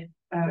wife,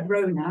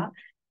 Rona,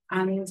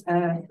 and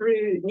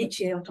through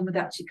Nichie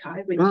Tomodachi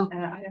Kai, which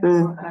I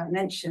have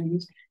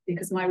mentioned,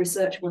 because my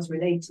research was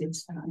related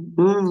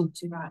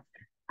to that.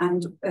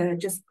 And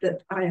just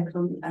that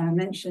Ayako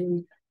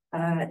mentioned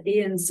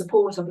Ian's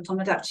support of the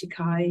Tomodachi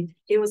Kai.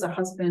 He was a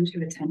husband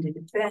who attended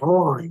events,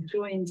 and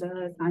joined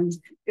us, and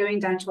going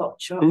down to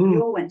Oxshott. We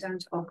all went down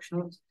to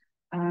Oxshott.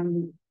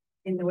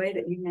 In the way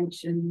that you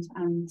mentioned,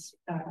 and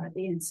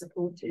Ian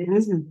supported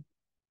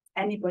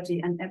anybody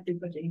and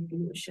everybody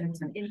who showed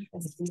an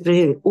interest in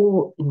it.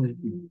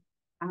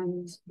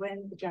 And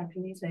when the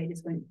Japanese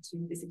ladies went to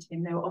visit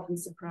him, they were often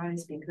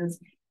surprised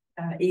because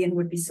Ian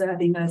would be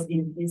serving us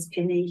in his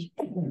pinny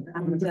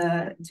and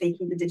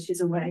taking the dishes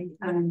away.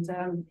 And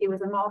he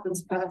was a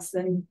marvelous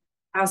person,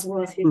 as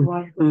was his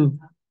wife,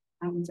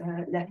 and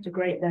left a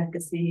great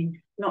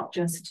legacy, not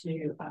just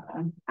to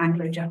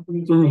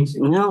Anglo-Japanese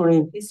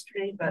relations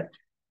history, but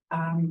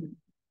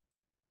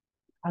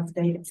as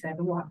David said,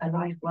 a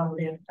life well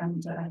lived,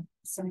 and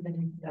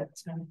somebody that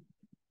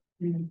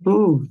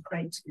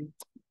great to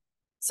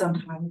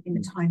somehow in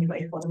a tiny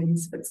way follow in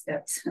his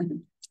footsteps.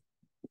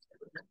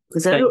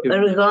 Because I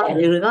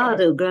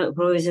regard Grant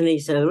Provision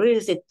is a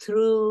really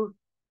true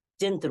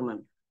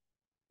gentleman.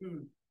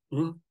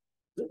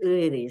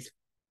 Really is.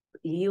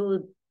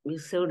 You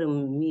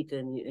seldom meet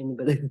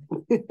anybody.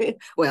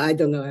 Well, I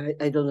don't know.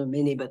 I don't know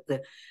many, but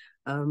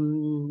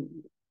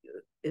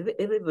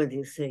everybody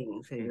is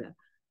saying that.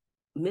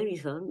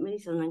 Mary-san,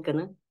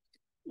 nankana?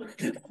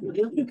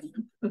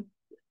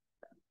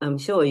 I'm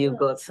sure you've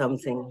got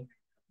something.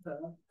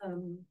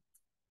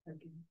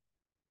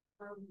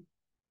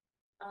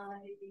 I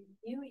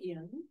knew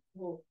Ian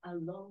for a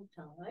long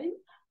time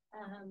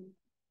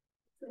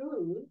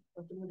through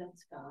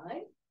Otomodachi Kai,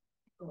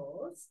 of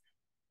course,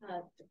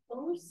 but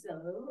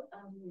also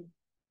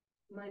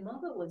my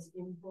mother was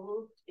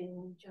involved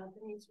in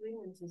Japanese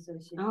Women's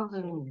Association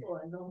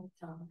for a long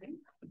time.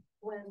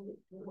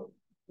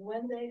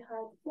 When they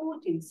had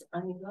 40th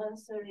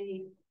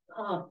anniversary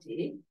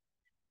party,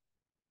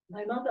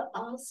 my mother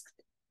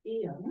asked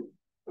Ian,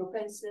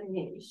 Professor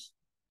Nish,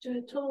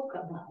 to talk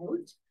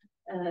about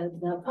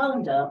the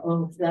founder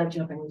of the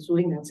Japanese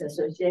Women's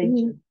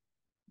Association,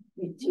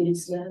 which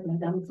is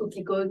Madame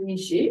Fukiko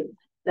Nishi,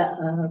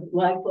 the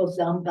wife of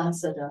the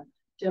ambassador.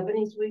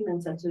 Japanese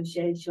Women's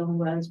Association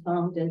was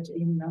founded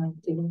in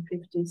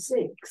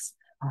 1956.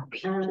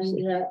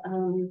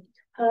 And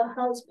her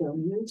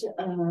husband,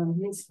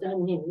 Mr.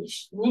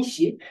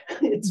 Nishi,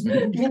 it's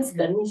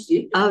Mr.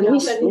 Nishi,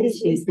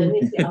 Mr.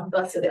 Nishi,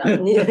 ambassador.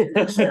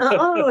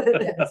 Oh,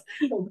 that's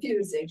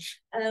confusing.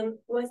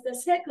 Was the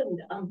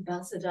second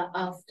ambassador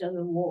after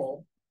the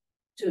war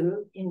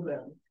to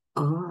England.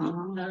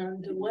 Oh.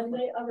 And when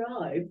they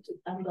arrived,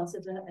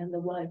 ambassador and the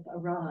wife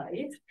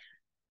arrived,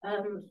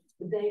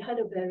 they had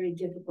a very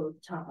difficult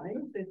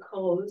time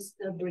because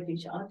the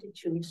British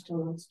attitude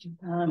towards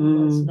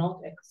Japan was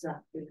not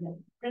exactly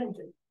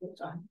friendly at the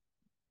time.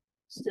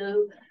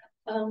 So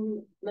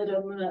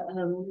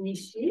Madame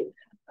Nishi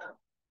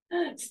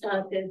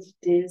started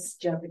this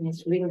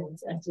Japanese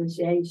Women's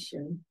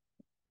Association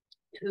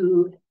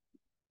to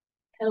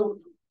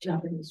help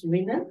Japanese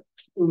women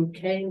who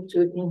came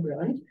to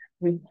England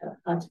with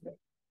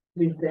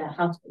their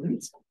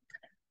husbands.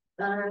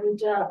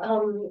 And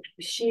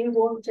she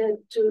wanted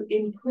to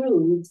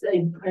improve the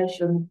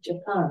impression of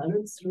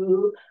Japan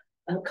through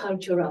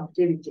cultural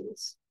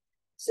activities.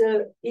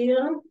 So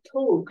Ian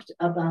talked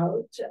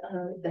about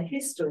the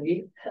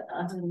history,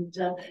 and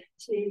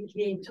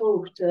he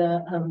talked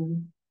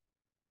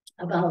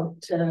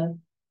about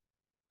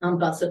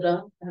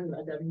Ambassador and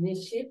Madame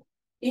Nishi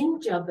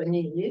in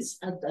Japanese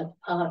at that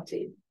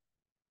party.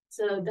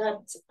 So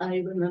that I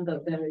remember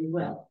very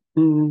well.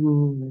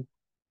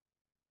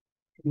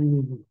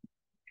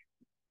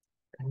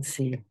 I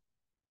see.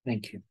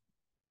 Thank you.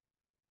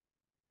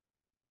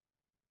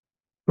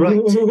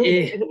 Right.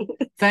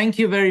 Thank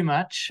you very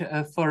much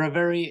for a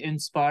very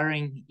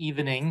inspiring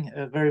evening,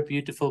 very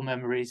beautiful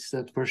memories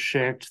that were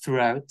shared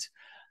throughout.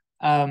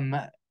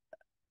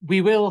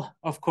 We will,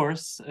 of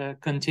course,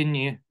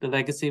 continue the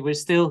legacy. We're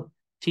still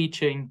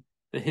teaching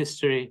the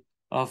history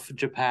of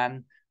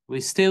Japan. We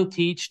still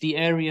teach the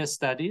area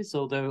studies,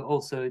 although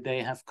also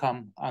they have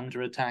come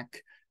under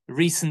attack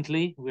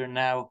recently. We're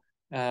now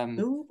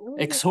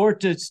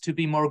exhorted to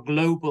be more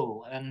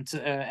global, and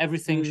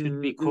everything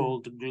should be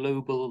called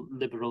global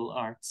liberal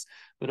arts.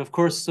 But of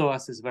course,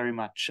 SOAS is very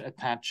much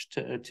attached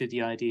to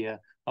the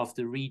idea of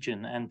the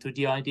region and to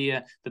the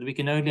idea that we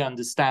can only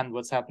understand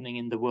what's happening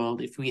in the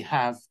world if we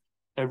have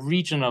a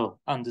regional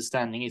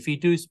understanding, if we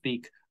do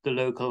speak the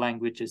local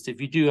languages,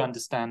 if you do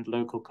understand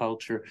local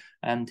culture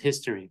and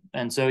history.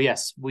 And so,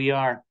 yes, we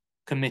are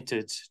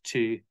committed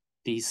to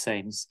these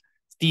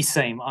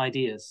same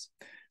ideas.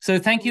 So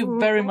thank you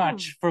very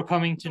much for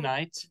coming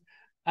tonight.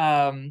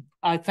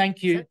 I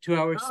thank you to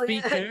our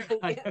speaker.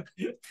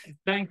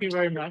 Thank you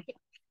very much.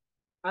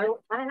 I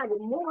had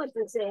more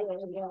to say.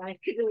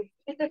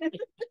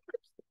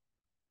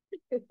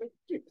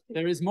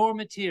 There is more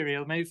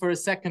material, maybe for a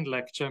second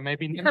lecture,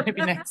 maybe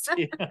next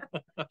year.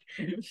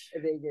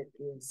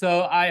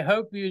 So I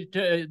hope you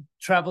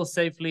travel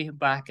safely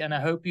back, and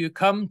I hope you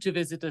come to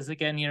visit us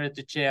again here at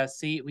the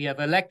JRC. We have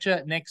a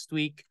lecture next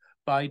week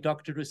by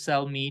Dr.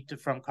 Russell Mead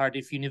from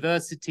Cardiff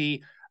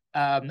University,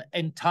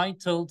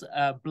 entitled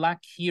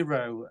Black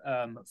Hero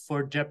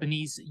for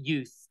Japanese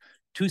Youth,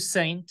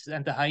 Toussaint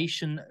and the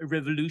Haitian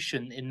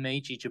Revolution in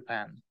Meiji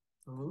Japan.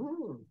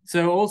 Ooh.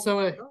 So also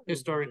a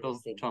historical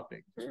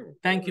topic.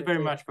 Thank you very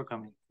much for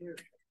coming.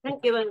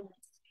 Thank you very much.